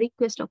සලා එන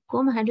request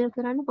ඔක්කොම handle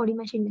කරන්න පොඩි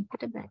machine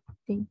එකකට බෑ.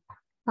 ඉතින්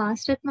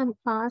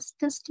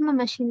fastest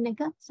machine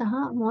එක සහ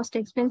most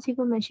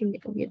expensive machine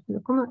එක විදිහට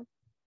ලොකුම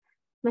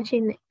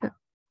machine එක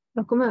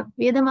ලොකුම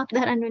වියදමක්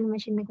දරන්න වෙන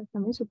machine එකක්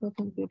තමයි super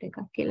computer එකක්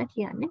කියලා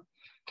කියන්නේ.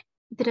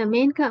 ඒතර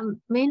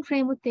main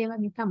frame උත් ඒ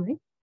වගේ තමයි.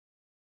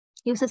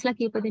 users ලා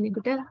කීප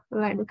දෙනෙකුට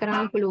වැඩ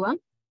කරන්න පුළුවන්.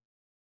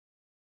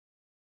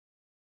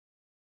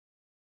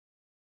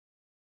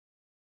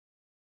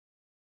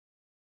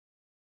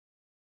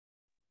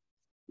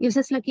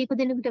 users ලා කීප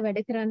දෙනෙකුට වැඩ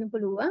කරන්න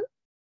පුළුවන්.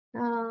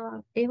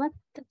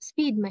 ඒවත්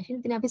ස්පීඩ් මැෂින්.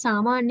 ඉතින් අපි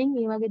සාමාන්‍යයෙන්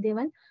මේ වගේ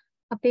දේවල්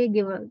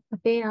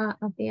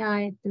අපේ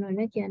ආයතන වල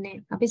කියන්නේ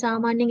අපි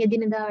සාමාන්‍යයෙන්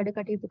එදිනදා වැඩ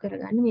කටයුතු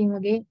කරගන්න මේ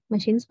වගේ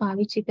මැෂින්ස්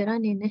පාවිච්චි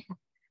කරන්නේ නැහැ.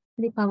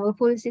 ඉතින්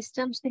පවර්ෆුල්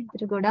සිස්ටම්ස් නේ.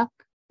 ඒතර ගොඩක්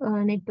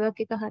නෙට්වර්ක්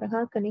එක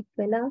හරහා කනෙක්ට්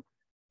වෙලා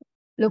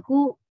ලොකු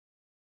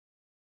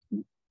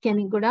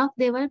කියන්නේ ගොඩාක්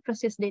දේවල්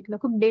ප්‍රොසෙස්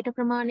ලොකු ඩේටා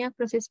ප්‍රමාණයක්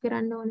ප්‍රොසෙස්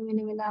කරන්න ඕන වෙන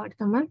වෙලාවට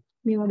තමයි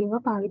මේ වගේ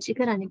ඒවා පාවිච්චි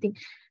කරන්නේ. ඉතින්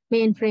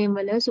මේන් ෆ්‍රේම්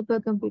වල සුපර්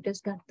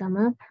කම්පියුටර්ස් ගත්තම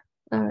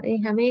ඒ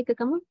හැම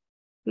එකකම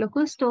ලොකු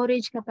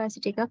ස්ටෝරේජ්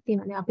කැපැසිටි එකක්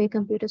තියෙනවා. අපේ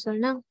කම්පියුටර්ස් වල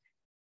නම්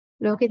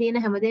ලෝකේ තියෙන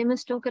හැමදේම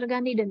ස්ටෝර්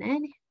කරගන්න ඉඩ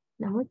නැහැනේ.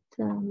 නමුත්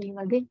මේ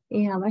වගේ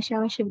ඒ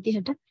අවශ්‍ය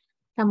විදිහට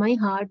තමයි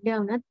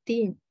හાર્ඩ්වෙයාර් උනත්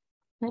තියෙන්නේ.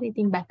 හරි.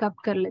 ඉතින් බෑකප්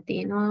කරලා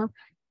තියෙනවා.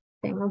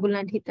 දැන්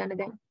ඔයගොල්ලන්ට හිතන්න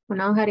දැන්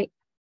මොනවා හරි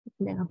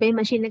දැන් අපේ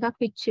මැෂින් එකක්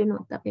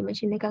පිච්චුනොත් අපේ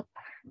මැෂින් එකක්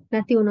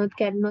නැති වුණොත්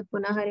කැඩුනොත්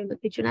මොනවා හරි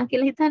වුණොත් පිච්චුණා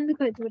කියලා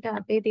හිතන්නකෝ. එතකොට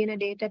අපේ තියෙන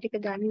data ටික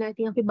ගන්න.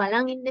 ඉතින් අපි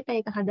බලන් ඉන්න එපා.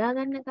 ඒක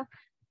හදාගන්නකම්.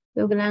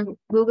 ඔයගොල්ලන්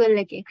Google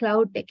එකේ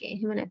cloud එකේ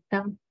එහෙම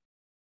නැත්නම්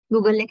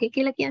Google එකේ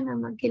කියලා කියනවා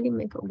මම කෙලින්ම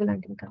ඒක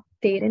ඔයගොල්ලන්ට නිකන්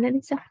තේරෙන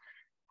නිසා.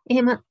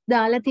 එහෙම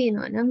දාලා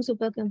තියෙනවා නම්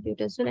සුපර්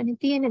කම්පියුටර්ස්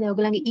වලනේ තියෙන්නේ. දැන්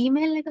ඔයගොල්ලන්ගේ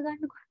email එක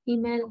ගන්නකෝ.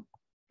 email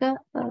එක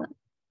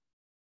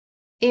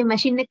ඒ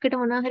මැෂින් එකකට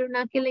මොනවා හරි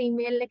වුණා කියලා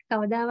email එක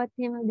කවදාවත්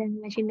එහෙම දැන්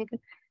මැෂින් එක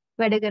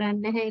වැඩ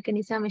කරන්නේ නැහැ. ඒක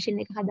නිසා මැෂින්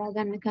එක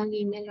හදාගන්නකම්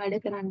email වැඩ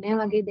කරන්නේ නැහැ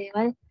වගේ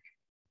දේවල්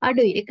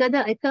අඩුයි. එක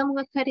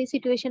මොකක් හරි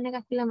සිටුේෂන් එකක්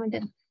කියලා මට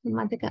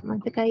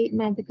මතකයි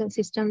මෑතක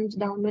සිස්ටම්ස්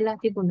ඩවුන් වෙලා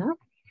තිබුණා.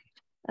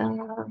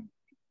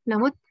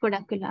 නමුත්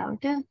ගොඩක්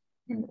වෙලාවට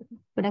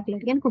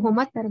කියන්නේ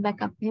කොහොමත් අර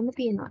බෑකප් එහෙම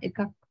තියෙනවා. එකක්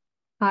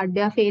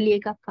හાર્ඩ්වෙයාර් ෆේලියර්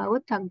එකක්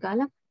ආවොත් ටක්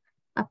ගාලා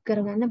අප්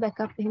කරගන්න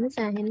බෑකප් එහෙම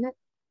සෑහෙන්න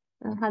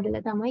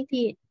හදලා තමයි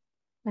තියෙන්නේ.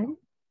 හරි.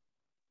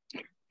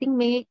 ඉතින්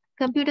මේ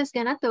කම්පියුටර්ස්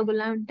ගැනත්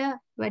ඔයගොල්ලන්ට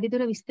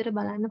වැඩිදුර විස්තර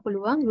බලන්න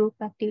පුළුවන් group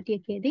activity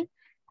එකේදී.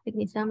 ඒක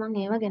නිසා මම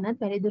ඒවා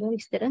ගැනත් වැඩිදුර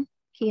විස්තර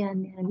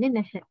කියන්න යන්නේ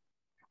නැහැ.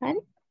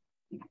 හරි.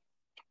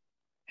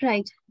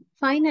 Right.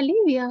 Finally,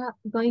 we are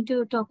going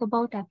to talk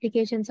about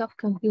applications of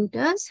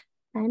computers,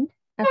 and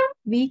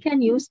we can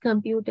use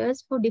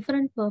computers for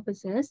different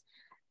purposes.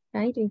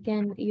 Right, we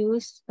can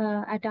use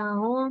at our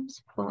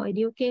homes for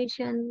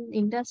education,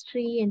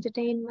 industry,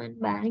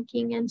 entertainment,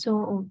 banking, and so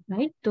on.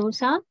 Right,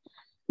 those are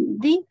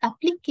the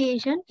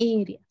application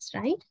areas.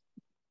 Right,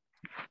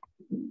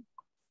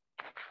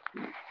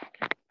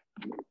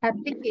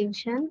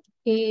 application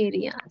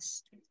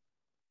areas.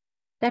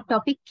 The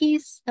topic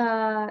is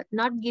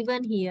not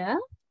given here.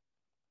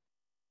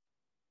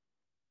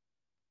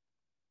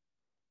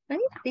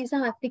 Right, these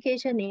are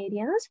application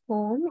areas: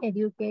 home,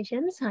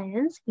 education,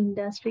 science,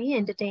 industry,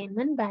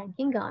 entertainment,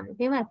 banking, government.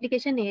 මේ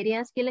application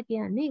areas කියලා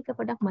කියන්නේ එක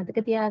පොඩක්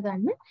මතක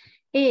තියාගන්න.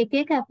 ඒ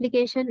එක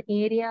application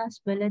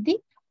areas වලදී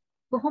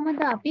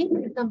කොහොමද අපි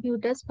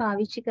computers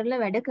පාවිච්චි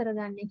කරලා වැඩ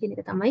කරගන්නේ කියන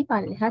එක තමයි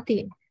පල්ලෙහා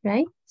තියෙන්නේ.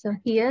 Right, so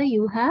here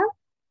you have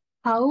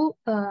how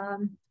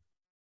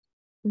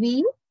we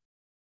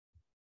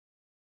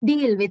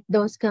deal with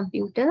those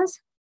computers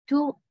to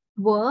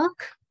work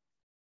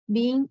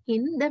being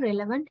in the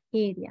relevant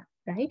area.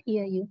 Right,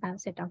 here you have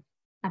set of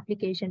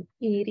application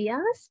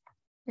areas,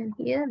 and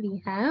here we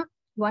have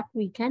what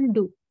we can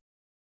do.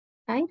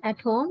 Right,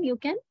 at home you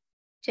can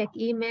check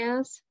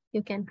emails,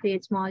 you can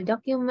create small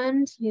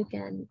documents, you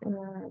can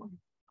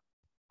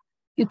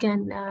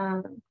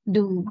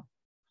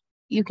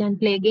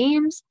play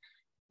games,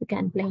 you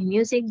can play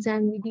music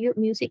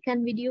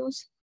and videos.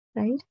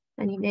 Right,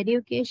 and in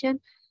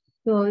education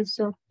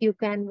you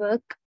can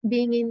work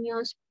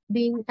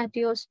being at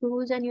your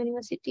schools and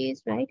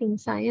universities. Right, in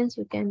science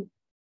you can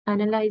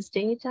analyze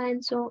data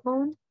and so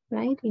on.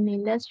 Right, in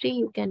industry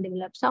you can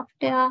develop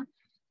software,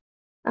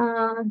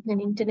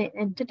 and internet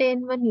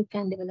entertainment you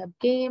can develop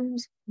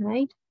games.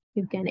 Right,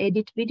 you can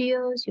edit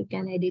videos, you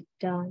can edit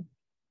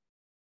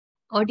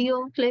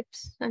audio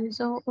clips and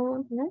so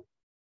on. Right?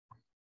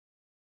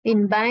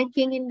 In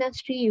banking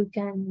industry you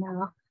can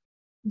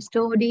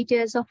store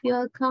details of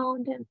your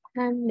account,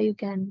 and you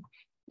can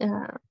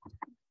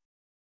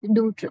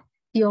do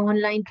your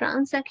online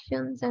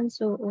transactions and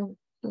so on.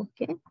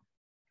 Okay.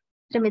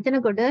 මෙතන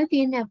ගොඩ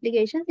තියෙන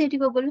applications ඒ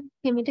ටික ඔයගොල්ලෝ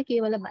හිමිට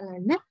කියවලා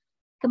බලන්න.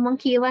 මම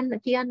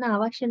කියන්න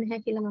අවශ්‍ය නැහැ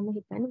කියලා මම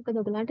හිතන්නේ. මොකද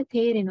ඔයගලන්ට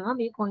තේරෙනවා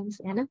මේ points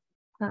ගැන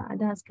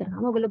අදහස්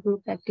කරාම ඔයගොල්ලෝ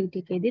group activity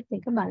එකේදීත්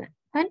මේක බලන්න.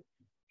 හරි.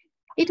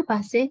 ඊට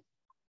පස්සේ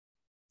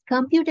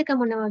computer එක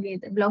මොන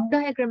වගේද? block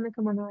diagram එක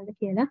මොනවද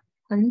කියලා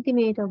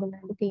අන්තිමේට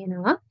ඔයගලන්ට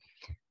තියෙනවා.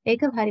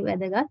 ඒක හරි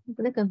වැදගත්.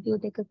 මොකද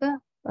computer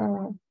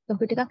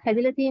එකක්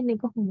හැදිලා තියෙන්නේ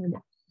කොහොමද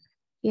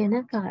කියන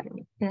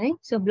කාරණේ. Right?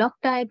 So block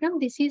diagram,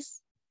 this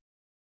is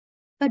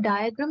a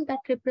diagram that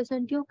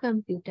represents your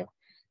computer,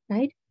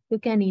 right? You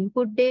can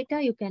input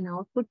data, you can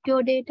output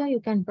your data, you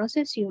can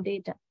process your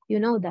data. You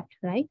know that,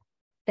 right?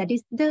 That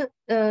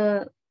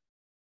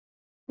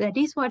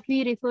is what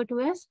we refer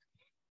to as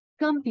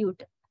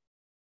computer,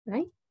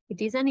 right?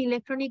 It is an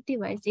electronic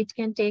device. It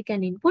can take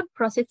an input,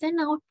 process,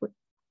 and output,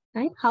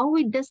 right? How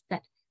it does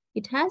that?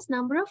 It has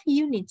number of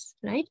units,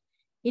 right?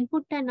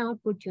 Input and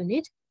output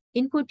unit.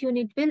 Input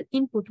unit will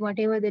input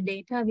whatever the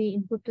data we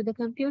input to the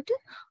computer.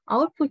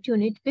 Output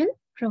unit will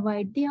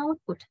provide the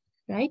output,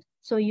 right?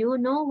 So you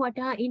know what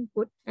are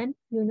input and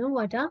you know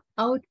what are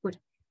output.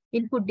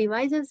 Input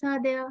devices are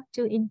there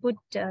to input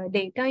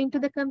data into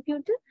the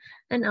computer,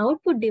 and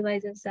output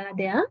devices are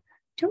there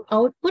to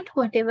output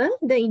whatever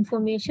the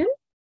information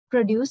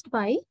produced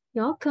by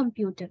your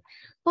computer.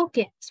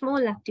 Okay,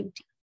 small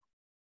activity.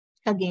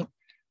 Again,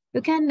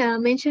 you can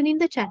mention in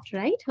the chat,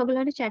 right?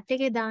 ඔයගොල්ලන්ට chat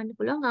එකේ දාන්න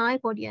පුළුවන් ආයෙ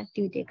පොඩි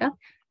activity එකක්.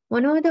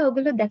 මොනවද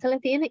ඔයගොල්ලෝ දැකලා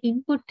තියෙන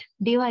input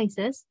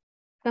devices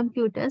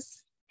computers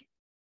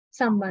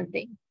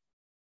සම්බන්ධයෙන්?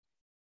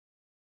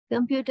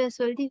 computers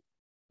වලදී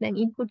දැන්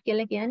input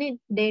කියලා කියන්නේ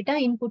data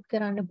input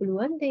කරන්න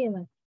පුළුවන්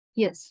දේවල්.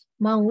 Yes,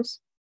 mouse,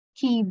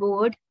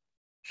 keyboard,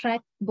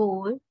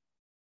 trackball,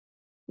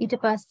 ඊට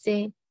පස්සේ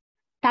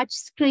touch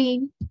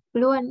screen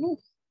පුළුවන්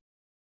නේද?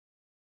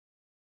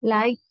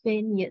 light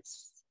pen,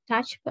 yes,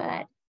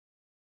 touchpad.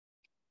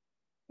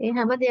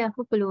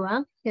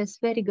 Yes,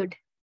 very good.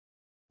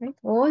 Right?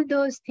 All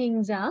those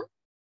things are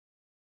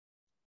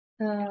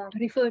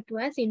referred to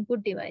as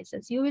input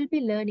devices. You will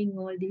be learning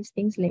all these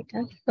things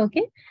later.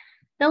 Okay.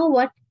 Now,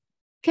 what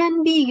devices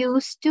can be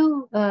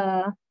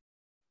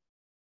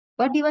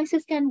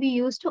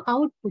used to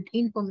output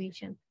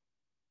information?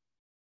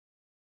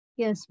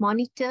 Yes,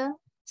 monitor,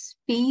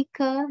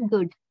 speaker,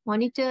 good.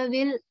 Monitor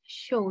will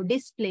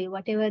display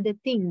whatever the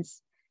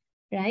things,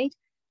 right?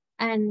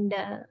 And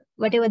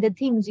whatever the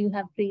things you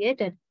have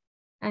created,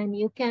 and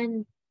you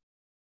can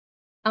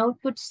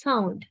output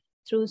sound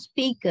through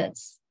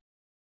speakers.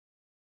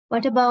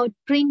 What about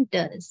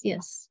printers?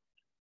 Yes,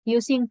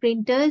 using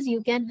printers,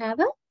 you can have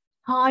a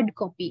hard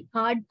copy.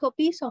 Hard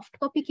copy, soft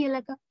copy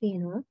කියලා එකක්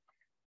තියෙනවා.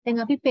 දැන්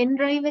අපි pen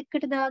drive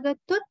එකකට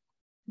දාගත්තොත්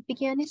අපි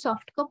කියන්නේ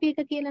soft copy එක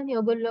කියලානේ.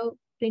 ඔයගොල්ලෝ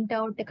print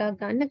out එකක්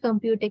ගන්න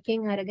computer එකෙන්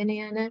අරගෙන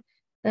යන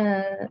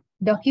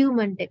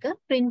document එක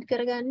print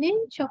කරගන්නේ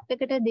shop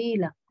එකට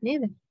දීලා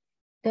නේද?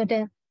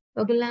 එතකොට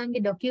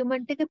ඔයගොල්ලන්ගේ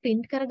document එක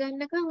print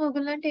කරගන්නකම්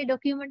ඔයගොල්ලන්ට ඒ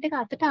document එක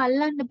අතට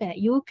අල්ලන්න බෑ.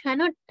 You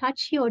cannot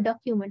touch your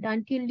document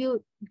until you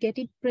get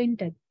it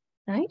printed,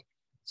 right?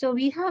 So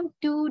we have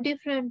two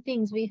different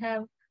things. We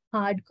have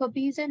hard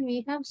copies and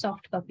we have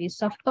soft copies.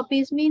 Soft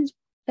copies means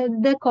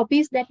the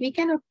copies that we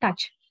cannot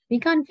touch. We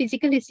can't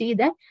physically see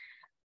that.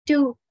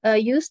 To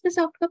use the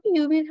soft copy,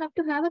 you will have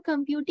to have a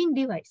computing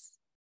device,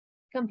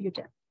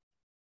 computer.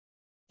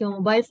 Your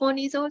mobile phone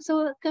is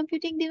also a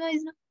computing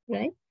device,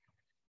 right?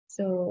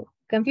 So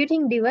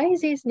computing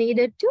device is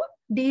needed to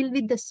deal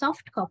with the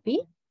soft copy,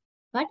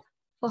 but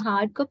for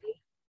hard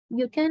copy,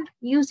 you can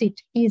use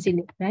it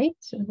easily, right?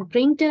 So the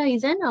printer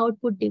is an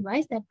output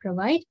device that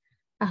provides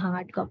a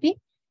hard copy,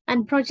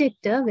 and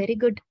projector, very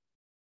good.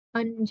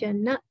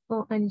 Anjana,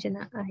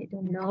 I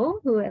don't know,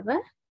 whoever.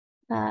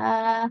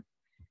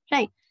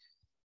 Right.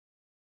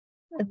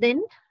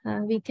 Then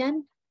we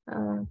can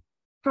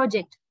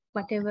project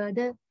whatever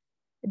the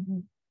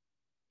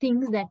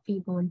things that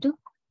we want to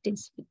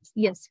display.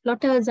 Yes,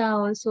 plotters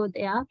are also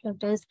there.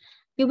 Plotters,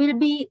 you will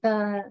be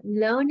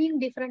learning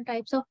different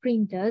types of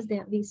printers.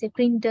 There we say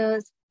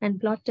printers and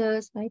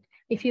plotters, right?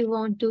 If you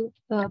want to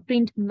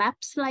print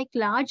maps like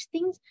large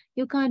things,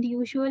 you can't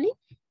usually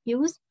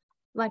use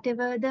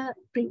whatever the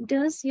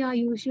printers you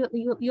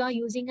are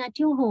using at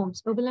your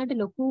homes. ඔයගලන්ට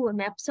ලොකු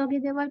maps වගේ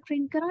දේවල්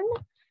print කරන්න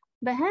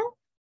බෑ.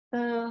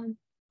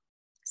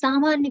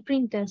 සාමාන්‍ය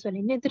printers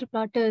වලින් නේද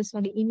plotters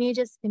වගේ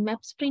images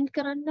maps print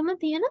කරන්නම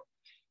තියෙන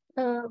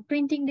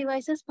printing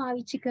devices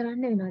පාවිච්චි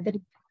කරන්න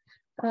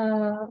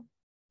වෙනවා.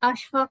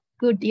 Ashfaq,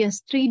 good,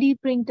 yes,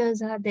 3D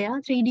printers are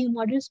there. 3D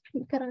models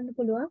print කරන්න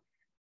පුළුවන්.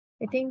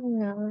 ඉතින්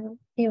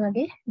ඒ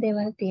වගේ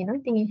දේවල් තියෙනවා.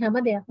 ඉතින් මේ හැම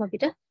දෙයක්ම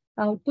අපිට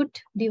output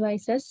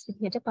devices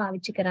විදිහට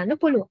පාවිච්චි කරන්න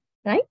පුළුවන්,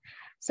 right?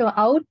 So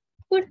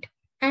output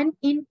and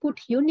input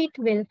unit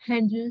will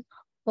handle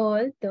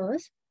all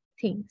those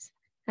things.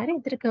 හරි,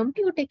 ඒතර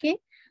computer එකේ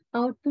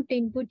output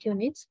input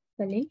units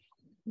වලින්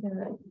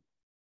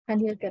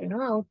handle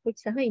කරනවා output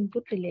සහ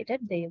input related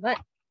දේවල්.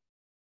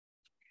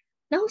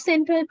 Now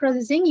central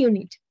processing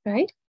unit,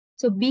 right?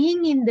 So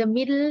being in the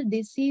middle,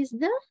 this is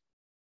the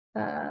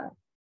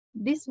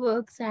this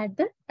works as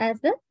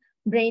the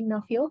brain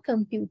of your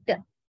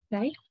computer,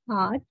 right?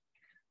 Heart,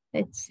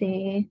 let's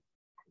say,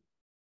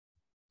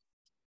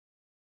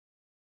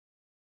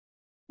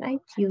 right?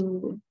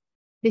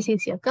 This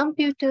is your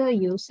computer,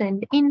 you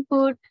send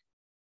input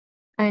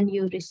and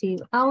you receive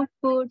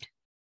output,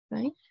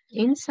 right?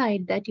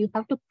 Inside that, you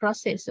have to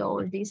process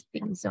all these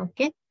things,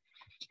 okay?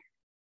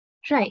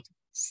 Right.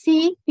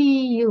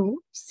 CPU,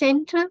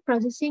 Central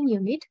Processing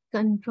Unit,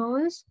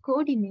 controls,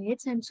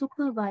 coordinates, and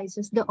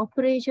supervises the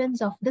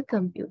operations of the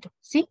computer.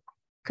 See,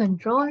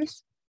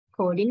 controls,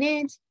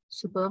 coordinates,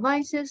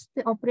 supervises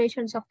the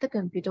operations of the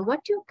computer.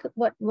 What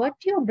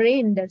your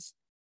brain does?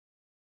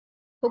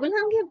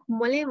 ඔගොල්ලන්ගේ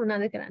මොලේ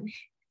මොනවද කරන්නේ?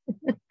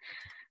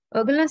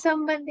 ඔගොල්ලෝ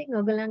සම්බන්ධයෙන්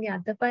ඔගොල්ලන්ගේ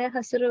අතපය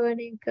හසුරවන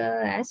එක,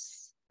 ඇස්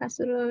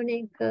හසුරවන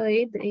එක,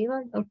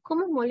 ඒවා ඔක්කොම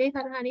මොලේ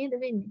හරහා නේද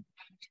වෙන්නේ?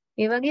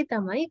 ඒ වගේ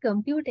තමයි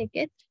කම්පියුටර්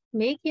එකෙත්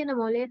මේ කියන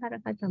මොලේ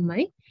හරහා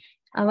තමයි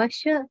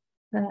අවශ්‍ය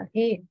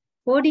ඒ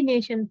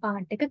coordination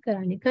part එක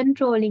කරන්නේ,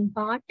 controlling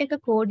part එක,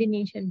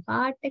 coordination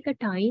part එක,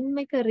 time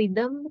එක,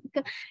 rhythm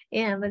එක,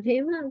 ඒ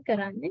හැමදේම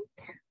කරන්නේ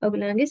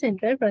ඔයගොල්ලන්ගේ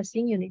central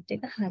processing unit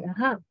එක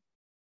හරහා.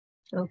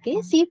 Okay,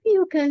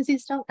 CPU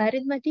consists of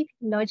arithmetic,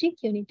 logic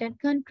unit, and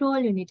control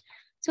unit.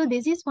 So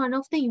this is one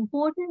of the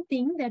important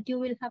things that you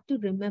will have to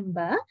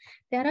remember.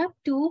 There are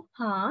two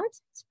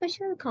parts,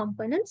 special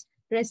components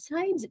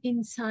resides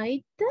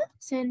inside the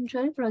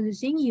central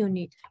processing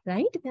unit,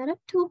 right? There are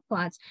two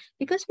parts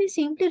because we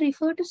simply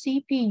refer to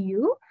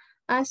CPU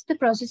as the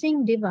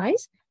processing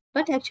device,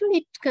 but actually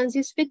it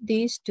consists with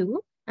these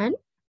two, and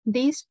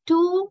these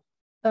two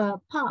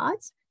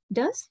parts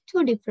does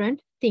two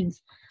different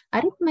things.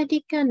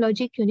 Arithmetic and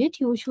logic unit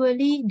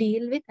usually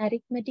deal with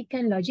arithmetic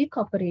and logic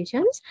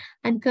operations,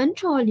 and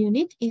control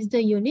unit is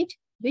the unit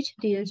which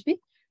deals with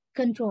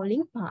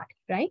controlling part,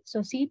 right? So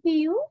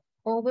CPU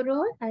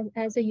overall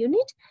as a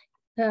unit,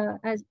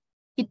 as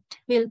it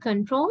will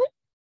control,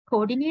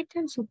 coordinate,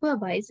 and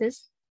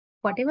supervises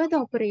whatever the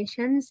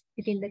operations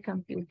within the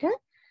computer,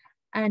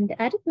 and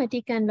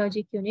arithmetic and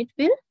logic unit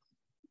will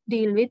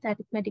deal with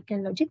arithmetic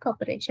and logic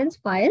operations,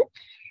 while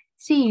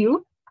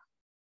CU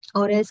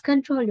or as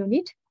control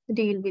unit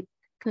deal with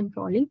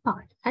controlling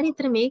part. හරි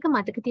ඉතින් මේක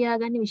මතක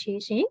තියාගන්න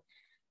විශේෂයෙන්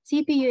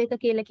CPU එක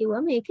කියලා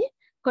කිව්වම මේකේ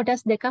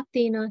කොටස් දෙකක්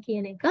තියෙනවා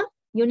කියන එක,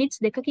 units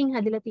දෙකකින්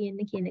හැදලා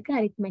තියෙන්නේ කියන එක,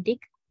 arithmetic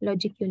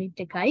logic unit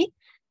එකයි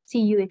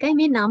CU එකයි.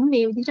 මේ නම්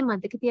මේ විදිහට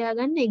මතක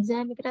තියාගන්න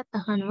exam එකටත්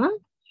අහනවා.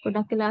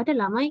 ගොඩක් වෙලාවට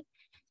ළමයි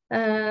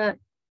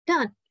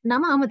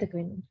නම අමතක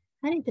වෙනවා.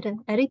 හරි ඉතින්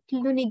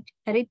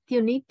arith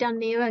unit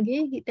අන්න ඒ වගේ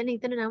හිතන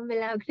නම්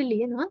වෙලාවකට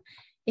ලියනවා.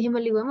 එහෙම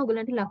ලිව්වම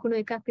ඔයගලන්ට ලකුණු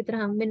එකක් විතර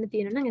හම්බ වෙන්න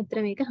තියෙනවා නම් ඇත්තට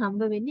මේක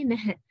හම්බ වෙන්නේ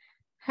නැහැ.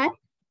 හරි.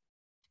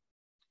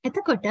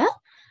 එතකොට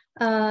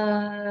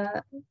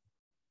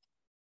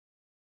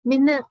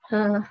මෙන්න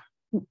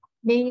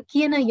මේ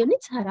කියන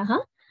units හරහා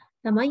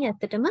තමයි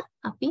ඇත්තටම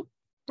අපි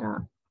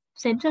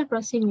central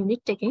processing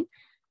unit එකෙන්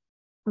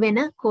වෙන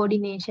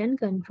coordination,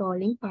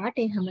 controlling part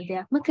ඒ හැම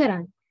දෙයක්ම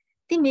කරන්නේ.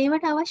 ඉතින්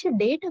මේවට අවශ්‍ය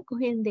data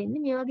කොහෙන්ද එන්නේ?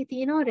 මේ වගේ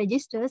තියෙනවා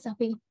registers.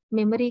 අපි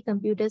memory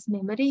computers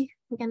memory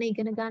ගැන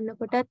ඉගෙන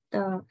ගන්නකොටත්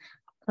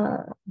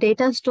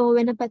data store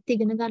වෙන පැත්ත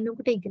ඉගෙන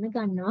ගන්නකොට ඉගෙන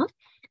ගන්නවා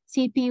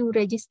CPU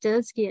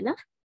registers කියලා.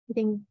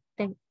 ඉතින්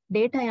දැන්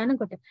data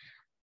යනකොට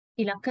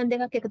ඉලක්කම්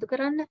දෙකක් එකතු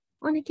කරන්න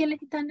ඕනේ කියලා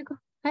හිතන්නකෝ.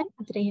 හරි.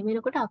 ඒතර එහෙම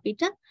වෙනකොට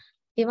අපිට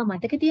ඒවා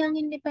මතක තියාගෙන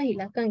ඉන්න එපා.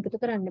 ඉලක්කම් එකතු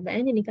කරන්න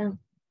බෑනේ නිකන්.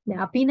 දැන්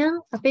අපි නම්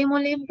අපේ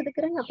මොලේ මොකද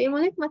කරන්නේ? අපේ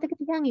මොලේත් මතක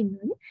තියාගෙන ඉන්න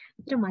ඕනේ.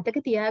 ඒතර මතක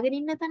තියාගෙන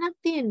ඉන්න තැනක්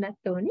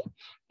තියෙන්නත් ඕනේ.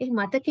 ඒ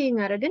මතකයෙන්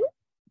අරගෙන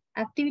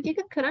activity එක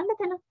කරන්න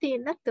තැනක්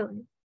තියෙන්නත්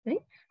ඕනේ.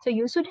 Right? So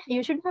you should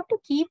have to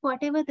keep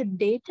whatever the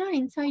data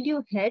inside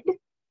your head,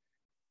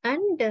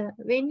 and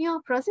when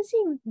you're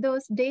processing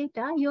those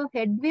data, your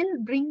head will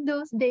bring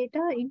those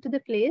data into the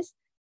place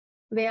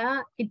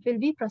where it will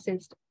be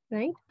processed,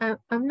 right?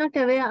 I'm not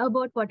aware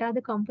about what are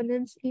the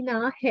components in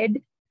our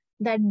head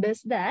that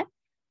does that,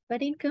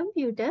 but in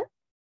computer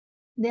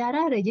there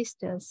are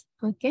registers.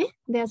 Okay,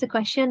 there's a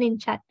question in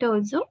chat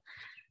also.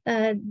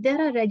 There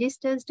are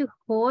registers to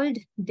hold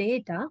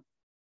data.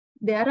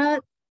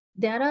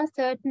 There are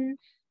certain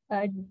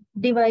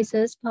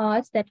devices,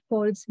 parts that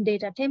holds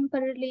data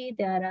temporarily.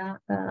 There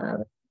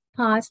are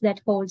parts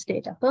that holds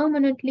data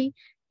permanently.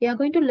 We are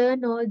going to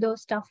learn all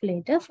those stuff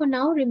later. For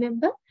now,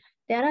 remember,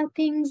 there are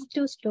things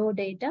to store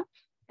data,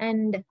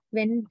 and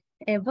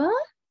whenever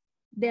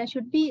there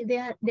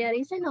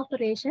is an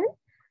operation,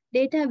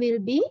 data will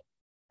be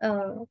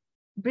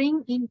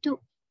bring into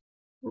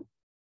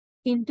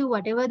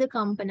whatever the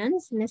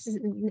components,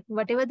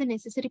 whatever the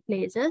necessary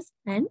places,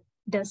 and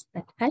does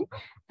that. Right?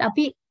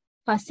 අපි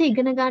පස්සේ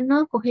ඉගෙන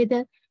ගන්නවා කොහෙද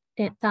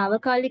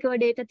తాවකාලිකව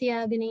data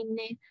තියාගෙන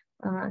ඉන්නේ,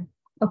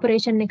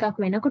 operation එකක්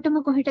වෙනකොටම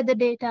කොහෙටද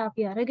data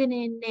අපි අරගෙන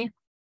එන්නේ,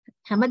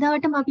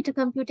 හැමදාටම අපිට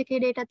computer එකේ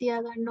data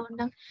තියාගන්න ඕන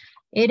නම්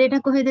ඒ data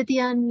කොහෙද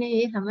තියන්නේ,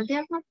 ඒ හැම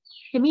දෙයක්ම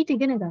හිමීට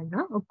ඉගෙන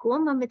ගන්නවා.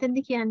 ඔක්කොම මම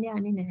මෙතනදී කියන්න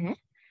යන්නේ නැහැ.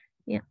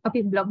 අපි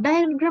block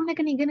diagram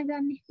එකනේ ඉගෙන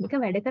ගන්නේ. මේක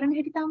වැඩ කරන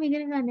හැටි තාම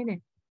ඉගෙන ගන්නේ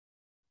නැහැ.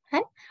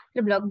 හරි.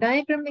 ඒත් බ්ලොක්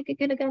ඩයග්‍රෑම් එක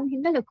ඉගෙන ගන්න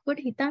හින්දා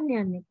ලොකුවට හිතන්න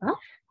යන්න එපා.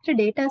 ඒත්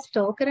data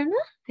store කරන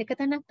එක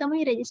තැනක්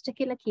තමයි register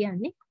කියලා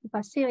කියන්නේ.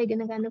 පස්සේ ඔය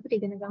ඉගෙන ගන්නකොට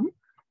ඉගෙන ගමු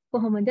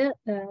කොහොමද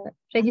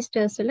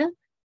registers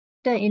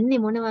වලට එන්නේ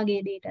මොන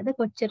වගේ dataද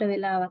කොච්චර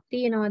වෙලාවක්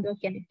තියෙනවද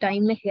කියන්නේ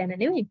time එක ගැන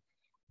නෙවෙයි.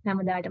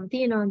 හැමදාටම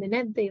තියෙනවද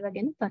නැද්ද ඒව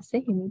ගැන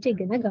පස්සේ හිමිට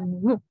ඉගෙන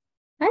ගමු.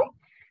 හරි.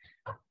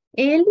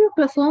 ALU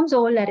performs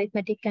all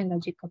arithmetic and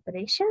logic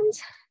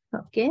operations.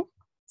 Okay.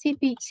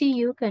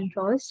 CPU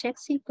controls check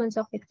sequence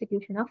of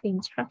execution of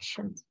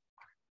instructions.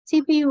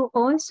 CPU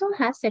also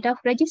has set of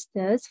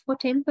registers for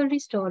temporary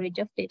storage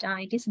of data.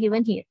 It is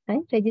given here,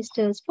 right?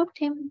 Registers for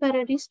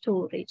temporary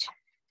storage,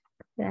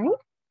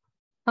 right?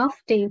 Of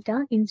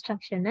data,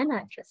 instruction, and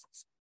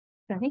addresses,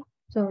 right?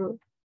 So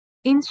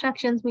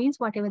instructions means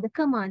whatever the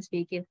commands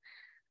we give,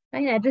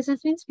 right?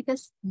 Addresses means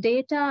because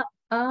data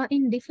are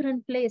in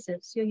different places.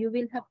 So you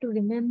will have to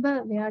remember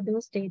where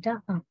those data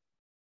are.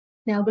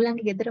 Now,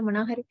 ඔයගොල්ලන්ගේ ගෙදර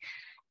මොනවා හරි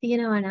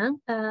තියෙනවා නම්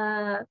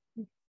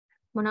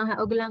මොනවා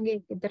ඔයගොල්ලන්ගේ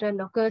ගෙදර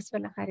lockers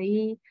වල හරි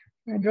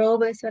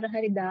drawers වල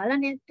හරි දාලා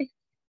නැත්තේ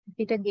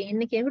අපිට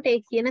ගේන්න කියනකොට ඒ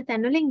කියන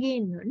තැන් වලින්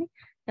ගේන්න ඕනේ.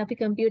 අපි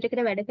කම්පියුටර්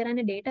එකට වැඩ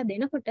කරන්න data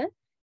දෙනකොට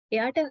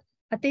එයාට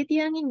අතේ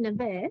තියන් ඉන්න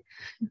බෑ.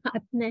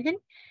 අත් නැහැ.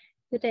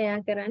 ඒකට එයා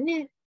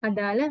කරන්නේ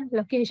අදාළ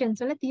locations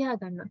වල තියා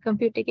ගන්නවා.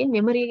 කම්පියුටර් එකේ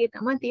memory එකේ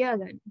තමයි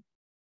තියාගන්නේ.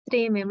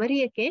 ඒ memory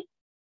එකේ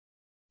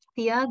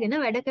තියාගෙන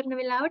වැඩ කරන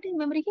වෙලාවට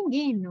memory එකෙන්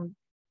ගේන්න ඕනේ.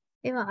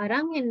 ඒවා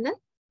අරන් එන්න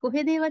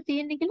කොහෙද ඒවා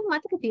තියෙන්නේ කියලා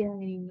මතක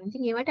තියාගෙන ඉන්න.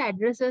 ඉතින් ඒවට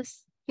addresses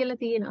කියලා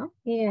තියෙනවා.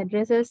 මේ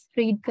addresses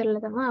read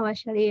කරලා තමයි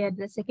අවශ්‍ය ඒ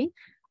address එකෙන්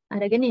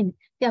අරගෙන එන්නේ.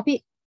 ඉතින් අපි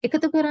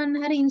එකතු කරන්න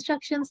හරි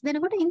instructions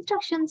දෙනකොට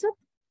instructions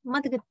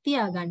මතක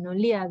තියාගන්න ඕන,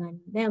 ලියා ගන්න.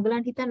 දැන්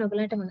ඔයගලන්ට හිතන්න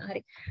ඔයගලන්ට මොන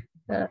හරි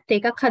තේ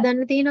එකක්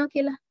හදන්න තියෙනවා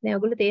කියලා. දැන්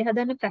ඔයගොල්ලෝ තේ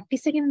හදන්න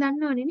practice එකෙන්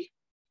දන්නවනේ නේ.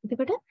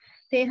 එතකොට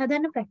තේ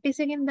හදන්න practice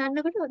එකෙන්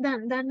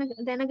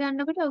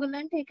දැනගන්නකොට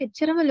ඔයගලන්ට ඒක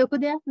එච්චරම ලොකු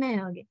දෙයක් නෑ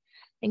වගේ.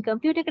 දැන්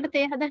කම්පියුටර් එකට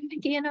තේ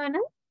හදන්න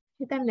කියනවනම්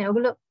හිතන්නේ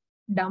ඔයගොල්ලෝ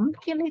ඩම්ප්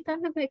කියලා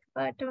හිතන්නකෝ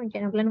එකපාරටම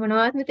කියන්නේ ඔයගලන්ට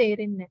මොනවත්ම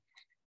තේරෙන්නේ නැහැ.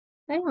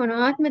 හරි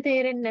මොනවත්ම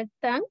තේරෙන්නේ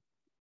නැත්නම්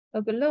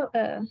ඔයගොල්ලෝ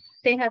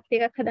තේ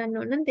එකක් හදන්න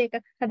ඕන නම් තේ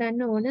එකක්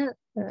හදන්න ඕන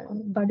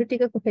බඩු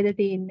ටික කොහෙද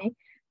තියෙන්නේ?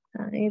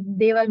 ඒ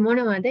දේවල්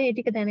මොනවද? ඒ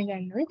ටික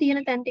දැනගන්න ඕනේ.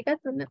 තියෙන තැන්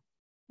ටිකත් ඔන්න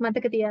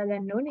මතක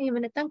තියාගන්න ඕනේ. එහෙම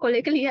නැත්නම්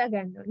කොලයක ලියා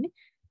ගන්න ඕනේ.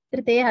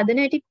 ඒතර තේ හදන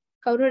හැටි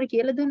කවුරු හරි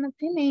කියලා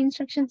දුන්නොත් මේ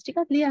ඉන්ස්ට්‍රක්ෂන්ස්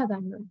ටිකත් ලියා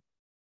ගන්න ඕනේ.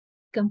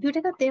 කම්පියුටර්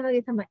එකත් ඒ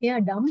වගේ තමයි. එයා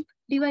ඩම්ප්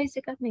ඩිවයිස්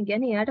එකක් නේ.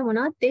 කියන්නේ එයාට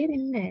මොනවද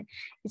තේරෙන්නේ නැහැ.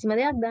 කිසිම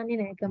දෙයක් දන්නේ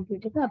නැහැ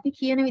කම්පියුටර් එක. අපි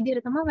කියන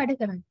විදිහට තමයි වැඩ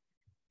කරන්නේ.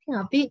 ඉතින්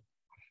අපි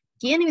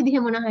කියන විදිහ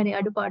මොන හරි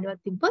අඩුපාඩුවක්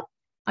තිබ්බොත්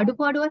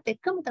අඩුපාඩුවත්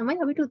එක්කම තමයි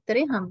අපිට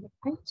උත්තරේ හම්බෙන්නේ.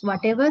 Right? So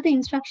whatever the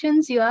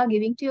instructions you are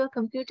giving to your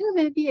computer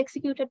will be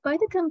executed by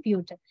the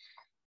computer.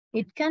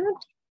 It cannot.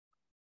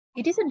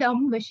 It is a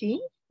dumb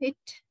machine.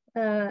 It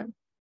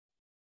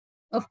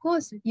of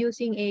course,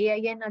 using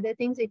AI and other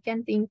things, it can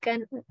think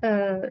and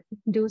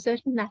do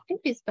certain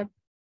activities, but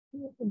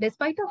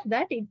despite of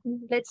that,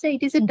 let's say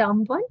it is a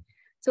dumb one.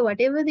 So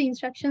whatever the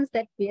instructions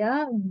that we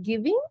are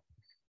giving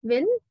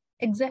will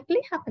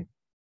exactly happen.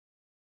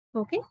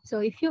 Okay, so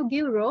if you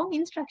give wrong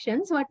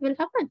instructions, what will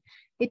happen?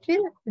 It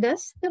will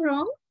does the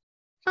wrong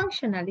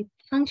function,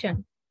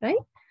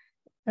 right?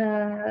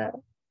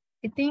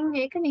 ඉතින්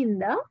ඒක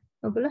නින්දා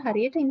ඔයගොල්ලෝ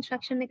හරියට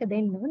instruction එක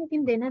දෙන්න ඕනේ.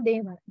 ඉතින් දෙන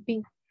දේවල් අපි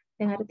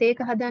දැන් අර තේක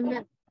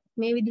හදන්න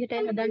මේ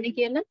විදිහටයි හදන්නේ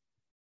කියලා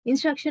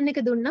ඉන්ස්ට්‍රක්ෂන් එක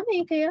දුන්නා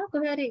මේක එයා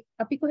කොහේ හරි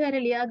අපි කොහේ හරි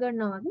ලියා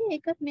ගන්නවා වගේ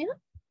ඒකත් මෙයා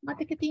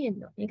මතකේ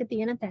තියෙනවා. මේක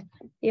තියෙන තැන.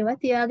 ඒවා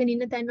තියාගෙන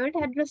ඉන්න තැන් වලට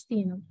ඇඩ්‍රස්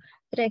තියෙනවා.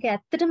 ඒතර ඒක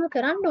ඇත්තටම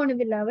කරන්න ඕන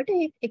වෙලාවට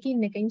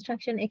එකින් එක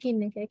ඉන්ස්ට්‍රක්ෂන්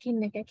එකින්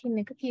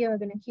එක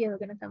කියවගෙන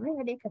තමයි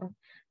වැඩේ කරන්නේ.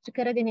 ඒක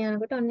කරගෙන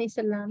යනකොට ඔන්න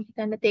ඉස්සල්ලාම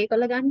හිතන්න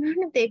තේකොළ ගන්න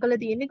ඕනේ. තේකොළ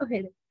තියෙන්නේ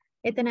කොහෙද?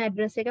 එතන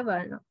ඇඩ්‍රස් එක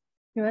බලනවා.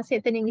 ඊට පස්සේ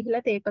එතනින්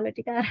ගිහිල්ලා තේකොළ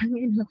ටික අරන්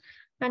එනවා.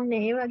 අන්න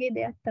ඒ වගේ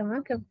දෙයක් තමයි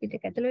කම්පියුටර්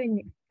එක ඇතුළේ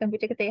වෙන්නේ.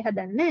 කම්පියුටර් එක තේ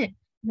හදන්නේ.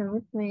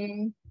 නමුත් මේ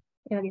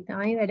ඒ වගේ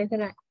තමයි වැඩ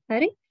කරන්නේ.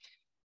 හරි?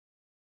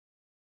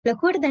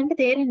 ලකුවට දැන්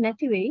තේරෙන්නේ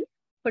නැති වෙයි.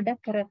 පොඩ්ඩක්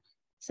කර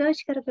සර්ච්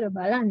කර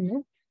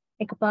බලන්න.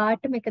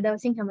 එකපාරටම එක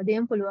දවසින්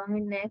හැමදේම පුළුවන්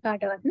වෙන්නේ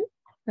නැහැ කාටවත්.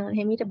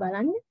 හිමීට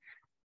බලන්න.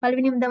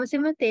 පළවෙනිම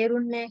දවසේම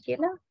තේරුන්නේ නැහැ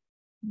කියලා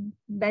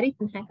බැරිත්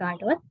නැහැ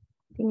කාටවත්.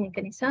 ඉතින්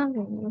ඒක නිසා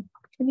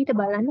හිමීට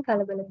බලන්න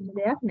කලබල වෙන්න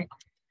දෙයක්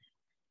නැහැ.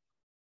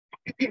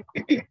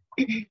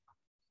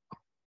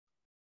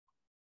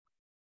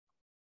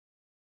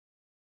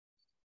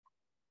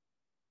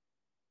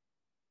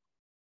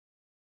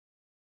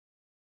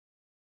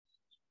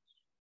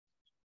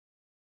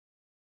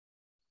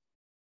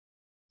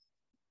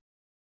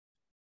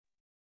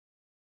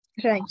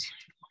 Right.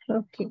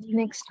 Okay,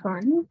 next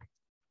one.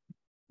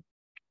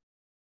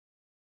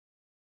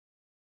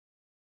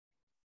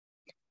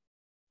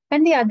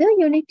 And the other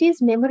unit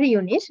is memory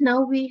unit.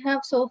 Now we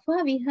have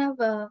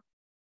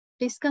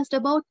discussed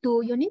about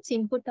two units,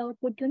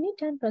 input-output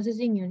unit and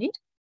processing unit.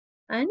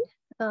 And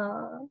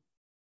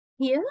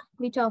here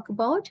we talk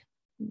about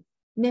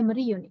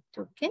memory unit,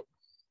 okay?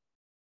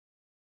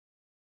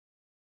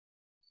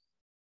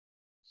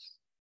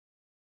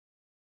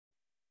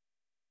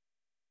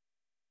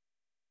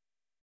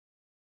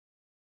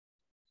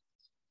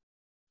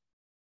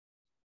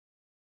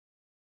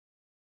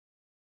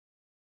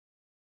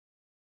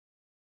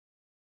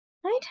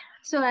 right?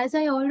 So as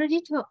I already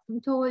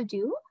told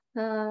you,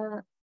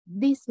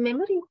 this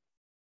memory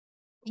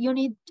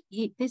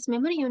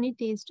unit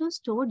is to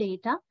store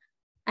data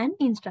and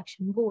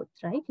instruction both,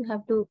 right? You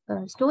have to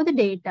store the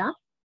data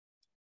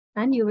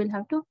and you will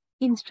have to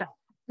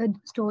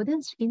store the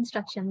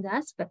instructions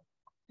as well,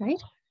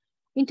 right?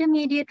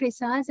 Intermediate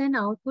results and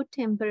output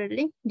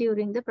temporarily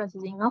during the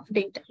processing of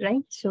data,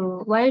 right?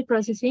 So while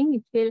processing,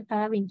 it will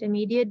have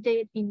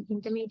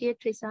intermediate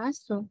results.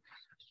 So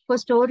for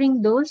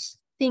storing those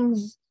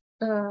things,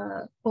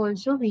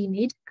 also we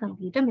need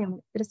computer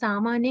memory. The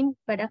සාමාන්‍යයෙන්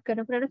වැඩක්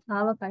කරනකොට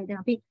තාවකයි. දැන්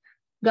අපි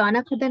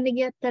ගානක් හදන්න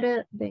ගියත් අර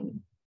දැන්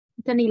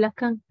එතන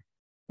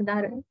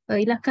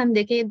ඉලක්කම්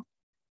දෙකේ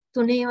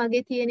තුනේ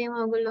වගේ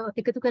තියෙනවා ඔයගොල්ලෝ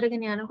එකතු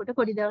කරගෙන යනකොට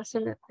පොඩි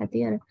දවස්වල ඇති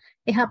අර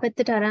එහා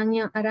පැත්තට අරන්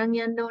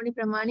යන්න ඕනි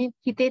ප්‍රමාණය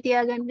හිතේ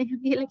තියාගන්න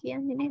කියලා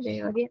කියන්නේ නේද?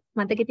 ඒ වගේ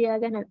මතක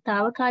තියාගන්න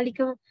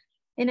తాවකාලිකව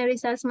එන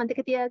රිසල්ට්ස් මතක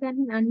තියාගන්න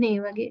අන්න ඒ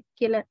වගේ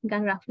කියලා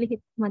ගන්න රෆ්ලි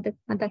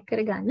මතක්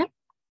කරගන්න.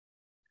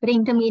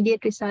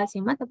 ඉන්ටර්මීඩියට් රිසල්ට්ස්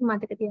එමත් අපි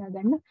මතක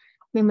තියාගන්න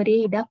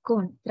මෙමරියේ ඉඩක්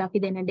ඕනේ. අපි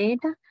දෙන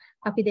data,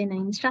 අපි දෙන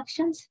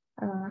instructions,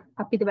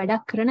 අපි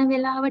වැඩක් කරන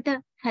වෙලාවට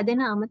හැදෙන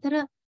අමතර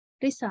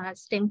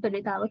results,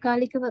 temporary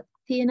తాවකාලිකව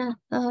තියෙන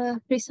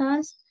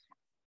results,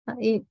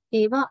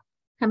 ඒවා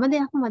හැම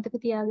දෙයක්ම මතක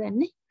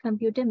තියාගන්නේ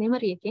computer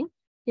memory එකෙන්.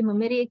 ඉතින්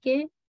memory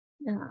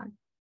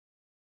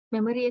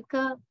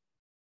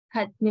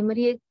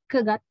එක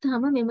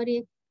ගත්තාම memory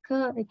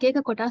එක එක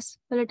කොටස්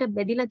වලට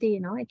බෙදිලා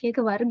තියෙනවා. එක එක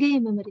වර්ගයේ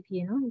memory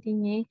තියෙනවා. ඉතින්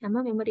මේ හැම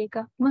memory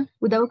එකක්ම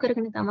උදව්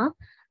කරගෙන තමයි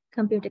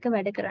computer එක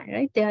වැඩ කරන්නේ,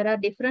 right? There are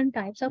different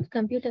types of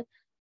computer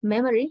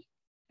memory,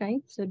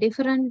 right? So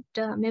different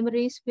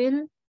memories will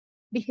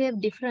behave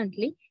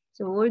differently.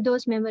 So all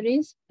those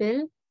memories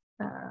will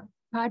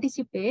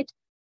participate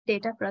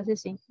data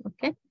processing,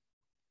 okay?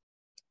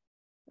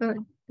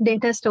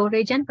 Data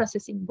storage and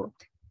processing both.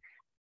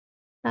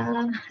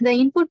 The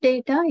input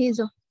data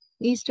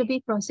is to be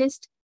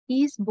processed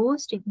is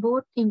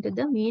both into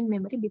the main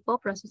memory before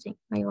processing.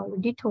 I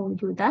already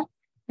told you that,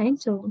 right?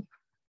 So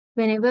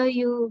whenever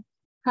you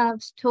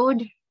have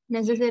stored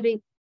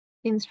necessary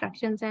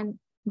instructions and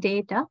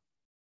data,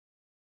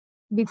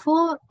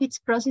 before its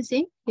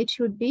processing, it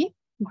should be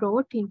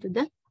brought into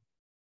the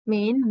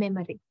main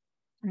memory,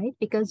 right?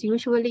 Because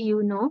usually,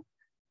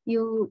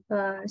 you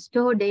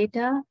store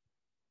data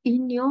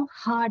in your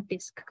hard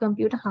disk,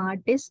 computer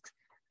hard disks,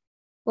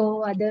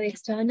 or other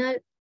external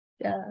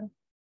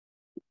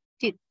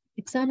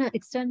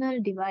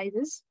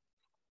devices.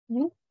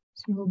 Right?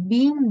 So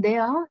being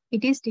there,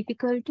 it is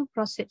difficult to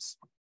process.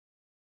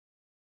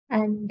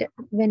 And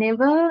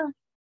whenever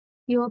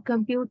your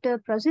computer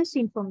process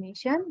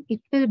information,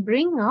 it will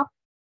bring up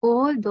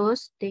all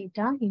those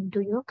data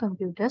into your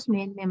computer's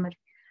main memory.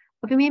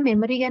 අපි මේ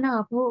memory ගැන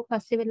ආපහු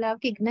පස්සේ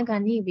වෙලාවක ඉගෙන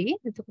ගනිවි.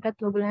 එතකොටත්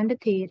ඔයගලන්ට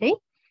තේරෙයි.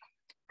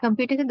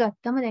 computer එක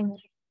ගත්තම දැන්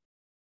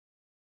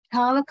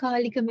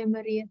තාවකාලික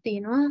memory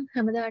තියෙනවා.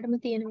 හැමදාටම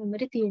තියෙන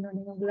memory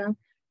තියෙනවනේ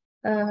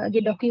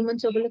ඔයගලන්ගේ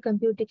documents ඔයගොල්ලෝ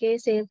computer එකේ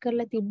save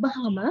කරලා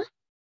තිබ්බහම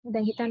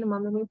දැන් හිතන්න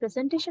මම මේ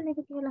presentation එක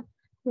කියලා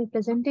මේ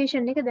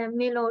presentation එක දැන්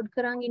මේ load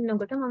කරන්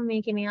ඉන්නකොට මම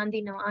මේකේ මේ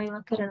අඳිනවා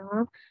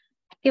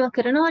ඒවා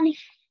කරනවානේ.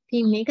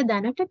 ඉතින් මේක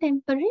දැනට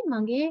temporary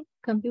මගේ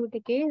computer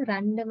එකේ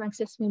random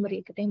access memory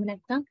එකට එහෙම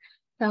නැත්නම්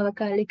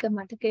తాවකාලික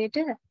මතකයට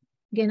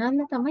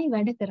ගෙනල්ලා තමයි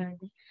වැඩ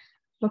කරන්නේ.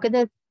 මොකද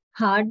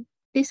hard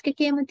disk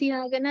එකේම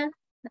තියාගෙන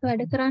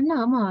වැඩ කරන්න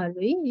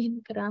අමාරුයි. එහෙම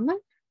කරාම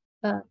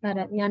අර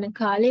යන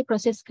කාලේ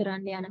process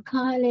කරන්න යන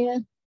කාලය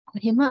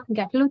එහෙම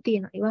ගැටලු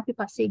තියෙනවා. ඒවා අපි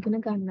පස්සේ ඉගෙන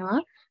ගන්නවා.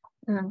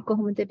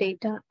 කොහොමද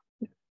data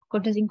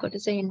කොටසින්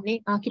කොටස එන්නේ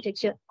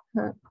architecture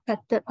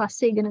පැත්ත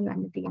පස්සේ ඉගෙන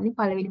ගන්න තියෙන්නේ.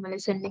 පළවෙනිම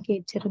lesson එකේ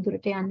එච්චර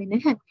දුරට යන්නේ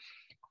නැහැ.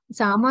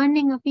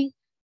 සාමාන්‍යයෙන් අපි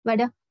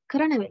වැඩ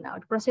කරන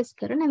වෙලාවට process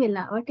කරන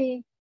වෙලාවට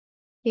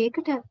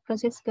ඒකට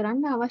process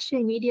කරන්න අවශ්‍ය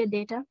immediate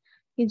data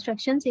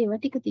instructions ඒවා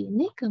ටික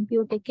තියෙන්නේ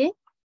computer එකේ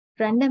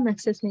random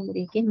access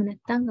memory එකේ. එහෙම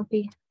නැත්නම්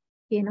අපි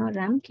කියනවා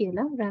RAM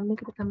කියලා. RAM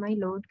එකට තමයි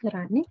load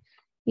කරන්නේ.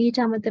 ඊට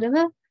අමතරව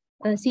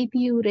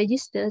CPU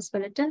registers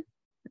වලට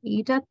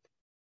ඊටත්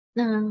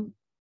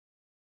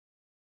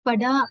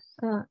වඩා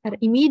අර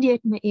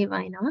immediate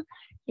ඒවා එනවා.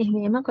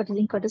 එහෙම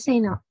කොටසින් කොටස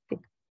එනවා.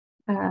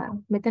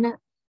 මෙතන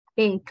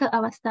ඒක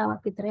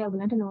අවස්ථාවක් විතරයි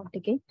ඔයගලන්ට note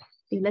එකේ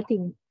දීලා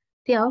තියෙන්නේ.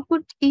 The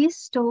output is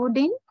stored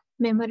in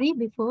memory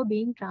before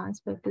being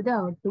transferred to the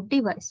output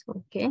device.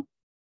 Okay.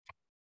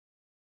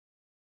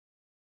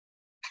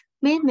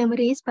 Main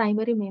memory is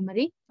primary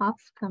memory of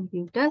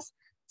computers.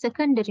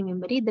 Secondary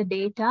memory, the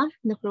data,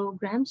 the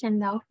programs,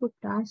 and the output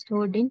are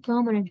stored in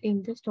permanently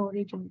in the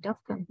storage unit of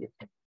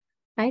computer.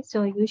 Right?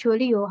 So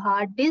usually your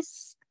hard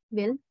disk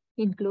will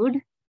include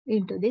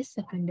into this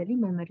secondary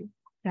memory.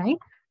 Right?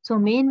 So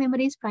main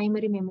memory is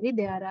primary memory.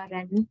 There are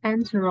RAM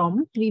and ROM.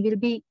 We will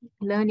be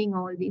learning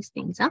all these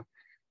things.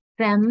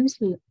 RAMs,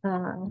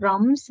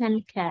 ROMs,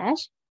 and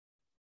cache.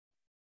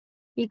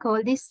 We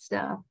call this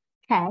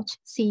cache,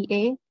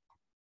 C-A-C-H-E,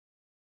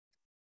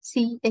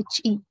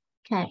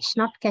 cache,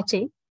 not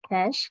cache,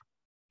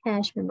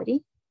 cache memory.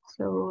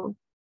 So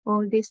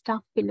all this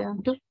stuff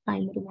belong to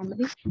primary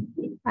memory,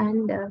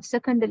 and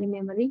secondary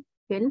memory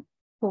will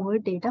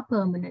hold data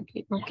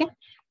permanently. Okay.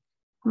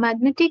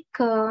 Magnetic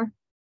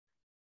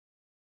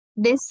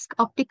disk,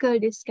 optical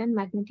disk and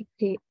magnetic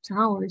tapes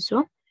are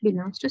also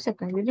belongs to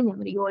secondary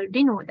memory. You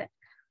already know that.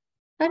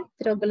 But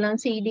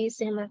CDs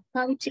එහෙම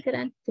පාවිච්චි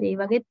කරන්නේ. ඒ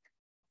වගේ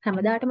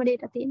හැමදාටම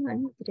data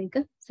තියෙනවනේ. ඒක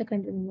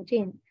secondary memory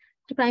තියෙනවා.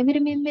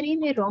 primary memory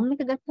මේ ROM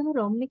එක ගත්තම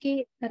ROM එකේ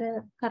අර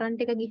current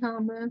එක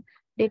ගියාම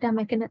data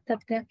මැකෙන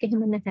තත්ත්වයක්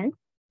එහෙම නැහැ.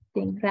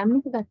 ඉතින් RAM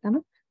එක ගත්තම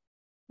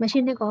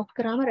machine එක off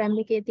කරාම RAM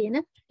එකේ තියෙන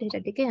data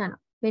ටික යනවා.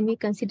 When we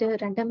consider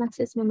random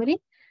access memory,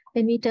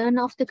 when we turn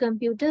off the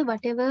computer,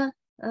 whatever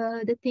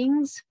the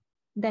things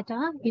that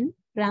are in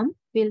RAM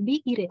will be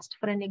erased.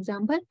 For an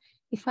example,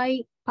 if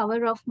I power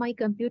off my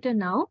computer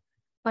now,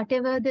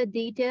 whatever the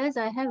details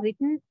I have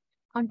written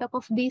on top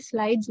of these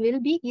slides will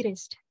be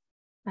erased,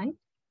 right?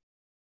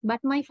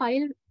 But my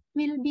file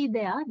will be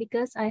there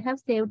because I have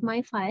saved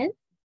my file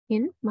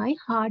in my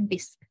hard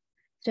disk.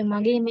 So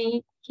මගේ මේ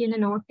කියන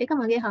note එක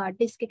මගේ hard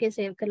disk එකේ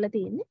save කරලා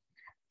තියෙන්නේ.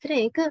 ඒතර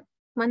ඒක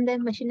මම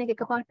දැන් machine එක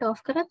එකපාරට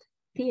off කරත්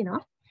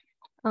තියෙනවා.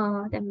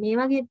 දැන් මේ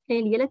වගේ මේ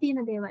ලියලා තියෙන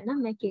දේවල් නම්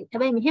මේකේ.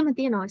 හැබැයි මෙහෙම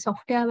තියෙනවා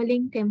software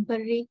වලින්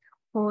temporary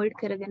hold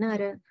කරගෙන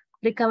අර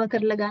recover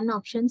කරලා ගන්න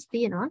options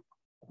තියෙනවා.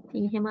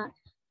 ඉතින් එහෙම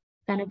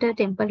දැනට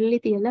temporarily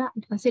තියලා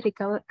ඊට පස්සේ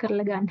recover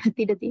කරලා ගන්නත්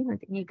ඉඩ තියෙනවා.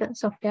 ඉතින් ඒක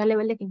software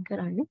level එකකින්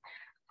කරන්නේ.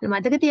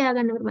 මතක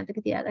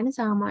තියාගන්න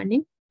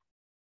සාමාන්‍යයෙන්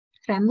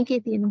RAM එකේ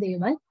තියෙන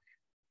දේවල්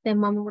දැන්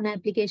මම මොන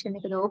application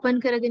එකද open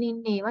කරගෙන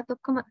ඉන්නේ ඒවත්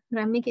ඔක්කොම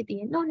RAM එකේ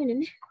තියෙන්න ඕනේ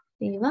නේ.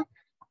 ඒවා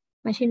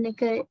machine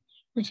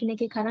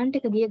එකේ current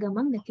එක ගිය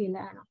ගමන් නැති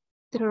වෙලා යනවා.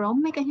 ඒතර ROM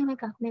එක එහෙම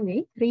එකක්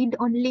නෙවෙයි. read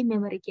only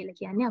memory කියලා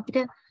කියන්නේ අපිට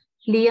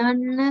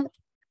ලියන්න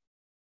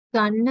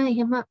ගන්න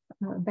එහෙම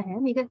බෑ.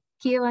 මේක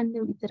කියවන්න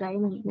විතරයි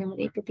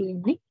memory එක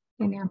තියෙන්නේ.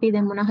 يعني අපි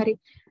දැන් මොන හරි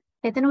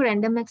එතන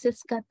random access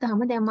ගත්තාම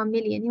දැන් මම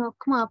මේ ලියන්නේ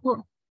ඔක්කොම ආපහු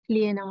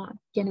ලියනවා.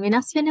 කියන්නේ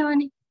වෙනස්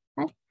වෙනවනේ.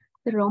 හරි.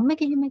 ROM එක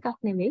එහෙම එකක්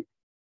නෙවෙයි.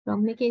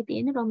 ROM එකේ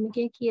තියෙන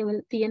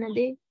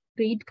දේ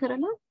read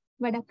කරලා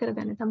වැඩක්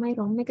කරගන්න තමයි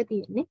ROM එක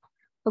තියෙන්නේ.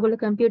 ඔයගොල්ලෝ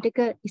computer එක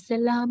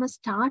ඉස්සෙල්ලාම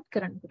start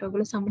කරනකොට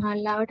ඔයගොල්ලෝ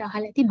සමහරවිට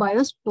අහලා ඇති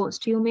BIOS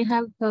post. You may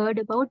have heard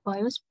about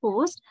BIOS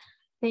post.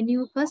 When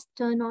you first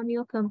turn on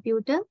your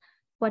computer,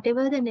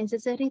 whatever the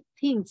necessary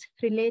things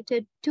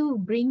related to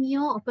bring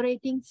your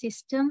operating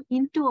system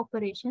into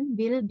operation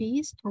will be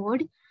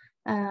stored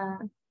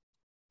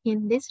in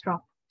this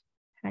ROM.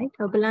 Right?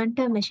 ඔයගලන්ට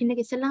machine එක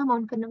ඉස්සෙල්ලාම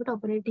on කරනකොට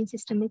operating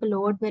system එක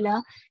load වෙලා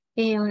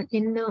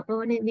එන්න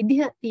ඕනේ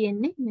විදිහ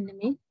තියෙන්නේ මෙන්න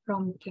මේ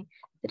ROM එකේ.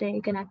 ඒතර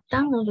ඒක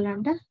නැත්තම්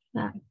ඔයගලන්ට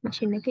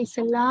machine එක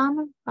ඉස්සෙල්ලාම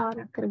power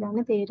කරගන්න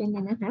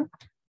තේරෙන්නේ නැහැ.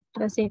 ඊට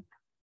පස්සේ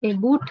ඒ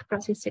boot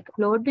process එක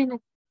load වෙන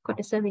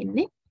කොටස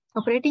වෙන්නේ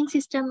operating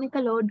system එක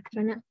load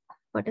කරන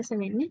කොටස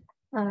වෙන්නේ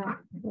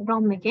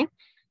ROM එකේ.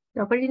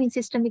 operating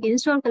system එක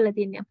install කරලා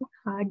තියෙන්නේ අපි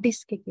hard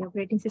disk එකේ.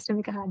 operating system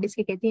එක hard disk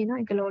එකේ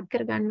තියෙනවා. ඒක load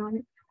කරගන්න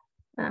ඕනේ.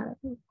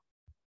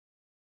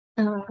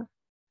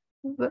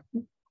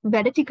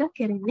 වැඩ ටිකක්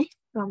කරන්නේ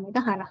ROM එක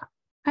හරහා.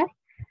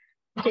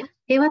 හරි.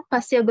 ඒවත්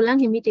පස්සේ ඔයගොල්ලන්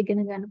හිමිට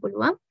ඉගෙන ගන්න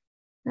පුළුවන්.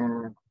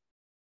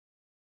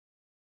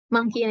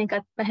 මම කියන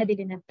එකත්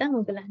පැහැදිලි නැත්නම්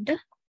ඔයගලන්ට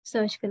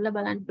search කරලා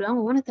බලන්න පුළුවන්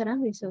ඕන තරම්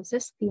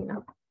resources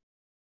තියෙනවා.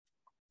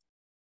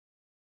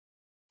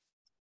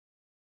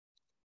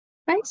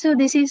 Right, so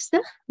this is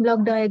the block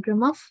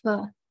diagram of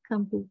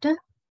computer.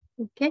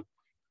 Okay,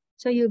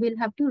 so you will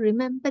have to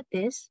remember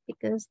this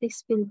because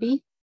this will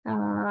be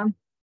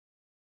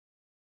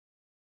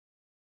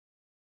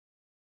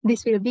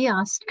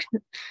asked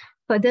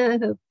for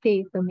the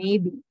paper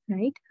maybe,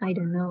 right? I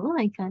don't know.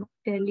 I can't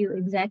tell you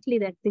exactly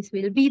that this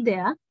will be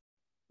there.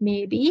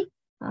 Maybe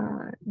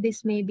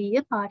this may be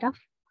a part of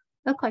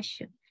a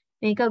question.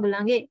 මේක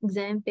ඔයගොල්ලන්ගේ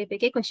exam paper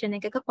එකේ question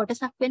එකක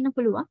කොටසක් වෙන්න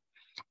පුළුවන්.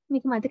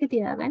 මේක මතක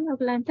තියාගන්න.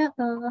 ඔයගොල්ලන්ට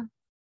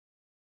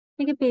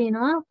මේක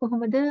පේනවා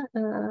කොහොමද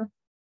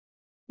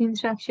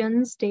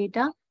instructions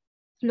data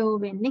flow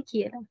වෙන්නේ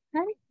කියලා.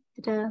 හරි.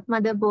 ඒකට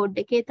motherboard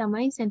එකේ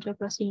තමයි central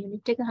processing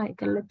unit එක high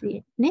කරලා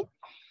තියෙන්නේ.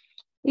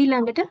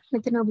 ඊළඟට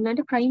මෙතන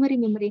ඔයගොල්ලන්ට primary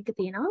memory එක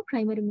තියෙනවා.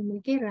 primary memory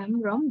එකේ RAM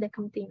ROM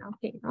දෙකම තියෙනවා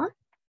පේනවා.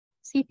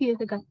 CPU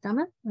එක ගත්තම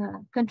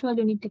control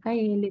unit එකයි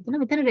ALU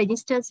තියෙනවා. මෙතන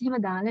registers එහෙම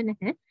දාලා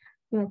නැහැ.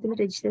 මෙතන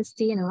registers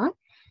තියෙනවා.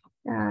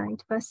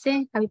 ඊට පස්සේ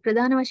අපි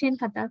ප්‍රධාන වශයෙන්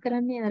කතා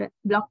කරන්නේ අර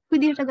block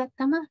විදිහට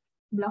ගත්තම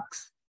blocks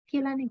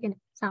කියලානේ කියන්නේ.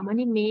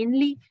 සාමාන්‍යයෙන්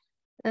mainly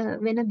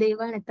වෙන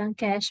දේවල් නැත්නම්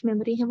cache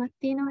memory හැමක්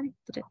තියෙනවානේ.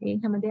 ඒතර ඒ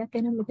හැම දෙයක්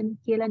ගැන මෙතන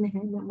කියලා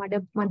නැහැ.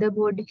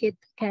 motherboard එකේ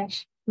cache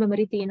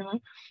memory තියෙනවා.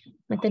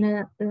 මෙතන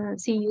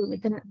CPU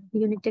මෙතන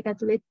unit එක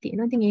ඇතුලේ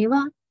තියෙනවා. ඉතින්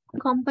ඒවා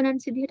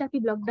components විදිහට අපි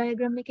block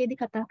diagram එකේදී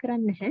කතා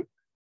කරන්නේ නැහැ.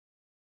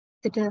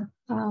 ඒකට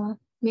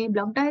මේ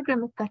block diagram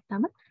එක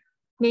ගත්තම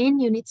main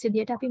units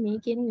විදිහට අපි මේ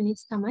කියන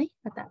units තමයි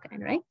කතා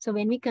කරන්නේ, right? So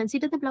when we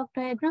consider the block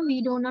diagram, we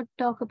do not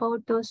talk about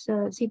those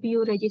CPU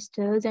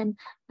registers and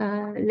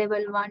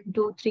level 1,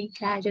 2, 3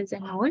 caches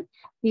and all.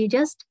 We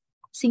just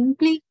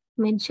simply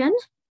mention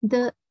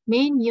the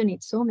main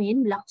units, so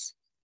main blocks.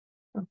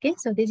 Okay,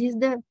 so this is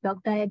the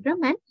block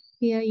diagram, and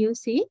here you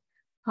see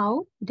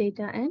how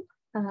data and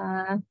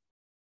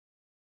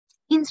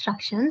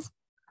instructions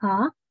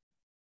are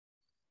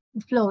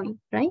flowing,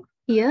 right?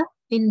 Here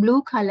In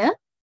blue color,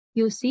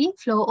 you see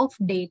flow of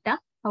data,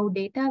 how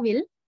data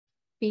will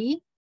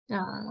be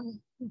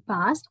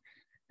passed,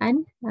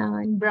 and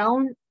in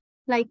brown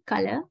like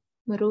color,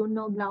 maroon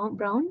or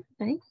brown,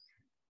 right?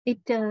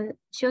 It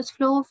shows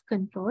flow of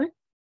control,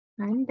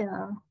 and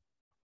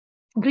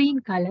green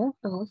color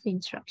flow of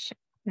instruction,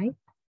 right?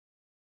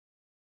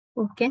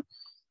 Okay.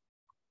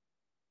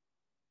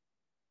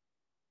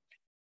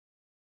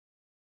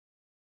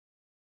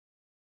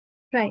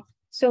 Right.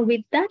 So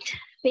with that,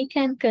 we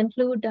can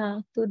conclude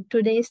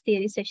today's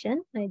theory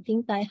session. I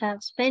think I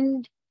have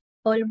spent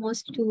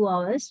almost 2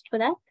 hours for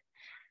that,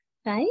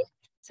 right?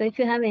 So if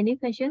you have any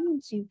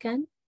questions, you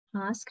can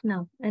ask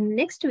now. And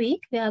next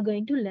week, we are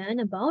going to learn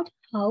about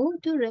how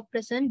to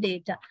represent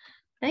data,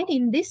 right?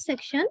 In this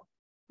section,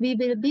 we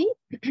will be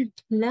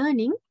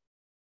learning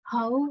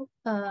how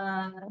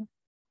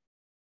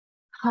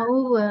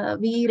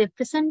we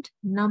represent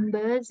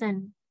numbers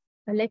and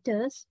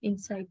letters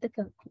inside the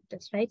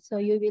computers, right? So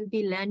you will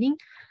be learning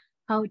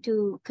how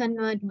to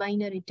convert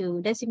binary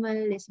to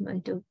decimal, decimal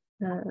to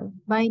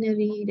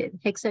binary,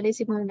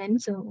 hexadecimal,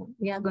 and so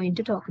we are going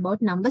to talk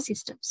about number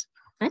systems.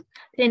 Right?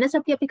 එනස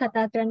අපි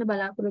කතා කරන්න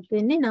බලාපොරොත්තු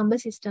වෙන්නේ number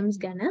systems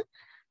ගැන.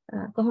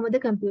 කොහොමද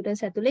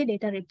computers ඇතුලේ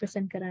data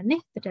represent කරන්නේ?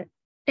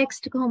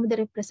 text කොහොමද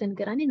represent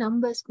කරන්නේ?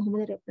 numbers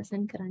කොහොමද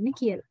represent කරන්නේ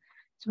කියලා.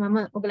 මම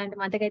ඔයගලන්ට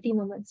මතක ඇති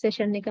මම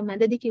session එක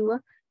මැදදී කිව්වා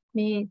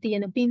මේ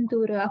තියෙන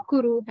පින්තූර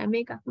අකුරු හැම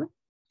එකක්ම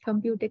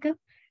computer එක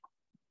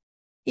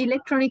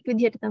ඉලෙක්ට්‍රොනික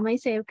විදිහට තමයි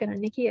සේව්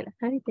කරන්න කියලා.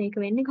 හරිද? ඒක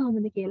වෙන්නේ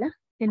කොහොමද කියලා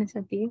වෙන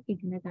සතියේ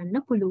ඉගෙන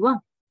ගන්න පුළුවන්.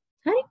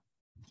 හරි?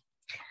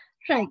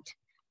 Right.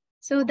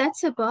 So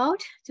that's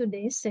about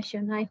today's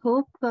session. I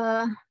hope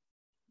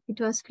it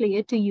was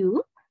clear to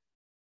you.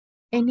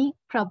 Any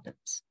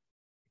problems?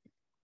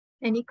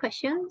 Any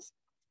questions?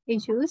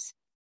 Issues?